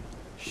down,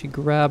 she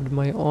grabbed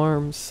my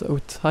arm so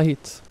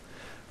tight.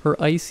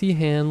 Her icy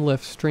hand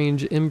left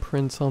strange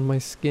imprints on my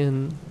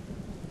skin.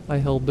 I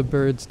held the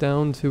birds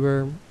down to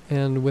her,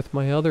 and with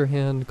my other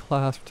hand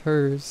clasped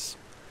hers.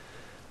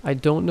 I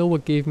don't know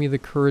what gave me the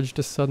courage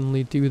to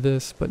suddenly do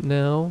this, but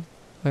now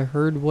I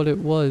heard what it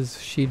was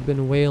she'd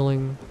been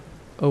wailing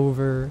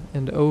over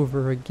and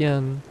over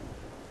again.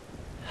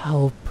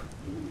 "Help,"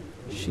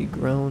 she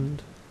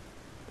groaned.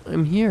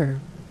 "I'm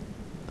here,"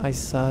 I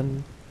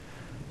said.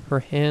 Her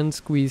hand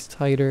squeezed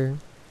tighter.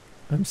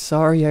 "I'm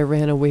sorry I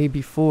ran away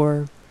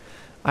before.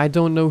 I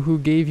don't know who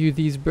gave you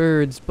these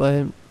birds,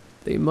 but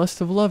they must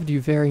have loved you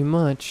very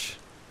much.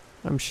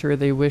 I'm sure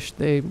they wished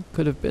they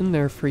could have been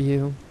there for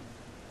you."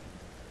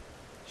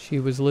 She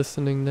was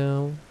listening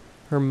now,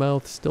 her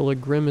mouth still a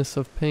grimace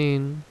of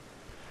pain.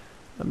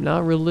 I'm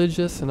not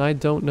religious and I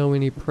don't know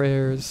any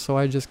prayers, so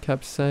I just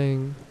kept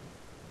saying,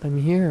 "I'm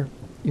here.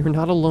 You're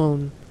not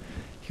alone.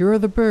 Here are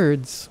the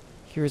birds.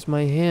 Here's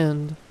my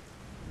hand."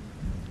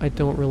 I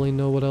don't really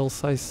know what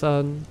else I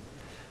said.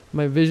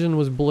 My vision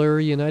was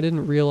blurry and I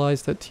didn't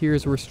realize that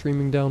tears were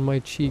streaming down my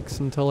cheeks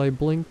until I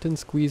blinked and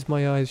squeezed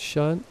my eyes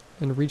shut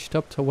and reached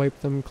up to wipe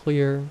them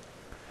clear.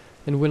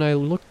 And when I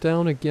looked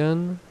down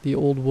again, the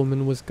old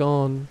woman was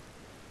gone.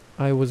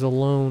 I was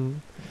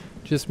alone,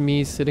 just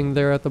me sitting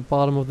there at the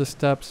bottom of the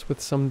steps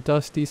with some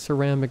dusty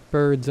ceramic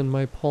birds in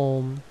my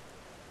palm.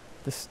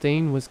 The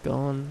stain was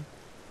gone.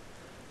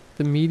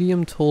 The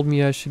medium told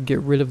me I should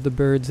get rid of the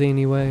birds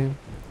anyway,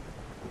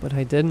 but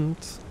I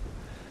didn't.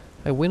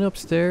 I went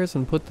upstairs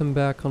and put them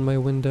back on my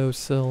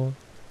windowsill.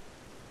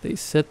 They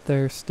sit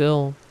there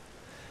still.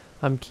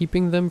 I'm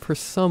keeping them for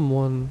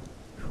someone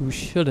who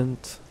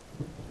shouldn't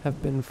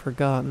have been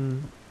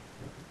forgotten.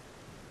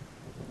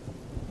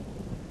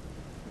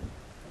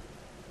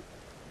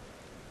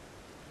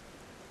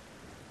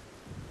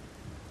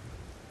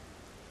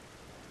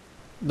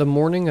 The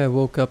morning I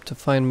woke up to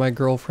find my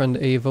girlfriend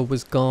Ava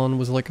was gone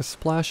was like a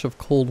splash of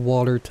cold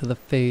water to the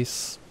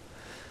face.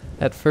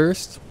 At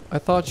first, I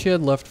thought she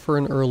had left for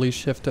an early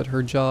shift at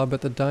her job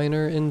at the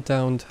diner in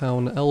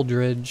downtown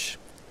Eldridge,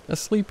 a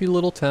sleepy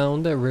little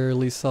town that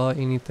rarely saw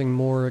anything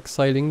more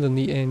exciting than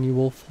the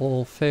annual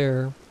fall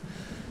fair.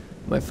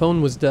 My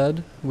phone was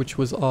dead, which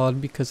was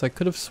odd because I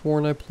could have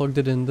sworn I plugged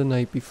it in the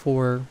night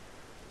before.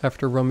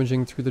 After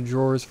rummaging through the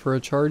drawers for a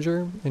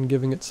charger and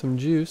giving it some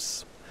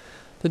juice,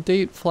 the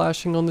date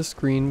flashing on the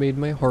screen made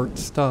my heart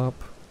stop.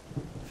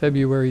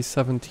 February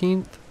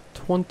 17th,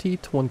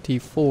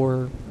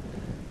 2024.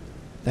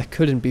 That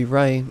couldn't be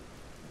right.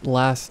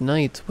 Last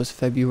night was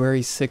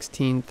February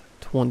 16th,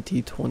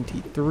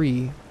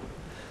 2023.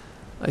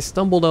 I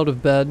stumbled out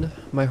of bed,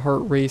 my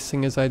heart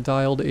racing as I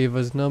dialed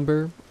Ava's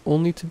number,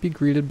 only to be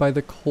greeted by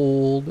the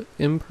cold,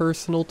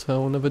 impersonal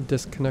tone of a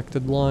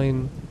disconnected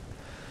line.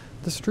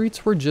 The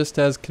streets were just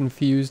as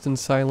confused and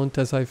silent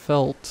as I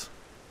felt.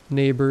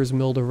 Neighbors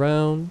milled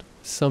around,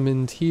 some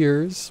in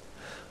tears,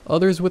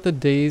 others with a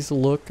dazed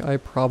look I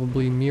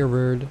probably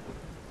mirrored.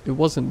 It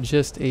wasn't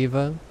just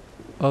Ava.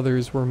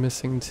 Others were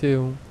missing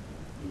too.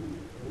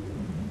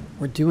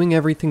 "We're doing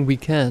everything we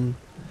can,"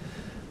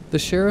 the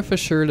sheriff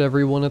assured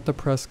everyone at the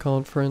press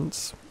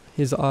conference,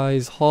 his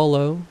eyes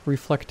hollow,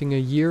 reflecting a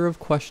year of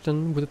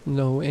question with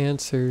no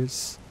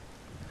answers.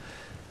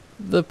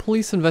 The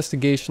police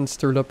investigation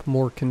stirred up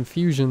more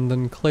confusion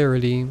than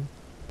clarity.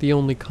 The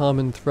only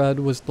common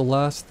thread was the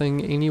last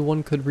thing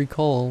anyone could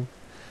recall,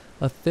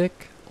 a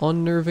thick,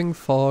 unnerving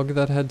fog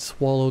that had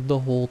swallowed the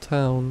whole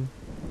town.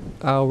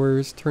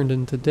 Hours turned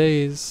into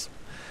days,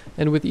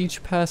 and with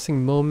each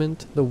passing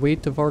moment, the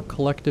weight of our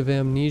collective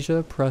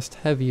amnesia pressed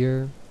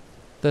heavier.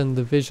 Then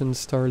the visions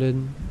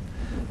started.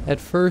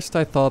 At first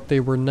I thought they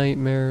were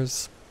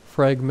nightmares,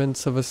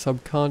 fragments of a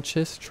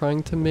subconscious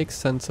trying to make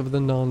sense of the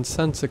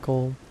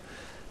nonsensical.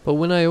 But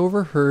when I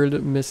overheard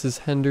Mrs.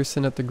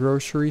 Henderson at the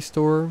grocery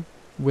store,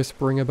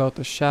 whispering about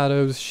the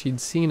shadows she'd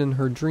seen in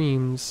her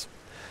dreams,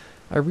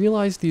 I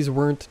realized these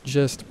weren't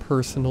just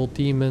personal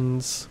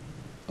demons.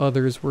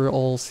 Others were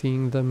all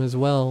seeing them as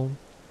well.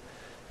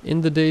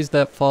 In the days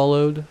that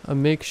followed, a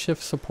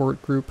makeshift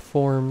support group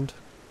formed.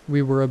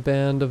 We were a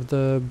band of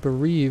the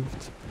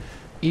bereaved,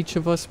 each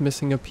of us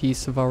missing a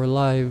piece of our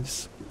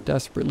lives,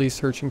 desperately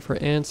searching for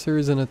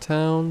answers in a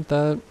town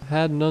that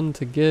had none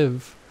to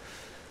give.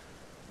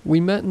 We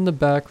met in the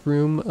back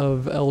room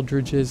of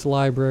Eldridge's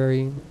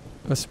library,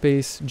 a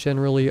space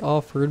generally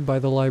offered by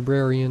the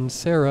librarian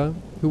Sarah,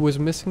 who was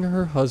missing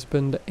her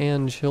husband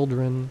and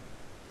children.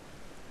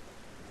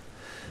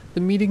 The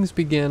meetings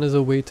began as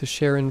a way to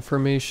share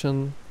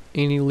information,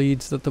 any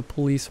leads that the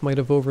police might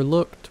have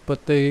overlooked,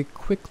 but they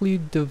quickly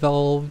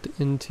devolved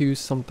into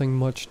something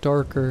much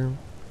darker.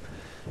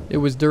 It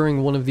was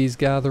during one of these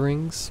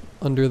gatherings,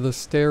 under the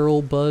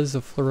sterile buzz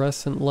of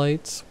fluorescent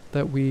lights,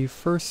 that we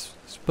first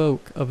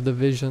spoke of the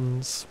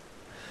visions.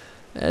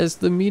 As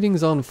the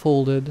meetings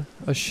unfolded,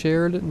 a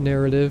shared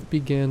narrative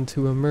began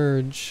to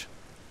emerge,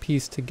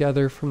 pieced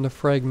together from the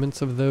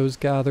fragments of those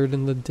gathered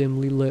in the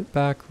dimly lit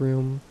back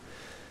room.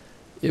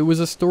 It was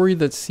a story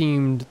that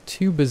seemed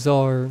too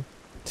bizarre,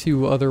 too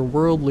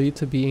otherworldly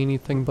to be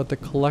anything but the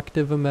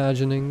collective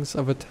imaginings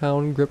of a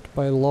town gripped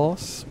by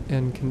loss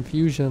and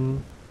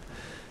confusion.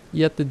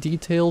 Yet the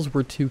details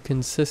were too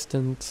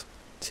consistent,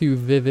 too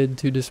vivid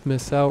to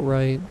dismiss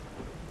outright.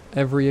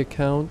 Every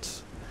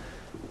account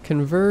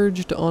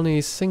converged on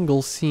a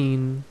single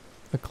scene,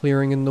 a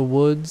clearing in the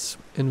woods,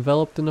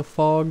 enveloped in a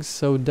fog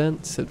so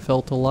dense it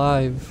felt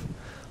alive,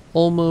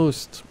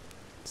 almost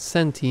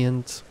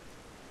sentient.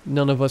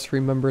 None of us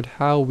remembered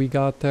how we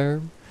got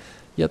there,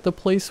 yet the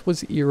place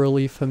was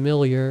eerily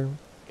familiar,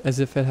 as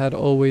if it had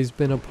always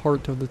been a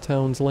part of the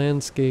town's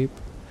landscape,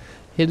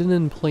 hidden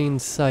in plain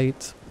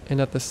sight, and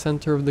at the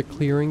center of the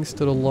clearing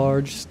stood a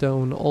large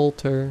stone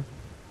altar,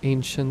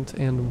 ancient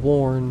and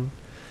worn,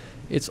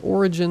 its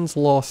origins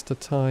lost to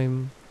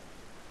time.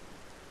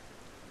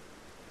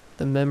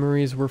 The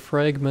memories were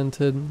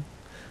fragmented,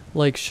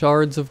 like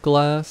shards of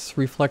glass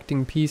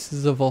reflecting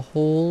pieces of a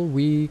whole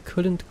we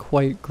couldn't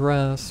quite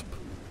grasp.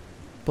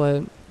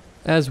 But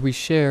as we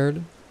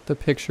shared, the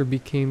picture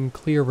became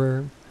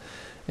clearer,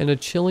 and a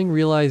chilling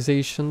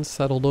realization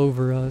settled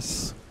over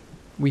us.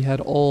 We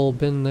had all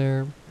been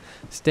there,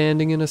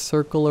 standing in a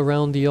circle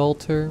around the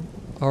altar,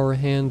 our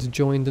hands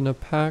joined in a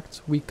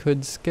pact we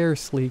could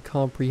scarcely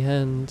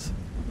comprehend.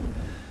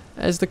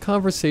 As the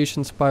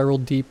conversation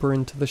spiraled deeper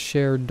into the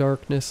shared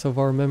darkness of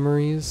our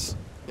memories,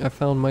 I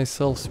found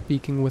myself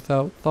speaking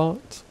without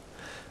thought,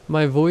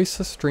 my voice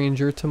a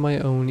stranger to my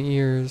own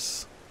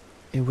ears.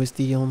 "It was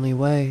the only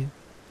way,"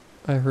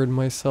 I heard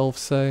myself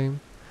say.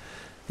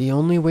 "The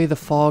only way the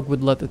fog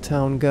would let the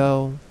town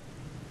go."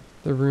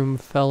 The room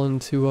fell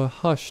into a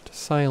hushed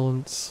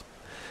silence,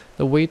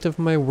 the weight of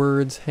my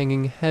words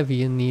hanging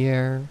heavy in the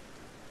air.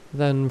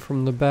 Then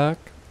from the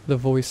back, the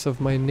voice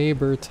of my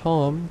neighbor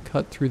Tom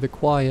cut through the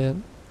quiet.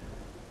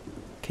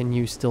 "Can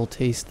you still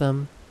taste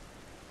them?"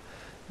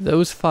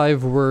 Those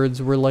 5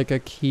 words were like a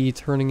key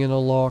turning in a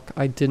lock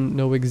I didn't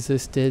know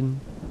existed.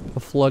 A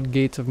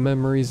floodgate of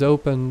memories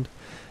opened,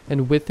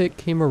 and with it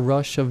came a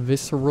rush of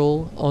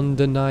visceral,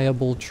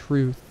 undeniable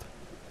truth.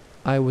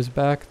 I was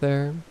back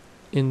there,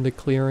 in the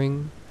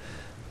clearing,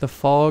 the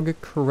fog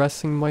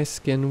caressing my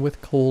skin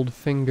with cold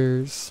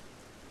fingers,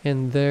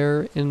 and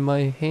there in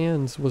my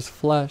hands was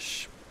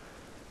flesh,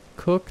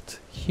 cooked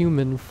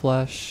human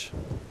flesh.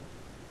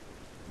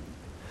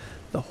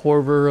 The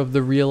horror of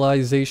the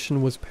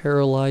realization was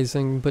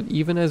paralyzing, but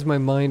even as my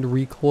mind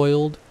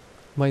recoiled,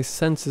 my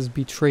senses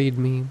betrayed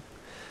me.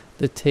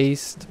 The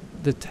taste,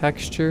 the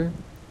texture,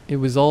 it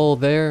was all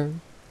there,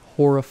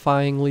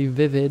 horrifyingly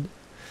vivid.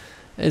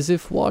 As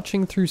if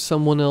watching through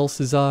someone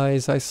else's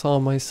eyes, I saw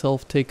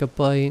myself take a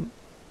bite,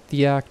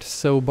 the act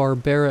so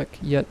barbaric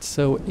yet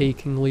so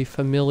achingly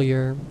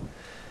familiar.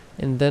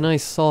 And then I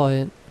saw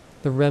it,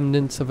 the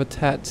remnants of a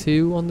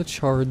tattoo on the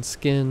charred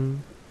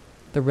skin.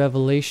 The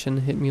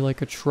revelation hit me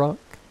like a truck,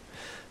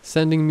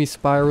 sending me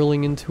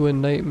spiraling into a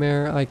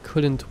nightmare I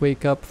couldn't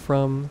wake up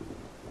from.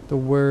 The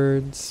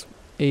words,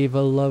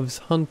 "Ava loves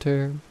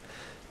Hunter,"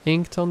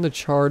 inked on the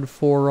charred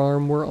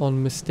forearm were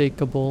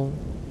unmistakable.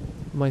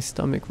 My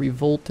stomach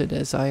revolted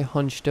as I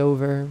hunched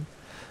over,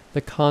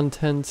 the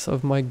contents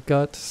of my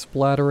gut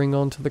splattering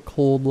onto the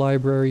cold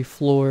library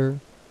floor.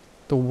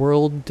 The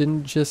world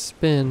didn't just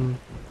spin,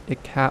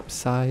 it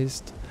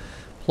capsized,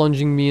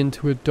 plunging me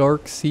into a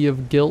dark sea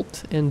of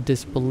guilt and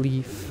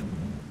disbelief.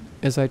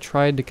 As I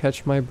tried to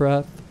catch my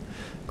breath,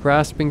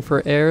 grasping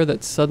for air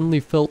that suddenly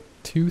felt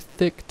too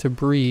thick to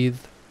breathe,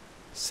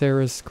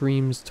 Sarah's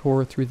screams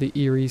tore through the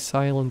eerie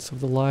silence of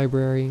the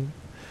library.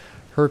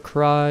 Her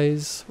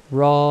cries,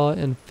 raw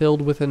and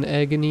filled with an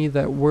agony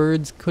that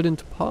words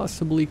couldn't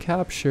possibly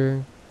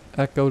capture,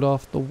 echoed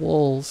off the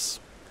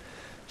walls.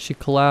 She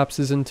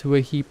collapses into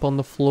a heap on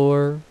the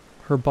floor,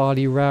 her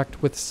body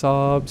racked with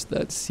sobs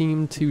that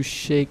seemed to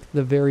shake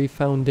the very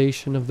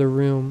foundation of the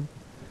room.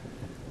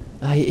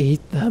 "I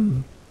ate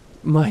them.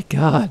 My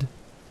God,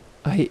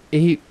 I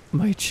ate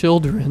my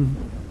children."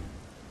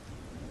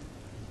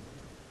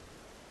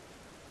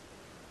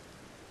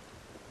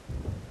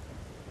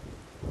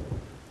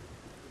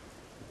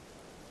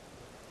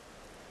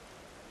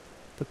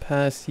 The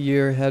past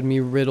year had me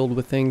riddled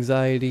with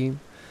anxiety,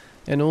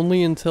 and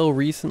only until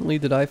recently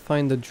did I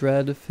find the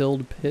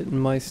dread-filled pit in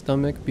my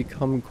stomach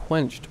become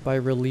quenched by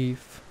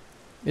relief.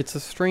 It's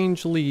a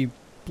strangely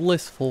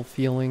blissful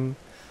feeling,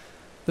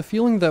 The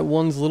feeling that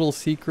one's little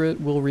secret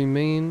will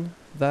remain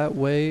that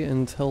way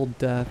until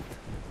death.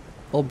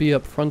 I'll be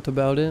upfront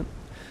about it.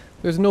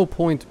 There's no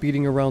point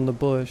beating around the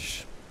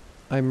bush.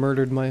 I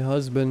murdered my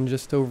husband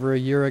just over a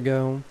year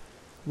ago.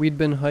 We'd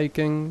been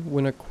hiking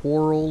when a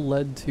quarrel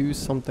led to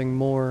something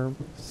more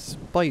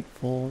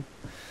spiteful,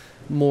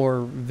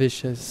 more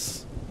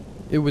vicious.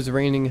 It was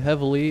raining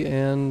heavily,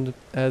 and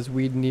as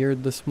we'd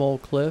neared the small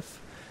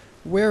cliff,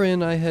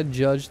 wherein I had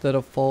judged that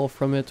a fall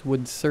from it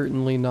would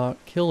certainly not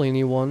kill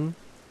anyone,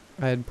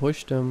 I had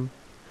pushed him.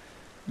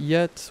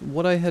 Yet,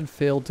 what I had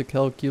failed to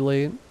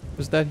calculate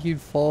was that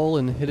he'd fall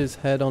and hit his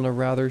head on a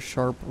rather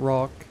sharp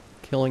rock,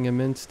 killing him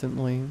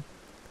instantly.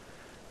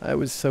 I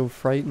was so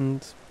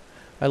frightened.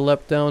 I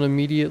leapt down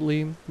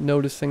immediately,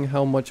 noticing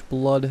how much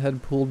blood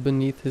had pooled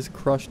beneath his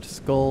crushed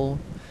skull,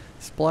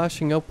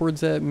 splashing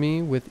upwards at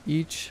me with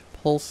each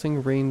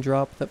pulsing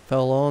raindrop that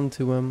fell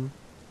onto him,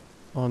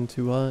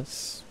 onto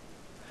us.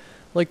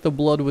 Like the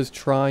blood was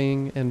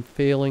trying and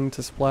failing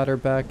to splatter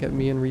back at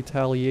me in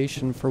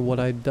retaliation for what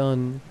I'd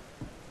done.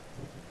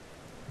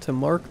 To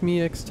mark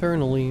me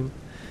externally,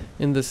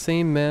 in the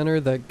same manner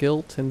that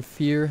guilt and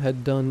fear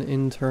had done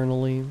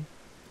internally.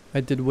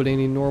 I did what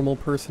any normal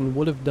person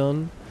would have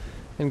done,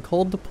 and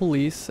called the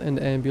police and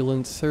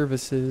ambulance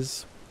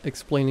services,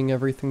 explaining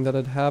everything that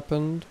had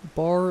happened,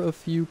 bar a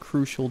few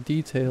crucial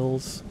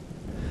details.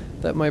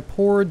 That my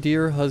poor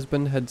dear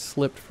husband had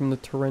slipped from the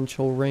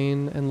torrential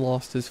rain and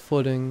lost his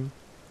footing,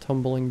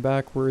 tumbling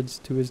backwards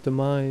to his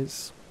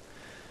demise.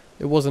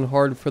 It wasn't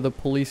hard for the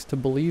police to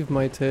believe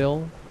my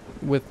tale.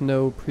 With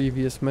no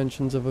previous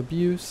mentions of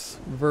abuse,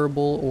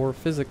 verbal or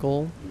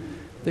physical,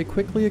 they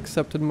quickly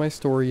accepted my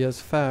story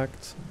as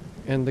fact,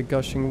 and the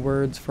gushing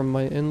words from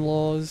my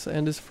in-laws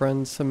and his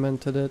friends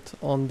cemented it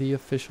on the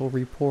official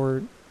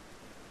report.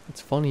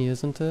 It's funny,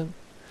 isn't it?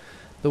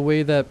 The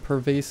way that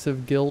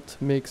pervasive guilt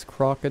makes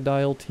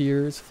crocodile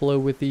tears flow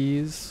with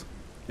ease.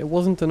 It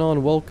wasn't an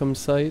unwelcome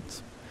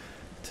sight.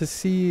 To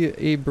see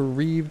a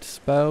bereaved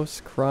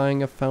spouse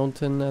crying a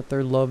fountain at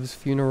their love's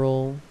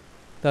funeral.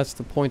 That's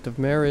the point of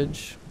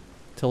marriage,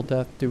 till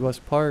death do us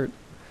part.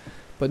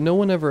 But no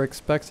one ever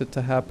expects it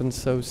to happen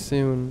so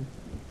soon,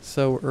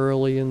 so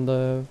early in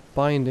the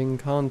binding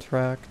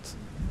contract.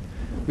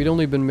 We'd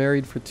only been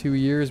married for 2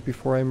 years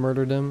before I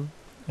murdered him,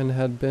 and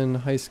had been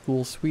high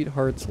school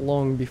sweethearts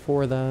long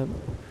before that.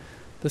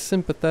 The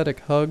sympathetic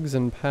hugs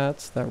and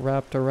pats that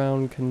wrapped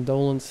around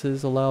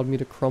condolences allowed me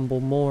to crumble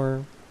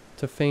more,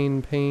 to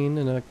feign pain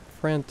in a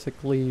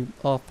frantically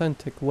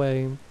authentic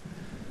way.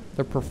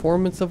 The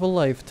performance of a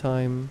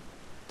lifetime,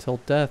 till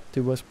death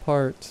do us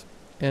part,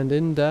 and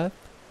in death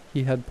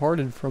he had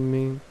parted from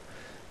me,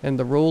 and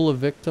the role of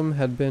victim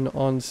had been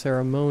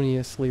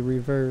unceremoniously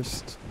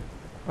reversed.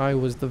 I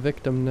was the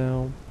victim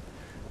now,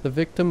 the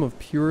victim of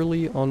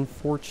purely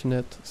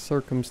unfortunate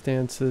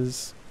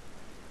circumstances.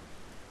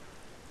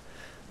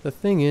 The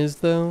thing is,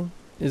 though,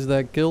 is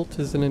that guilt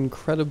is an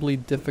incredibly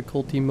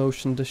difficult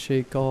emotion to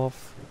shake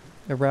off.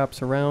 It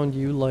wraps around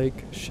you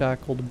like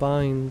shackled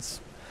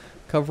binds,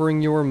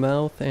 covering your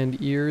mouth and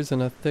ears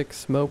in a thick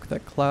smoke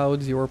that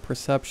clouds your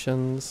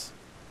perceptions.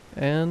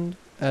 And,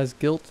 as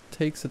guilt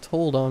takes its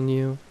hold on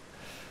you,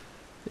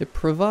 it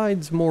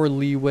provides more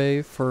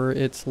leeway for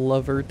its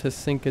lover to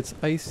sink its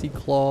icy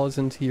claws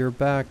into your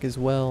back as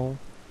well.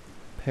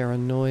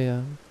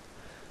 Paranoia.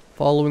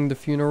 Following the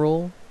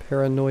funeral,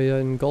 paranoia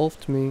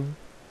engulfed me,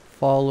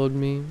 followed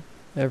me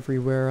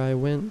everywhere I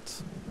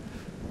went.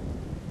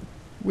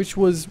 Which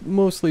was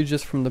mostly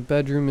just from the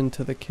bedroom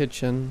into the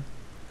kitchen.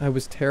 I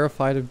was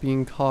terrified of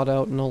being caught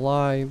out in a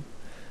lie,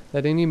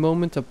 that any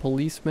moment a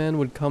policeman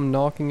would come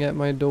knocking at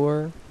my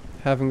door,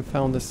 having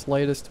found the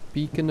slightest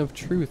beacon of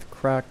truth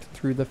cracked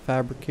through the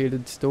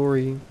fabricated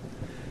story.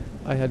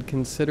 I had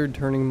considered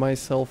turning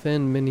myself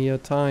in many a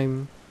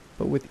time,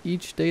 but with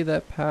each day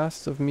that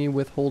passed of me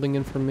withholding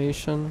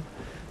information,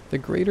 the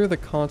greater the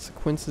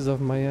consequences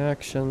of my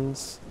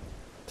actions.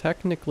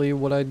 Technically,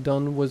 what I'd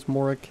done was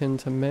more akin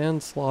to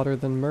manslaughter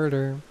than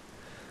murder.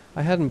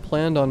 I hadn't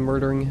planned on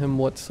murdering him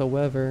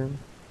whatsoever,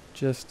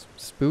 just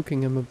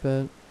spooking him a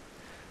bit.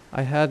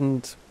 I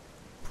hadn't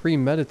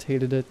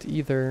premeditated it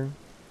either.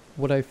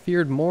 What I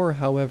feared more,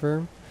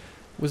 however,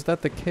 was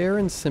that the care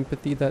and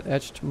sympathy that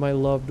etched my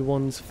loved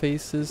ones'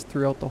 faces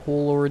throughout the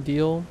whole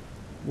ordeal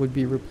would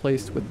be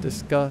replaced with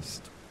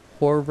disgust,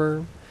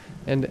 horror,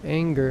 and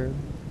anger,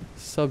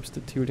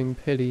 substituting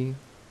pity.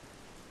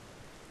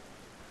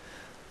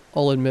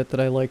 I'll admit that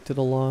I liked it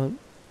a lot.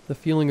 The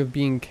feeling of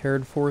being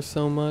cared for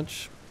so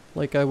much,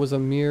 like I was a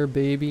mere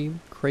baby,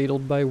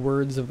 cradled by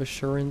words of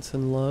assurance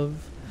and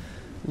love.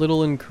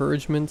 Little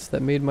encouragements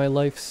that made my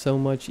life so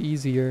much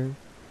easier.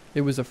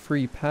 It was a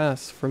free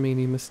pass from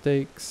any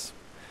mistakes.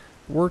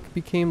 Work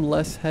became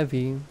less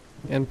heavy,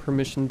 and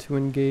permission to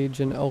engage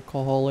in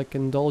alcoholic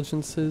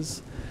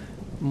indulgences,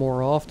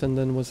 more often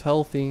than was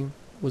healthy,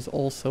 was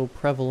also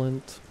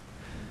prevalent.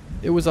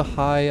 It was a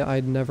high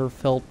I'd never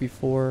felt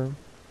before.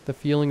 The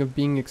feeling of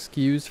being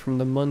excused from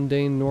the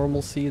mundane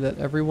normalcy that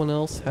everyone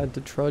else had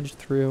to trudge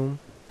through.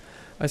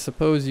 I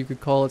suppose you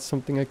could call it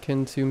something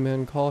akin to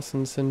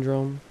Munchausen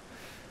syndrome.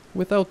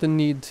 without the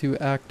need to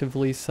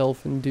actively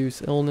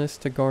self-induce illness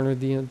to garner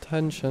the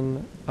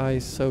attention I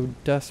so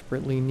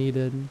desperately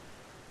needed.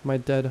 My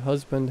dead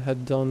husband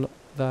had done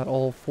that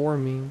all for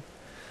me.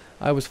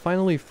 I was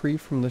finally free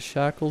from the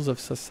shackles of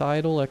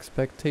societal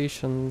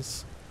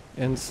expectations,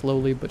 and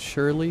slowly but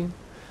surely,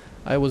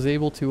 I was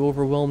able to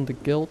overwhelm the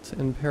guilt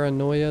and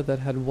paranoia that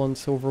had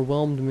once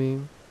overwhelmed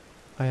me.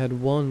 I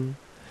had won,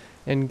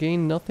 and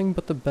gained nothing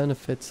but the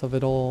benefits of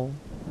it all.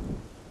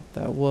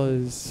 That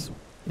was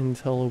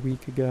until a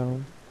week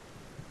ago.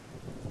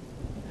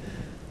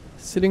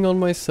 Sitting on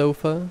my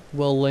sofa,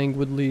 while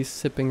languidly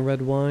sipping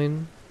red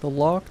wine, the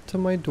lock to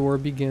my door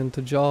began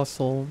to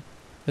jostle,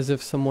 as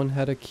if someone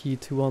had a key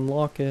to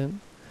unlock it.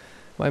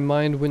 My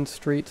mind went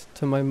straight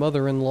to my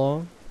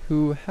mother-in-law,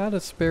 who had a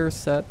spare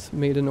set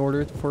made in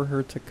order for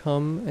her to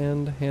come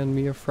and hand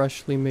me a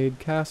freshly made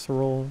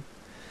casserole.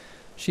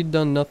 She'd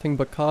done nothing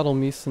but coddle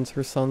me since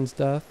her son's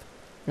death,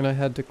 and I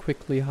had to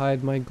quickly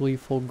hide my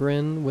gleeful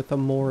grin with a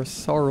more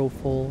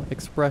sorrowful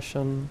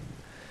expression.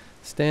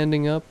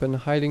 Standing up and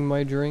hiding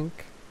my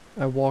drink,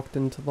 I walked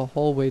into the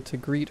hallway to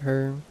greet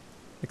her,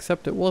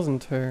 except it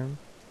wasn't her.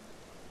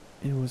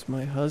 It was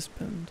my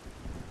husband.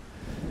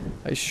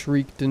 I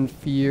shrieked in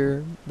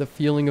fear, the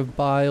feeling of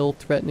bile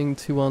threatening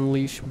to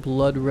unleash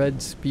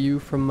blood-red spew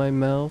from my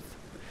mouth.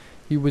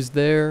 He was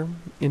there,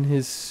 in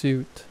his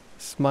suit,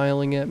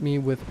 smiling at me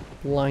with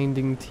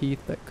blinding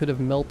teeth that could have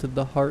melted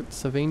the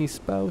hearts of any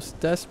spouse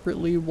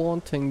desperately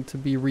wanting to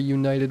be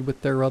reunited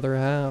with their other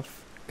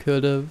half.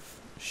 Could have,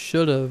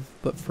 should have,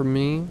 but for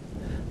me,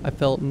 I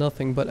felt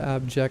nothing but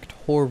abject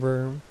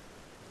horror.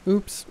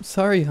 Oops,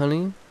 sorry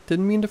honey,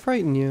 didn't mean to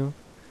frighten you.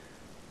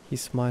 He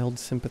smiled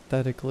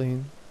sympathetically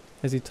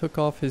as he took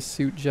off his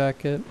suit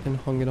jacket and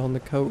hung it on the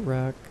coat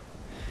rack.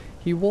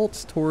 He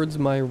waltzed towards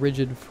my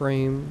rigid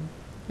frame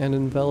and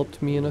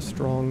enveloped me in a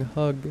strong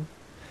hug.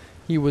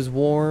 He was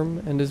warm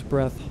and his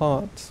breath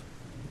hot.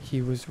 He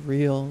was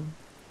real.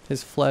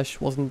 His flesh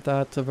wasn't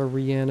that of a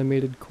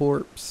reanimated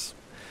corpse.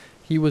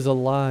 He was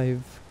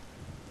alive.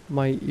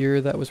 My ear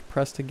that was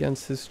pressed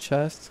against his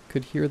chest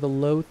could hear the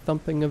low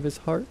thumping of his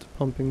heart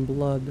pumping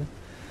blood.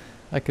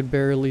 I could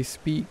barely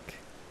speak.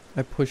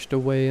 I pushed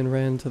away and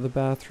ran to the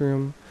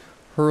bathroom,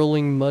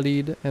 hurling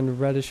muddied and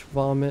reddish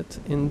vomit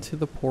into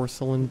the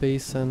porcelain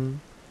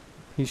basin.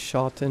 He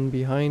shot in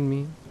behind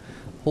me,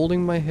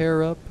 holding my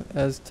hair up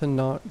as to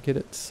not get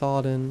it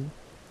sodden.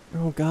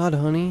 "Oh God,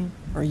 honey,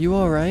 are you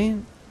alright?"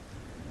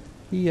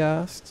 he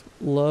asked,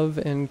 love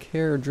and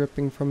care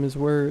dripping from his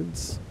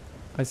words.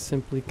 I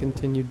simply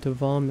continued to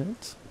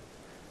vomit.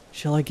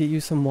 "Shall I get you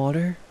some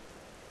water?"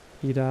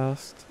 he'd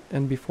asked,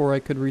 and before I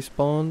could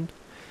respond,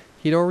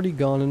 he'd already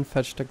gone and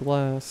fetched a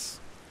glass.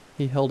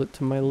 He held it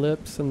to my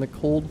lips, and the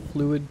cold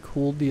fluid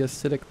cooled the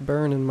acidic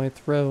burn in my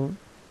throat.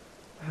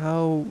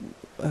 How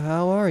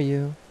are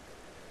you?"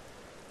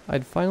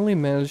 I'd finally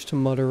managed to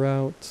mutter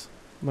out.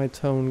 My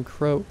tone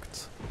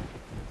croaked.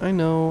 I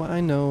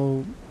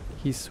know,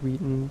 he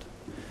sweetened,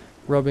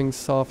 rubbing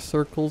soft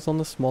circles on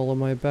the small of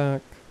my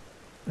back.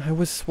 "I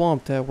was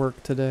swamped at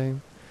work today,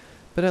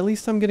 but at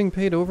least I'm getting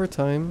paid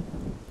overtime.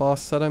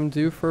 Boss said I'm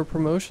due for a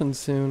promotion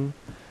soon.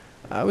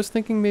 I was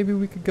thinking maybe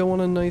we could go on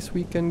a nice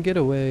weekend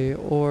getaway,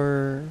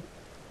 or..."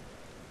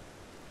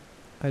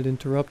 I'd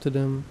interrupted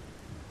him.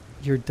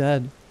 "You're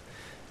dead.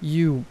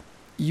 You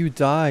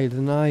died,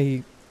 and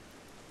I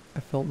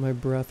felt my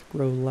breath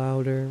grow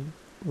louder,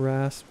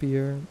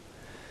 raspier,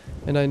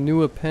 and I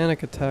knew a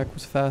panic attack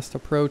was fast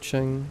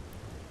approaching.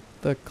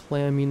 The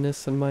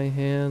clamminess in my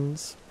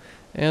hands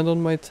and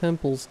on my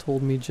temples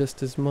told me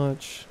just as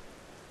much.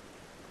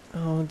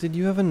 "Oh, did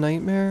you have a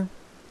nightmare?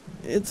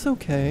 It's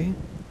okay."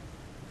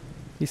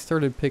 He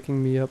started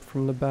picking me up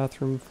from the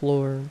bathroom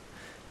floor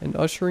and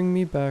ushering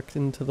me back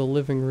into the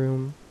living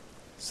room,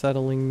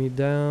 settling me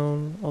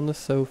down on the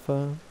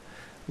sofa,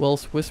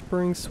 whilst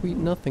whispering sweet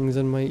nothings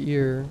in my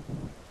ear.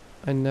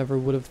 I never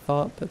would have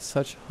thought that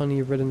such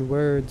honey-ridden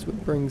words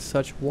would bring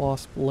such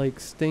wasp-like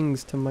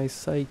stings to my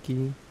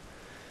psyche.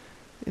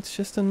 "It's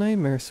just a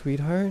nightmare,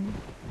 sweetheart.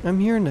 I'm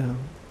here now.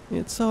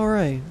 It's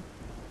alright."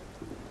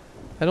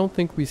 I don't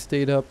think we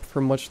stayed up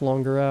for much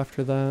longer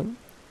after that.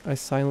 I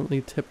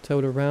silently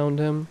tiptoed around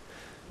him,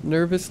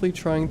 nervously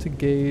trying to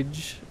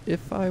gauge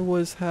if I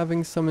was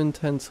having some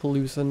intense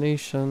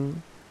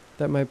hallucination,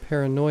 that my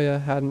paranoia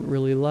hadn't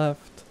really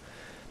left,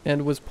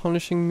 and was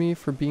punishing me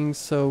for being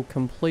so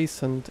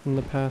complacent in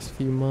the past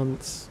few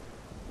months.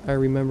 I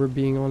remember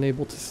being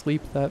unable to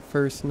sleep that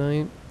first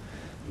night,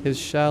 his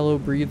shallow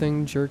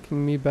breathing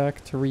jerking me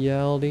back to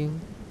reality.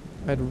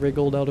 I'd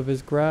wriggled out of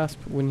his grasp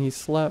when he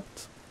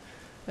slept,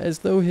 as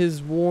though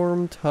his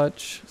warm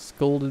touch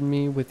scolded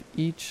me with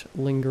each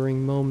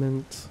lingering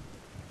moment.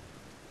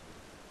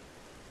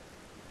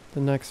 The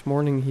next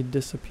morning he'd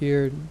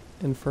disappeared,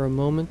 and for a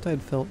moment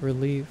I'd felt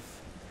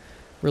relief.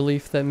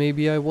 Relief that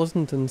maybe I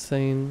wasn't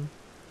insane,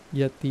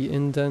 yet the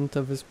indent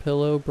of his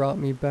pillow brought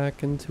me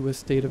back into a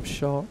state of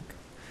shock,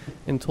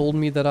 and told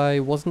me that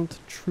I wasn't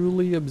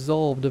truly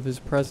absolved of his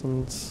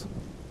presence.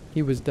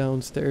 He was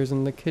downstairs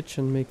in the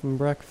kitchen making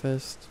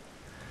breakfast.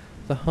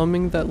 the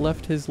humming that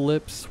left his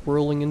lips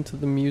swirling into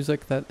the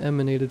music that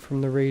emanated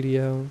from the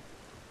radio.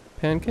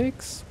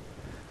 Pancakes?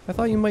 I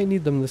thought you might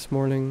need them this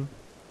morning.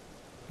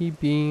 He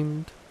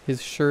beamed,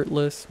 his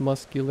shirtless,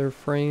 muscular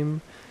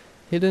frame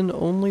hidden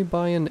only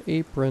by an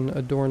apron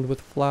adorned with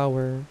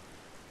flour.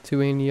 To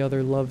any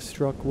other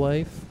love-struck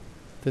wife,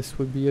 this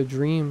would be a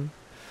dream,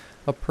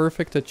 a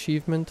perfect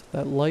achievement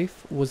that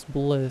life was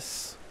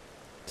bliss.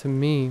 To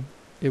me,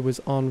 it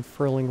was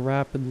unfurling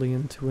rapidly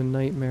into a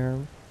nightmare.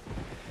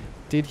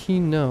 Did he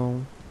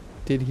know?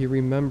 Did he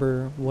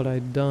remember what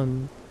I'd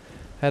done?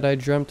 Had I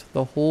dreamt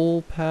the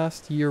whole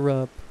past year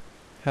up?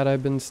 Had I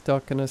been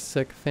stuck in a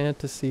sick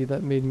fantasy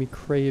that made me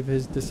crave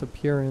his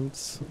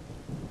disappearance?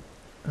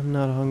 I'm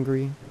not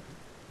hungry,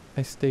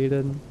 I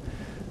stated,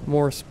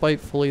 more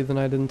spitefully than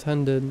I'd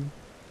intended.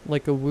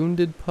 Like a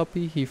wounded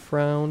puppy, he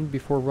frowned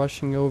before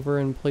rushing over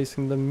and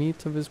placing the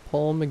meat of his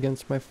palm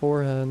against my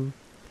forehead.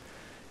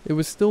 It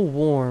was still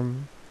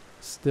warm,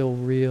 still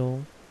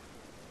real.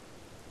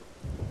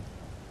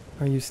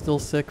 Are you still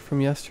sick from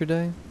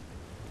yesterday?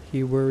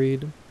 He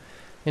worried,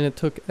 and it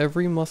took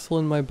every muscle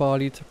in my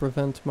body to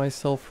prevent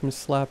myself from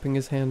slapping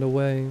his hand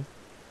away.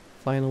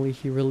 Finally,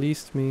 he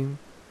released me.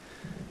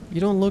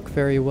 You don't look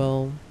very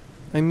well.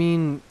 I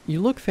mean,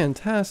 you look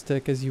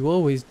fantastic, as you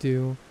always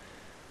do.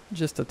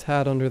 Just a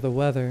tad under the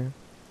weather.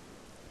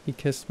 He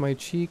kissed my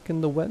cheek,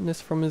 and the wetness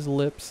from his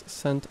lips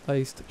sent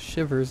iced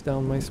shivers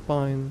down my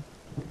spine.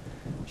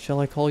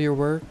 Shall I call your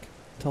work?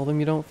 Tell them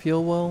you don't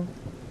feel well?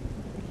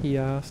 He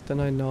asked,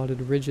 and I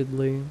nodded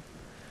rigidly.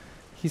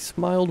 He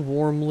smiled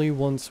warmly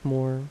once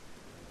more.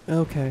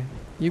 Okay,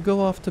 you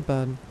go off to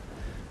bed.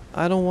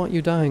 I don't want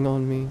you dying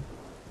on me.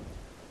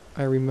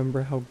 I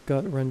remember how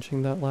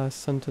gut-wrenching that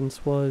last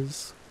sentence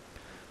was.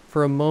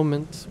 For a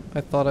moment, I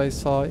thought I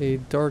saw a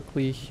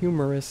darkly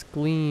humorous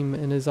gleam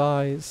in his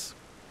eyes,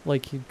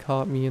 like he'd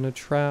caught me in a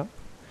trap,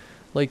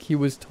 like he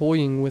was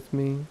toying with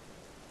me.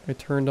 I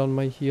turned on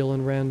my heel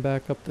and ran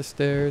back up the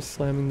stairs,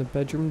 slamming the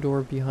bedroom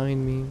door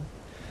behind me.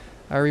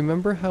 I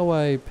remember how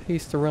I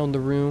paced around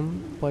the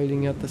room,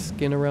 biting at the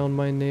skin around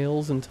my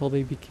nails until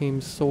they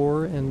became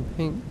sore and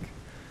pink.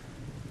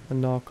 A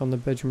knock on the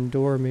bedroom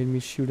door made me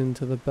shoot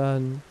into the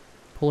bed,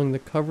 pulling the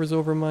covers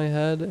over my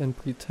head and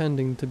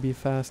pretending to be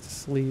fast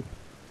asleep.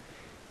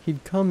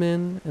 He'd come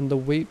in, and the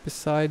weight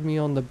beside me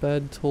on the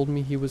bed told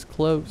me he was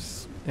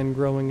close, and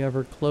growing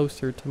ever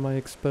closer to my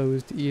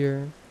exposed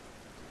ear.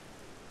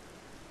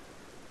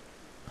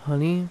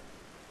 Honey?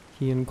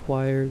 He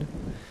inquired,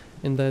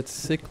 in that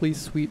sickly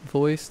sweet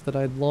voice that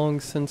I'd long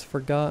since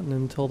forgotten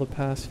until the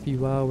past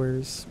few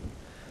hours.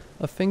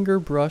 A finger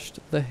brushed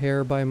the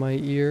hair by my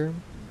ear,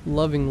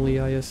 lovingly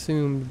I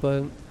assumed,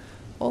 but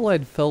all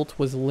I'd felt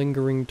was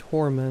lingering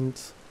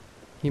torment.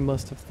 He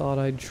must have thought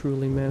I'd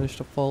truly managed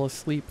to fall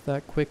asleep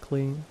that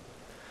quickly.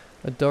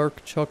 A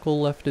dark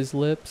chuckle left his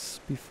lips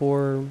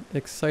before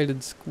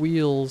excited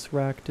squeals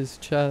racked his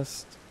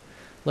chest,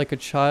 like a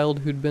child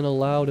who'd been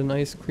allowed an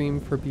ice cream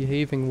for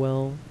behaving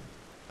well.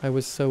 I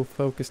was so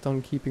focused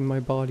on keeping my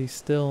body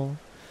still,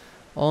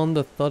 on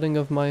the thudding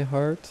of my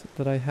heart,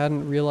 that I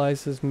hadn't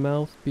realized his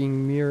mouth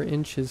being mere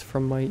inches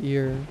from my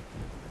ear.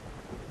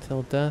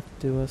 Till death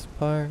do us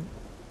part.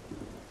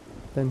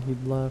 Then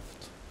he'd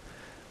left.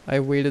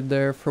 I waited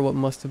there for what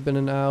must have been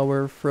an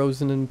hour,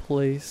 frozen in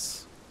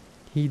place.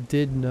 He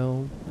did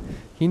know.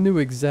 He knew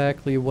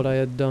exactly what I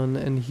had done,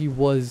 and he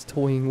was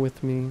toying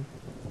with me.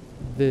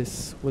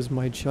 This was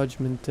my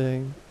judgment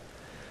day.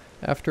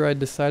 After I'd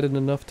decided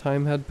enough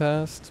time had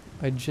passed,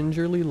 I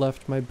gingerly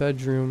left my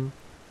bedroom,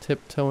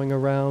 tiptoeing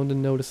around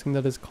and noticing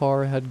that his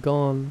car had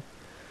gone.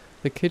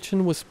 The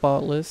kitchen was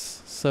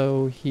spotless,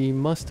 so he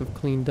must have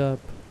cleaned up.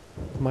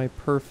 My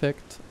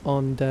perfect,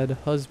 undead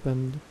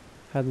husband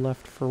had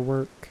left for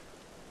work.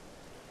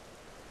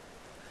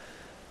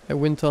 I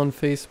went on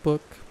Facebook.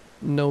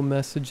 No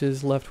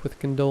messages left with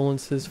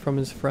condolences from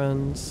his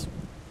friends.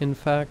 In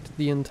fact,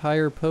 the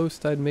entire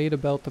post I'd made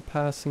about the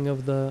passing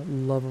of the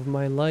love of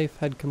my life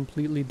had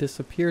completely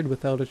disappeared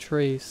without a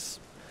trace.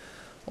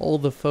 All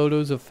the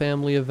photos of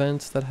family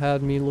events that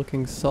had me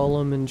looking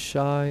solemn and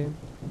shy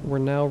were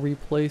now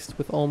replaced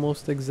with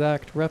almost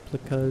exact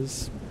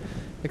replicas,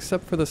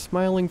 except for the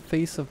smiling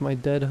face of my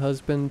dead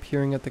husband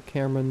peering at the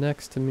camera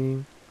next to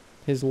me,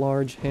 his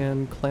large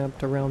hand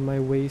clamped around my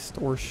waist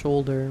or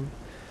shoulder,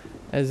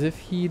 as if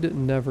he'd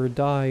never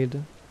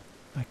died.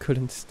 I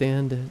couldn't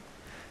stand it.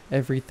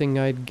 Everything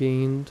I'd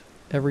gained,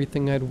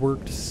 everything I'd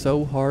worked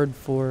so hard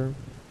for,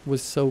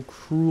 was so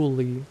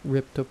cruelly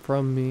ripped up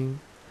from me.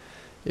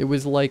 It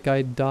was like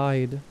I'd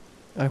died.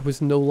 I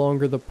was no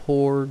longer the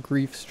poor,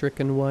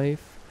 grief-stricken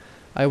wife.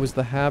 I was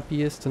the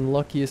happiest and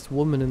luckiest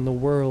woman in the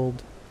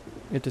world.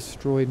 It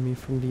destroyed me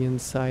from the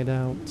inside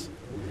out.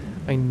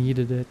 I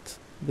needed it.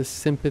 The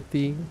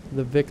sympathy,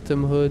 the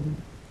victimhood.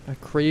 I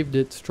craved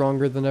it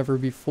stronger than ever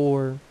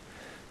before.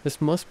 This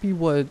must be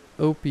what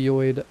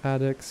opioid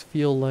addicts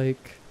feel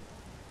like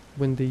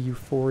when the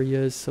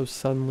euphoria is so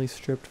suddenly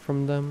stripped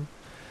from them.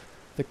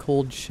 The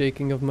cold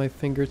shaking of my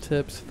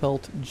fingertips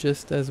felt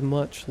just as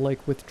much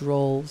like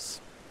withdrawals.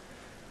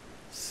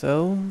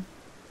 So,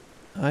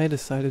 I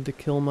decided to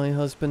kill my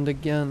husband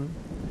again.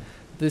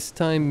 This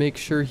time make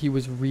sure he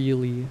was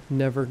really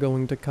never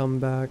going to come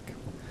back.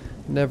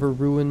 Never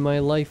ruin my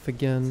life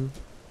again.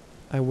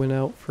 I went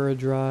out for a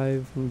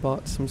drive and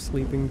bought some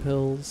sleeping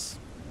pills.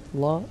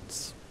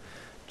 Lots.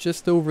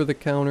 Just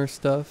over-the-counter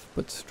stuff,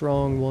 but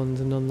strong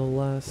ones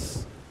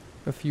nonetheless.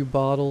 A few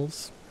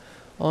bottles,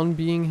 on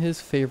being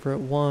his favorite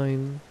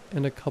wine,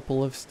 and a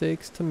couple of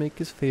steaks to make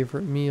his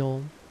favorite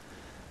meal.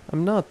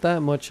 I'm not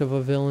that much of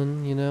a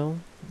villain, you know?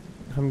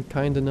 I'm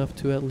kind enough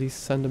to at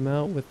least send him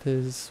out with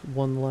his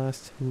one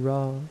last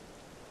hurrah.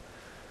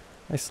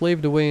 I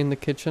slaved away in the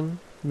kitchen,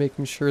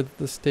 making sure that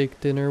the steak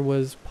dinner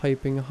was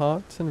piping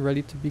hot and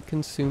ready to be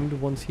consumed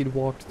once he'd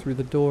walked through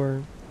the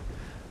door.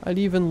 I'd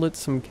even lit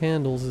some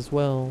candles as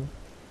well,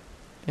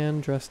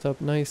 and dressed up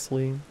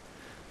nicely,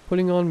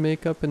 putting on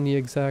makeup in the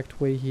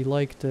exact way he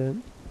liked it.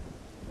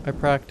 I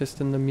practiced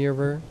in the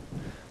mirror,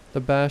 the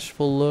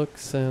bashful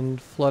looks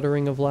and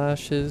fluttering of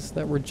lashes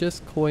that were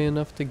just coy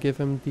enough to give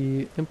him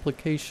the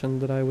implication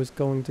that I was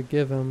going to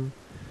give him,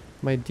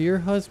 my dear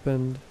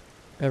husband,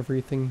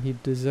 everything he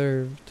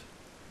deserved.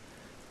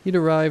 He'd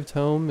arrived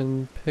home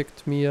and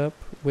picked me up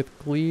with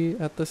glee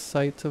at the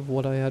sight of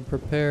what I had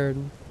prepared,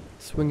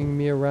 swinging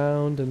me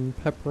around and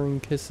peppering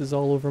kisses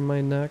all over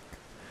my neck.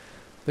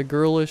 The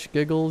girlish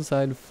giggles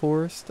I'd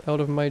forced out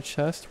of my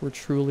chest were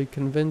truly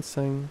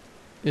convincing,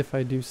 if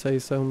I do say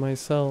so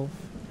myself,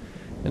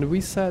 and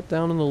we sat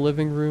down in the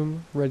living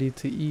room, ready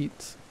to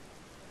eat.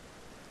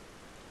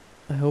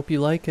 "I hope you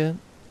like it,"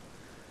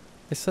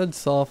 I said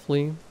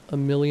softly, a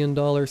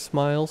 $1,000,000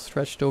 smile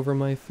stretched over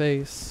my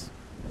face.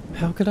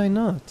 "How could I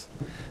not?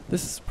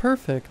 This is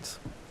perfect.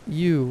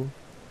 You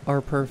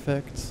are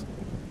perfect,"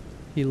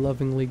 he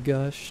lovingly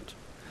gushed,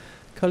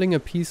 cutting a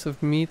piece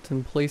of meat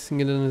and placing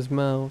it in his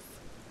mouth.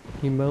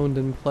 He moaned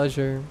in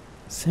pleasure.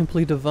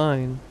 "Simply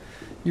divine.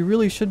 You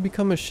really should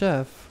become a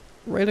chef.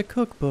 Write a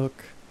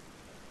cookbook."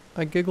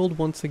 I giggled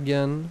once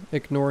again,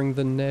 ignoring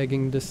the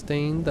nagging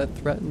disdain that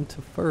threatened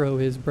to furrow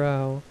his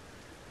brow.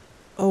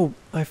 "Oh,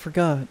 I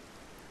forgot,"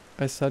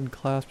 I said,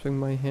 clasping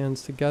my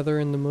hands together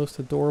in the most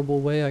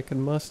adorable way I could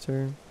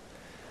muster.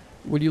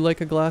 "Would you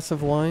like a glass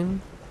of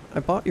wine?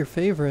 I bought your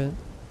favorite."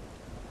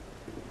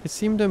 It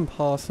seemed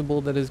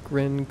impossible that his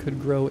grin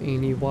could grow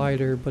any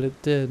wider, but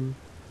it did.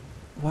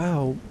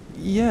 "Wow,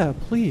 yeah,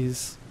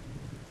 please."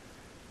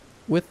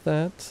 With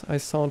that, I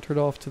sauntered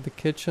off to the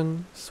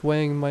kitchen,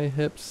 swaying my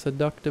hips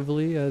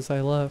seductively as I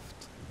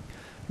left.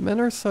 Men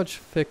are such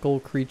fickle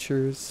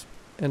creatures,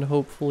 and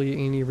hopefully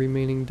any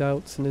remaining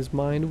doubts in his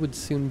mind would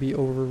soon be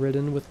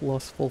overridden with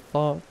lustful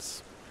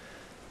thoughts.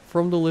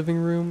 From the living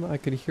room, I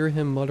could hear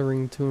him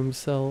muttering to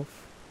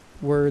himself,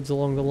 words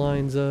along the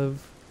lines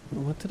of,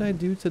 "What did I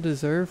do to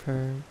deserve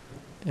her?"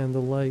 and the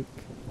like.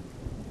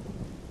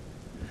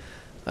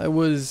 I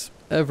was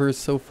ever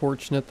so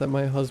fortunate that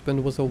my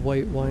husband was a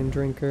white wine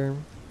drinker,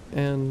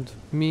 and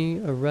me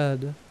a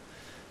red,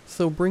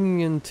 so bringing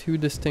in 2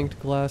 distinct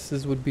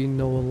glasses would be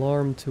no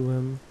alarm to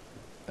him.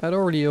 I'd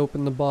already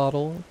opened the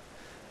bottle,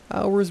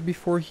 hours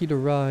before he'd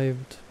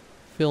arrived,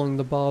 filling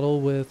the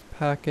bottle with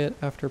packet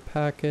after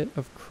packet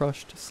of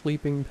crushed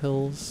sleeping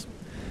pills,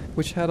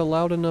 which had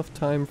allowed enough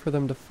time for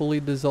them to fully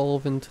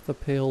dissolve into the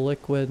pale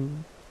liquid.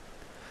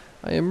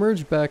 I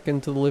emerged back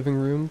into the living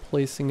room,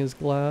 placing his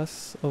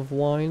glass of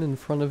wine in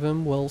front of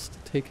him whilst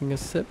taking a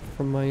sip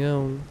from my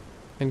own,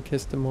 and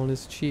kissed him on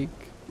his cheek.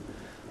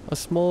 A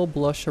small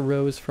blush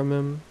arose from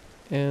him,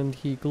 and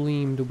he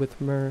gleamed with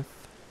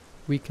mirth.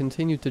 We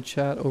continued to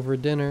chat over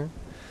dinner.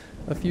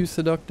 A few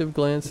seductive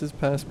glances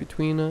passed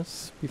between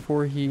us,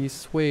 before he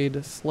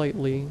swayed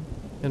slightly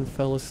and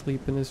fell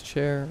asleep in his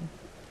chair.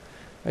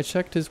 I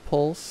checked his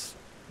pulse.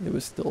 It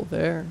was still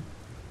there.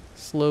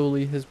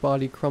 Slowly his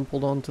body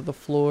crumpled onto the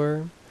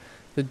floor,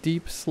 the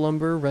deep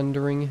slumber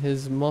rendering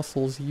his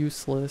muscles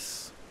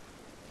useless.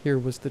 Here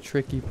was the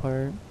tricky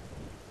part.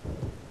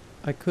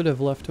 I could have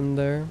left him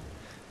there,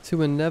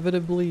 to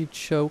inevitably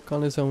choke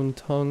on his own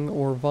tongue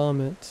or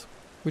vomit,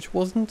 which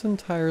wasn't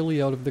entirely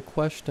out of the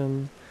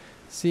question,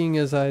 seeing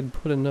as I'd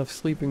put enough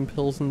sleeping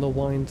pills in the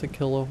wine to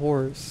kill a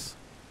horse.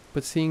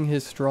 But seeing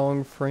his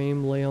strong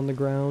frame lay on the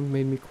ground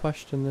made me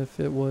question if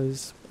it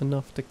was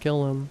enough to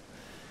kill him.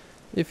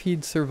 If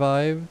he'd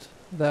survived,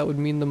 that would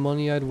mean the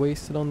money I'd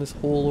wasted on this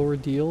whole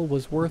ordeal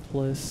was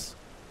worthless,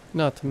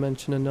 not to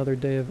mention another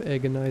day of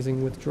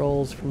agonizing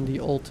withdrawals from the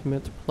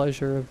ultimate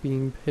pleasure of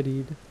being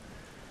pitied.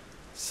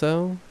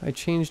 So, I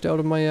changed out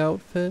of my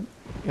outfit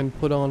and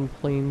put on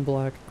plain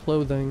black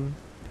clothing,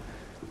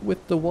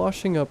 with the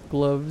washing up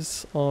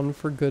gloves on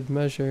for good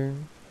measure.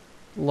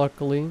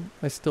 Luckily,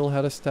 I still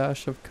had a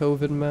stash of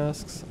COVID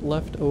masks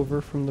left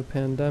over from the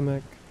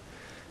pandemic,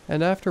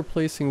 and after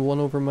placing one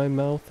over my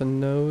mouth and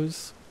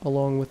nose,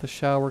 along with a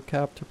shower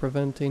cap to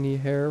prevent any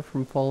hair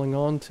from falling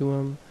onto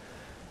him,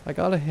 I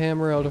got a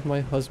hammer out of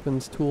my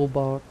husband's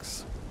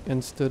toolbox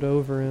and stood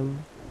over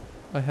him.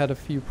 I had a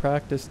few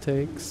practice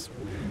takes,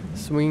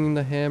 swinging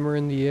the hammer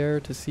in the air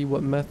to see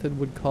what method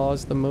would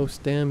cause the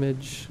most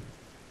damage.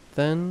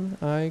 Then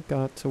I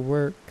got to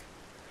work.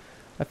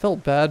 I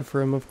felt bad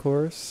for him, of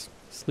course.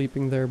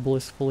 sleeping there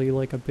blissfully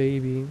like a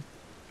baby.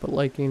 But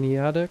like any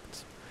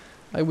addict,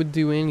 I would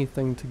do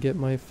anything to get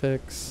my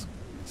fix.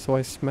 So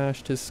I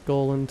smashed his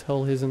skull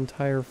until his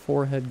entire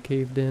forehead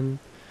caved in.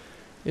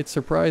 It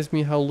surprised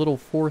me how little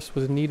force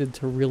was needed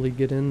to really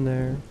get in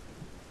there.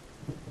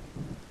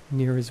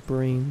 Near his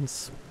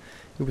brains.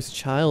 It was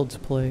child's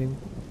play,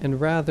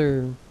 and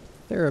rather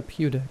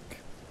therapeutic.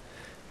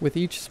 With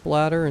each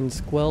splatter and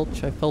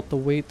squelch, I felt the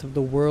weight of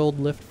the world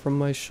lift from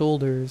my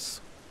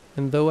shoulders.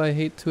 And though I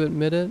hate to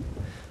admit it,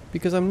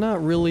 because I'm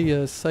not really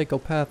a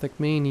psychopathic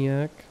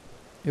maniac,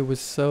 it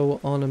was so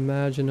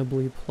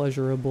unimaginably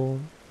pleasurable.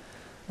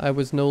 I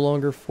was no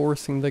longer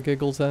forcing the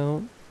giggles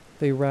out.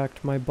 They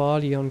racked my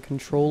body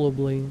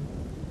uncontrollably.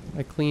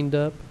 I cleaned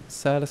up,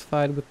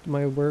 satisfied with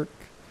my work,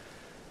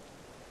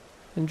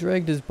 and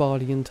dragged his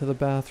body into the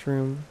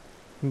bathroom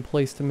and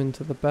placed him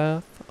into the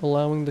bath,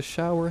 allowing the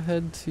shower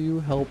head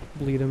to help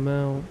bleed him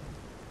out.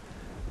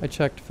 I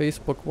checked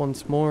Facebook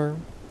once more,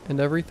 and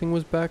everything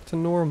was back to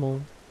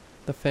normal.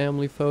 The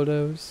family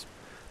photos,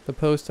 the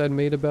post I'd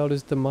made about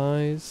his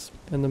demise,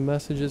 and the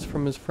messages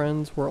from his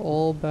friends were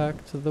all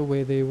back to the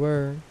way they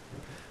were.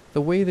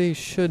 The way they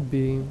should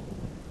be.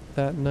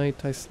 That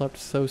night I slept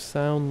so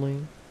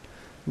soundly,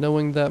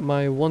 knowing that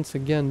my once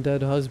again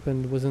dead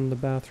husband was in the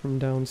bathroom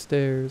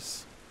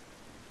downstairs.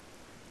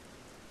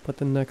 But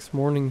the next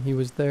morning he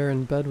was there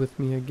in bed with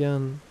me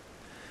again.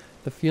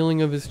 The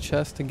feeling of his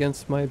chest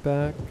against my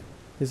back,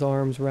 his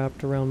arms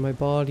wrapped around my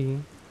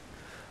body.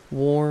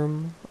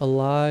 Warm,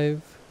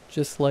 alive,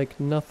 just like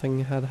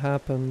nothing had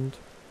happened.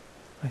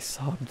 I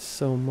sobbed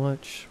so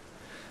much.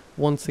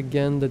 Once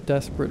again, the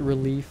desperate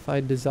relief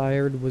I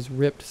desired was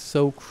ripped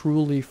so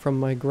cruelly from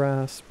my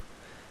grasp.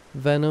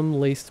 Venom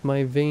laced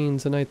my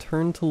veins, and I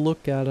turned to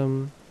look at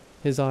him,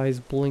 his eyes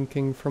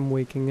blinking from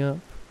waking up.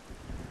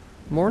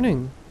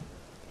 "Morning,"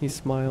 he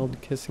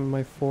smiled, kissing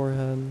my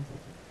forehead.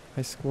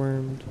 I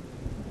squirmed.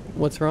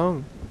 "What's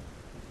wrong?"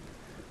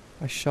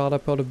 I shot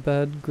up out of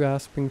bed,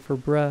 grasping for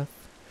breath.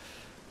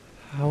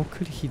 How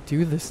could he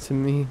do this to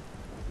me?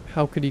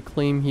 How could he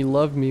claim he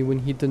loved me when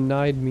he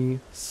denied me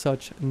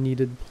such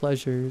needed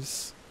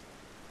pleasures?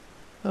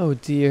 "Oh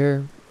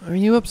dear, are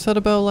you upset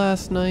about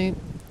last night?"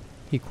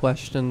 he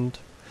questioned,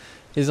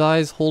 his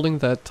eyes holding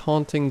that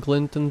taunting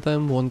glint in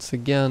them once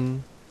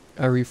again.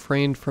 I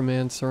refrained from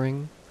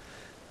answering.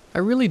 "I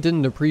really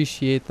didn't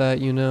appreciate that,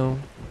 you know.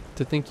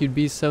 To think you'd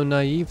be so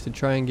naive to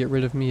try and get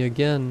rid of me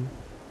again."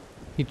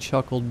 He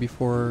chuckled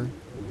before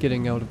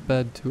getting out of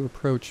bed to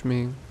approach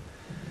me.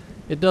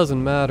 "It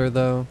doesn't matter,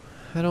 though.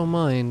 I don't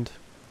mind.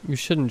 You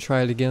shouldn't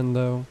try it again,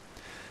 though.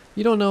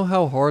 You don't know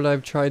how hard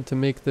I've tried to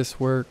make this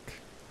work."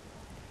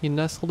 He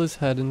nestled his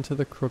head into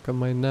the crook of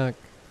my neck.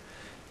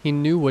 He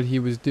knew what he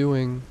was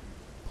doing,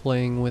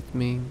 playing with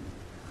me,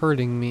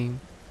 hurting me.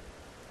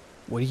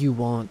 "What do you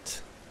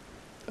want?"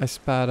 I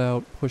spat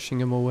out,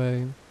 pushing him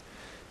away.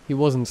 He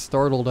wasn't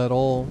startled at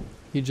all.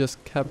 He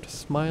just kept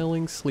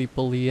smiling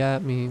sleepily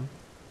at me,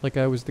 like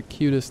I was the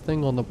cutest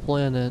thing on the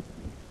planet.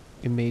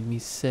 It made me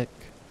sick.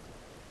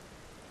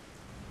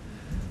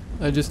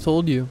 "I just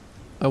told you,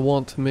 I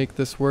want to make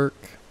this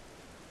work,"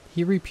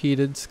 he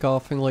repeated,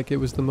 scoffing like it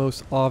was the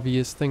most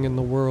obvious thing in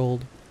the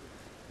world.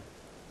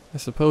 I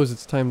suppose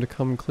it's time to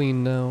come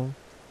clean now.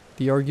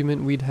 The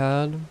argument we'd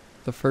had,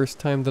 the first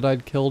time that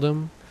I'd killed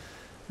him,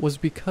 was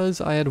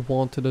because I had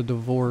wanted a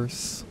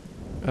divorce.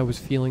 I was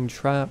feeling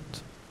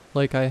trapped,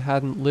 like I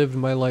hadn't lived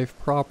my life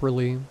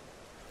properly,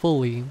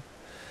 fully.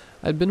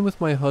 I'd been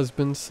with my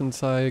husband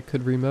since I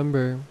could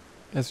remember,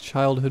 as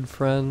childhood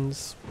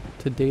friends,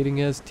 to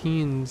dating as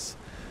teens,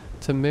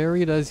 to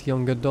married as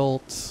young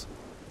adults,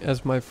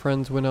 as my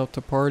friends went out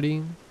to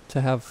party,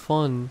 to have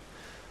fun,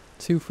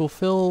 to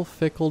fulfill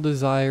fickle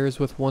desires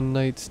with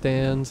one-night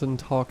stands and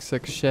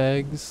toxic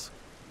shags.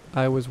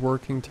 I was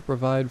working to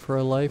provide for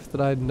a life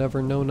that I'd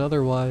never known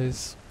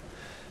otherwise.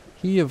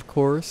 He, of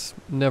course,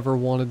 never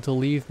wanted to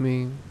leave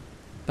me.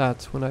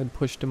 That's when I'd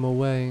pushed him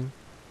away,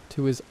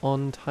 to his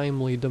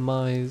untimely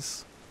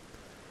demise.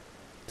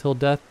 "Till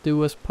death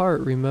do us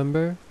part,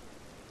 remember?"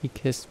 He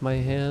kissed my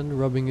hand,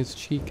 rubbing his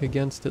cheek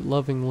against it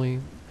lovingly.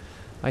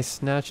 I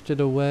snatched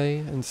it away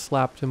and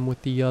slapped him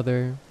with the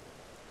other.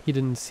 He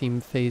didn't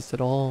seem fazed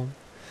at all,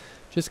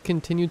 just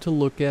continued to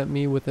look at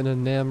me with an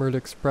enamored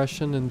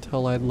expression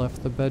until I'd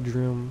left the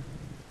bedroom.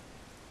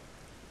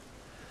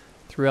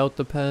 Throughout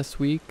the past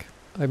week,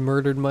 I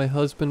murdered my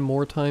husband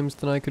more times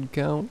than I could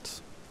count.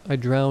 I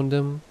drowned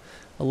him,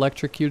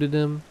 electrocuted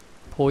him,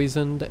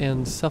 poisoned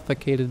and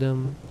suffocated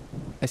him.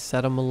 I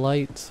set him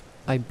alight.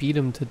 I beat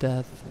him to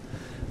death.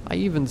 I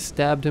even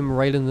stabbed him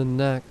right in the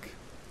neck.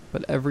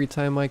 But every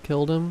time I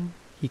killed him,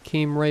 he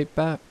came right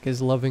back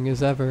as loving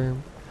as ever.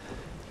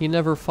 He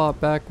never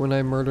fought back when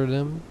I murdered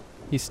him.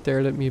 He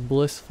stared at me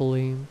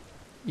blissfully.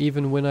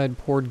 Even when I'd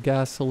poured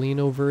gasoline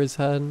over his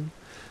head,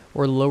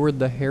 or lowered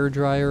the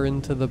hairdryer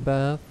into the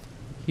bath,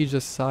 he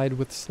just sighed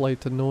with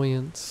slight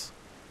annoyance,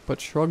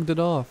 but shrugged it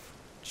off,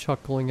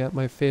 chuckling at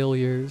my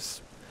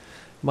failures,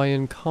 my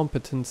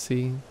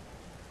incompetency.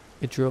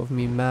 It drove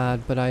me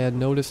mad, but I had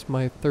noticed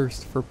my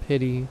thirst for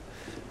pity,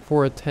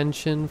 for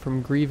attention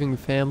from grieving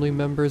family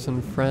members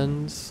and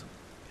friends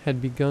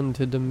had begun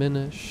to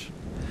diminish.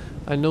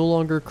 I no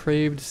longer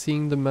craved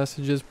seeing the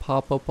messages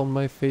pop up on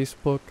my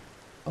Facebook,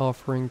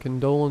 offering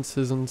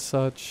condolences and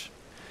such.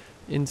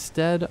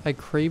 Instead, I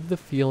craved the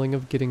feeling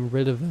of getting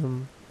rid of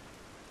him.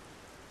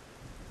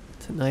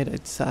 Tonight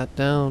I'd sat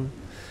down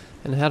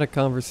and had a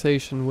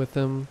conversation with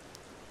him,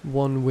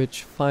 one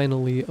which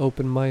finally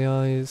opened my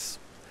eyes.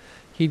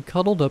 He'd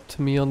cuddled up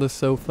to me on the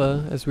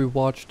sofa as we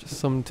watched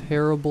some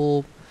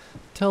terrible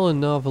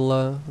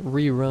telenovela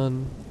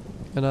rerun,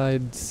 and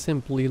I'd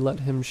simply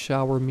let him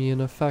shower me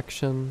in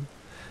affection.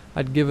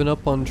 I'd given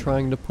up on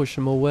trying to push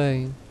him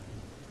away.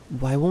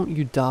 "Why won't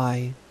you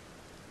die?"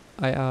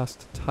 I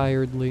asked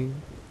tiredly.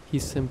 He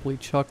simply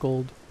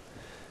chuckled.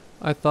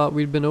 "I thought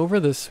we'd been over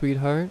this,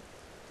 sweetheart.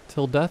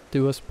 Till death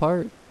do us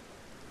part."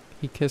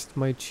 He kissed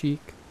my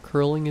cheek,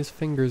 curling his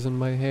fingers in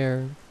my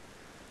hair.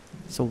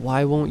 "So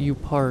why won't you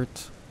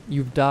part?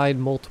 You've died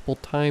multiple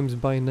times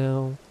by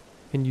now,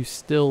 and you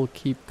still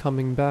keep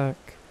coming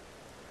back."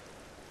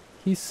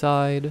 He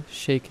sighed,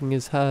 shaking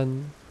his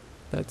head.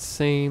 That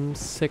same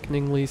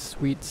sickeningly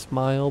sweet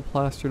smile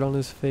plastered on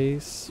his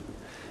face,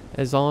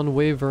 as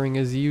unwavering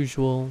as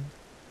usual.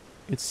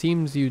 "It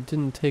seems you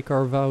didn't take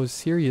our vows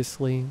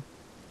seriously."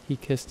 He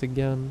kissed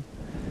again.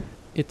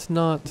 "It's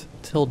not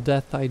till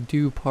death I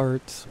do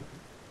part.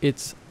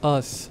 It's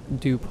us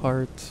do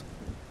part."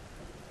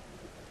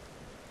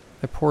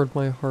 I poured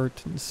my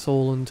heart and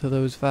soul into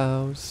those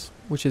vows,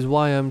 which is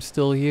why I'm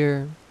still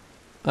here.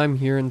 I'm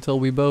here until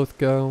we both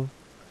go.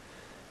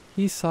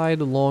 He sighed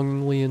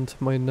longingly into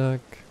my neck.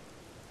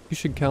 "You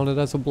should count it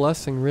as a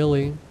blessing,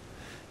 really.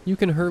 You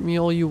can hurt me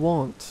all you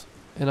want,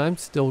 and I'm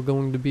still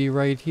going to be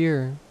right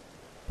here,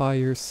 by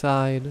your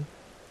side."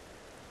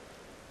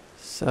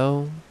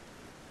 So,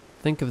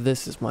 think of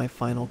this as my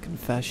final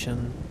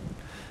confession,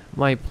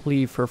 my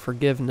plea for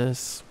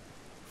forgiveness.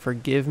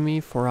 Forgive me,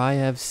 for I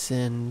have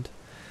sinned,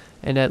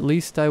 and at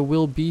least I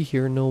will be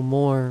here no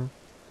more.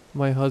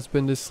 My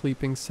husband is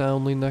sleeping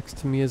soundly next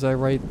to me as I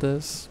write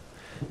this,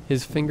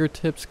 his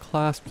fingertips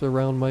clasped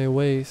around my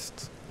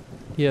waist.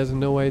 He has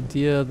no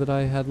idea that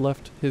I had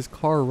left his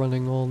car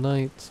running all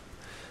night.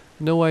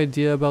 No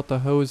idea about the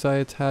hose I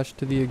attached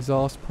to the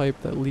exhaust pipe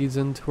that leads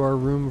into our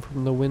room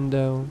from the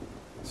window,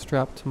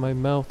 strapped to my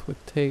mouth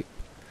with tape.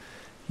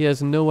 He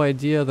has no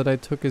idea that I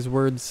took his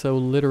words so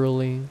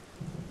literally,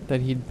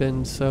 that he'd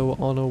been so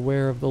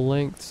unaware of the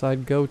lengths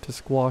I'd go to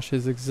squash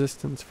his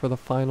existence for the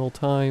final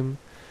time,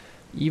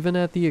 even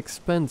at the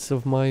expense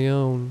of my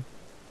own.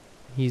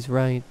 He's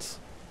right.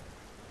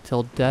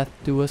 Till death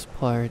do us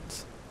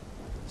part.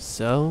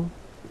 So,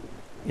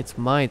 it's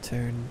my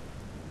turn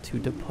to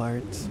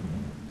depart.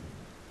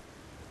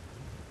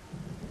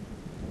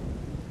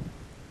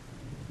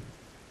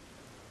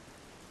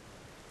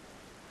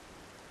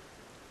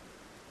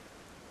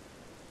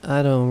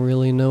 I don't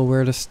really know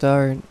where to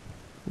start.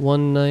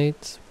 One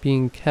night,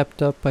 being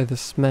kept up by the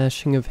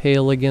smashing of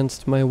hail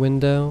against my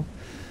window,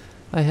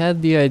 I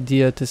had the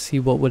idea to see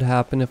what would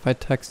happen if I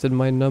texted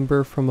my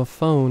number from a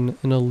phone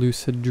in a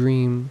lucid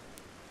dream.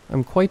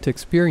 I'm quite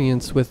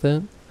experienced with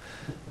it.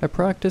 I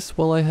practiced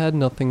while I had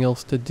nothing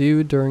else to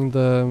do during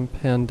the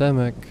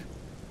pandemic.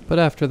 But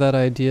after that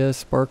idea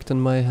sparked in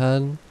my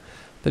head,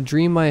 the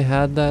dream I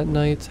had that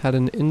night had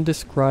an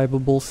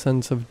indescribable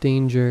sense of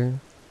danger,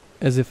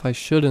 as if I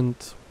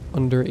shouldn't,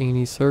 under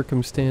any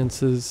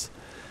circumstances,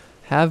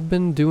 have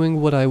been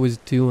doing what I was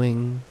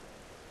doing.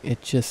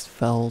 It just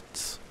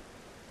felt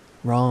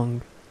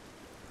wrong.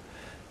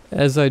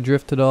 As I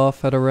drifted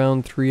off at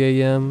around 3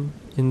 a.m.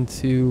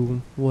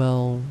 into,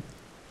 well,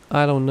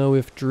 I don't know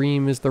if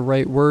dream is the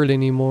right word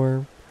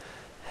anymore.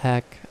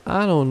 Heck,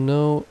 I don't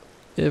know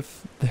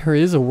if there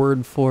is a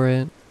word for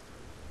it.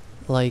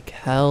 Like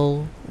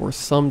hell, or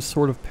some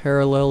sort of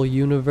parallel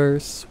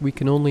universe we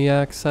can only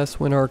access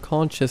when our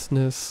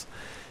consciousness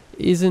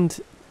isn't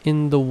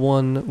in the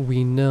one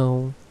we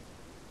know.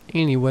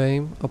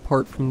 Anyway,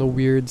 apart from the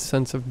weird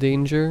sense of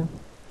danger,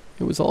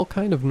 it was all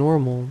kind of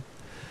normal.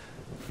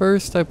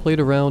 First, I played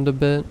around a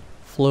bit,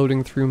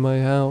 floating through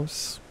my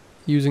house,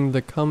 using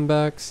the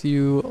comebacks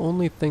you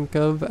only think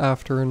of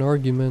after an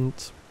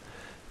argument.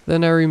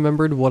 Then I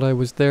remembered what I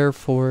was there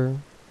for.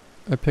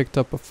 I picked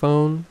up a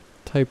phone,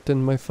 typed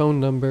in my phone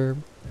number.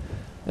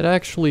 It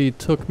actually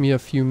took me a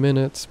few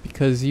minutes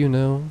because, you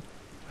know,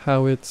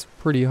 how it's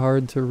pretty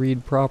hard to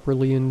read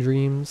properly in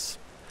dreams.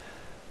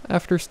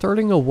 After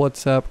starting a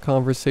WhatsApp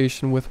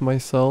conversation with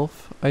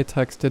myself, I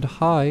texted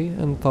hi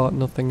and thought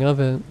nothing of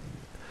it.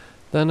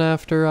 Then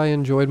after I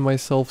enjoyed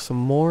myself some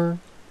more,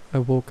 I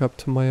woke up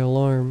to my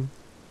alarm.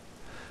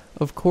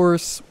 Of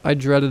course, I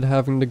dreaded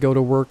having to go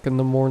to work in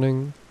the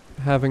morning,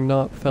 having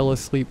not fell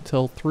asleep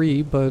till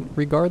 3, but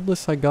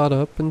regardless I got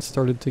up and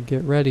started to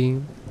get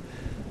ready.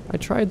 I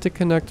tried to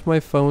connect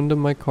my phone to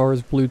my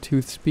car's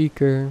Bluetooth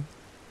speaker.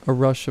 A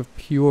rush of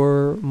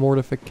pure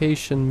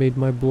mortification made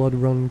my blood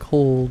run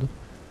cold,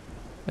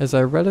 as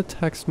I read a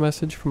text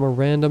message from a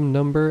random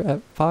number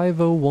at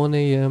 5:01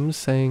 a.m.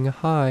 saying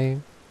hi.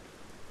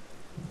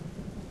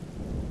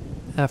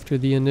 After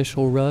the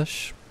initial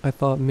rush, I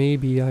thought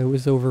maybe I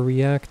was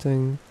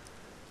overreacting.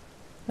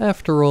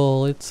 After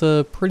all, it's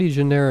a pretty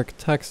generic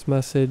text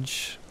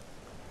message.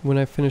 When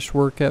I finished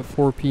work at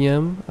 4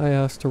 p.m., I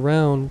asked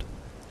around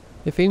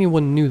if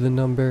anyone knew the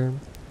number,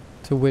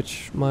 to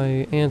which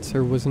my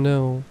answer was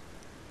no.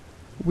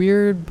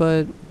 Weird,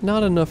 but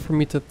not enough for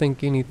me to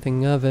think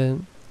anything of it.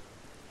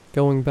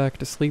 Going back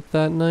to sleep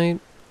that night,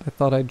 I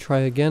thought I'd try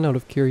again out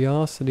of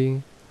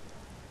curiosity.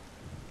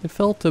 It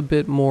felt a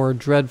bit more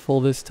dreadful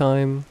this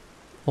time,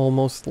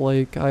 almost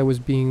like I was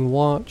being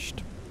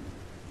watched.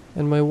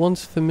 And my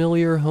once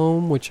familiar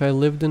home, which I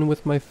lived in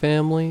with my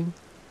family,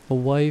 a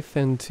wife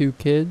and 2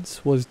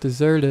 kids, was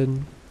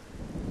deserted.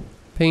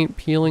 Paint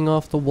peeling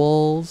off the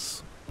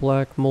walls,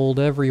 black mold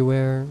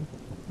everywhere,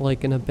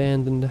 like an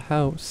abandoned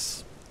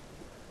house.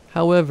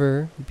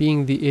 However,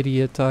 being the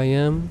idiot I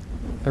am,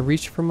 I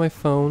reached for my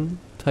phone,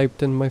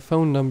 typed in my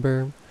phone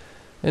number,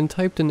 and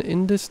typed an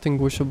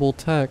indistinguishable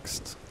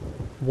text,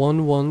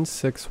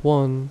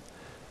 1161.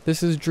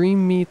 This is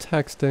Dream Me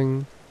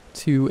texting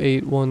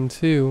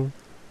 2812.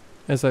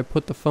 As I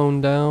put the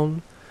phone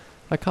down,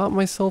 I caught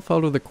myself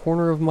out of the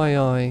corner of my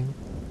eye.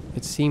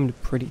 It seemed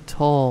pretty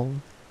tall.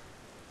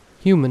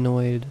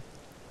 Humanoid,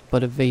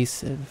 but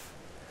evasive.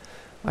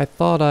 I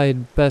thought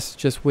I'd best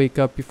just wake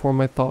up before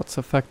my thoughts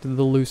affected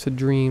the lucid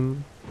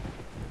dream.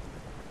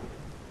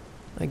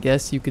 I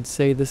guess you could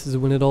say this is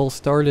when it all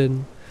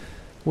started.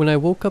 When I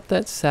woke up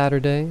that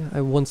Saturday,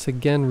 I once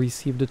again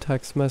received a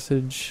text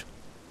message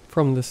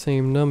from the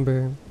same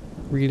number,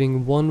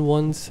 reading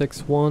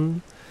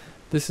 1161.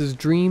 This is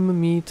Dream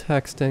Me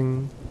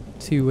texting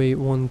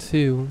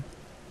 2812.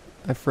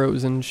 I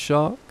froze in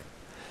shock.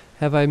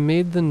 Have I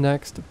made the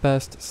next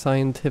best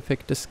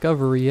scientific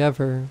discovery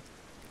ever?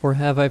 Or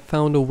have I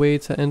found a way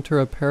to enter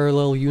a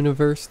parallel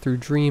universe through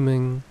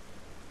dreaming?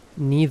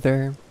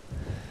 Neither.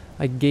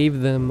 I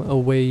gave them a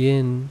way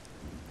in.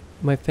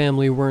 My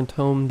family weren't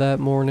home that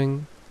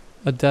morning.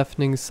 A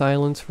deafening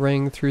silence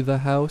rang through the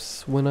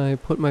house when I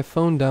put my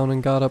phone down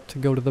and got up to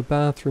go to the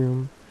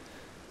bathroom.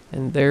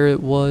 And there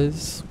it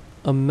was,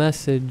 a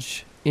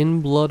message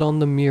in blood on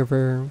the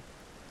mirror.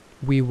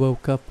 We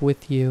woke up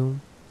with you.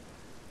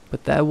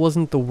 But that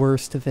wasn't the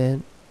worst of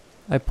it.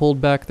 I pulled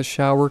back the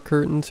shower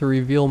curtain to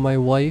reveal my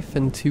wife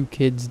and 2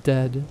 kids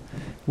dead,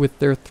 with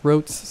their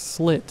throats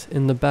slit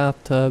in the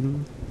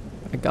bathtub.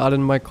 I got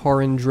in my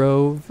car and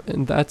drove,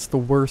 and that's the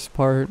worst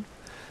part.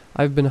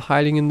 I've been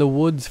hiding in the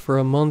woods for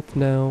a month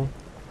now.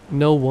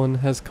 No one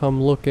has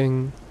come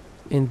looking.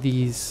 And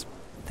these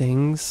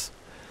things,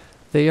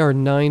 they are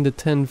 9 to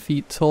 10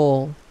 feet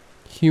tall,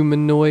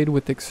 humanoid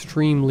with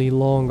extremely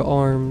long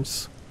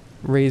arms,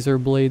 razor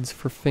blades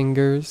for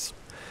fingers,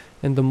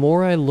 and the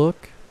more I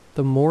look,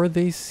 the more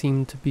they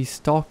seem to be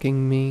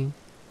stalking me.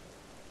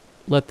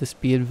 Let this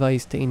be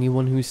advice to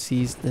anyone who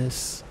sees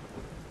this.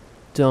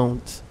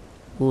 Don't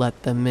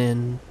let them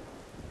in.